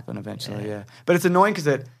was going to happen eventually. Yeah. But it's annoying because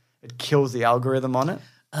it kills the algorithm on it.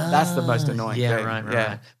 That's the most annoying thing.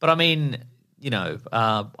 Right. But I mean,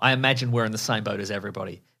 I imagine we're in the same boat as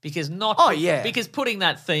everybody because because putting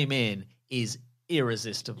that theme in is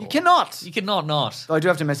irresistible. You cannot not. So I do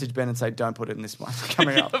have to message Ben and say, don't put it in this one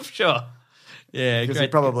coming up. Sure. Yeah, because he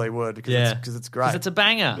probably would because it's great. Because it's a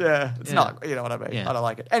banger. Yeah, it's not. You know what I mean? Yeah. I don't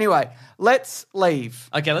like it. Anyway, let's leave.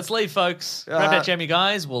 Okay, let's leave, folks. Grab that jam, you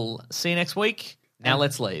guys. We'll see you next week. Now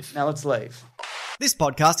let's leave. This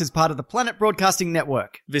podcast is part of the Planet Broadcasting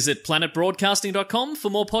Network. Visit planetbroadcasting.com for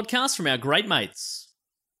more podcasts from our great mates.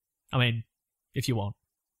 I mean, if you want.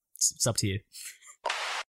 It's up to you.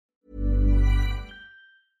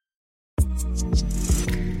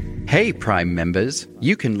 Hey, Prime members,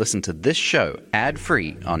 you can listen to this show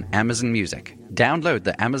ad-free on Amazon Music. Download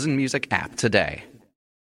the Amazon Music app today.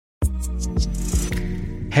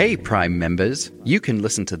 Hey, Prime members, you can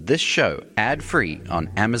listen to this show ad-free on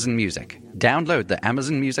Amazon Music. Download the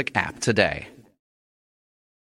Amazon Music app today.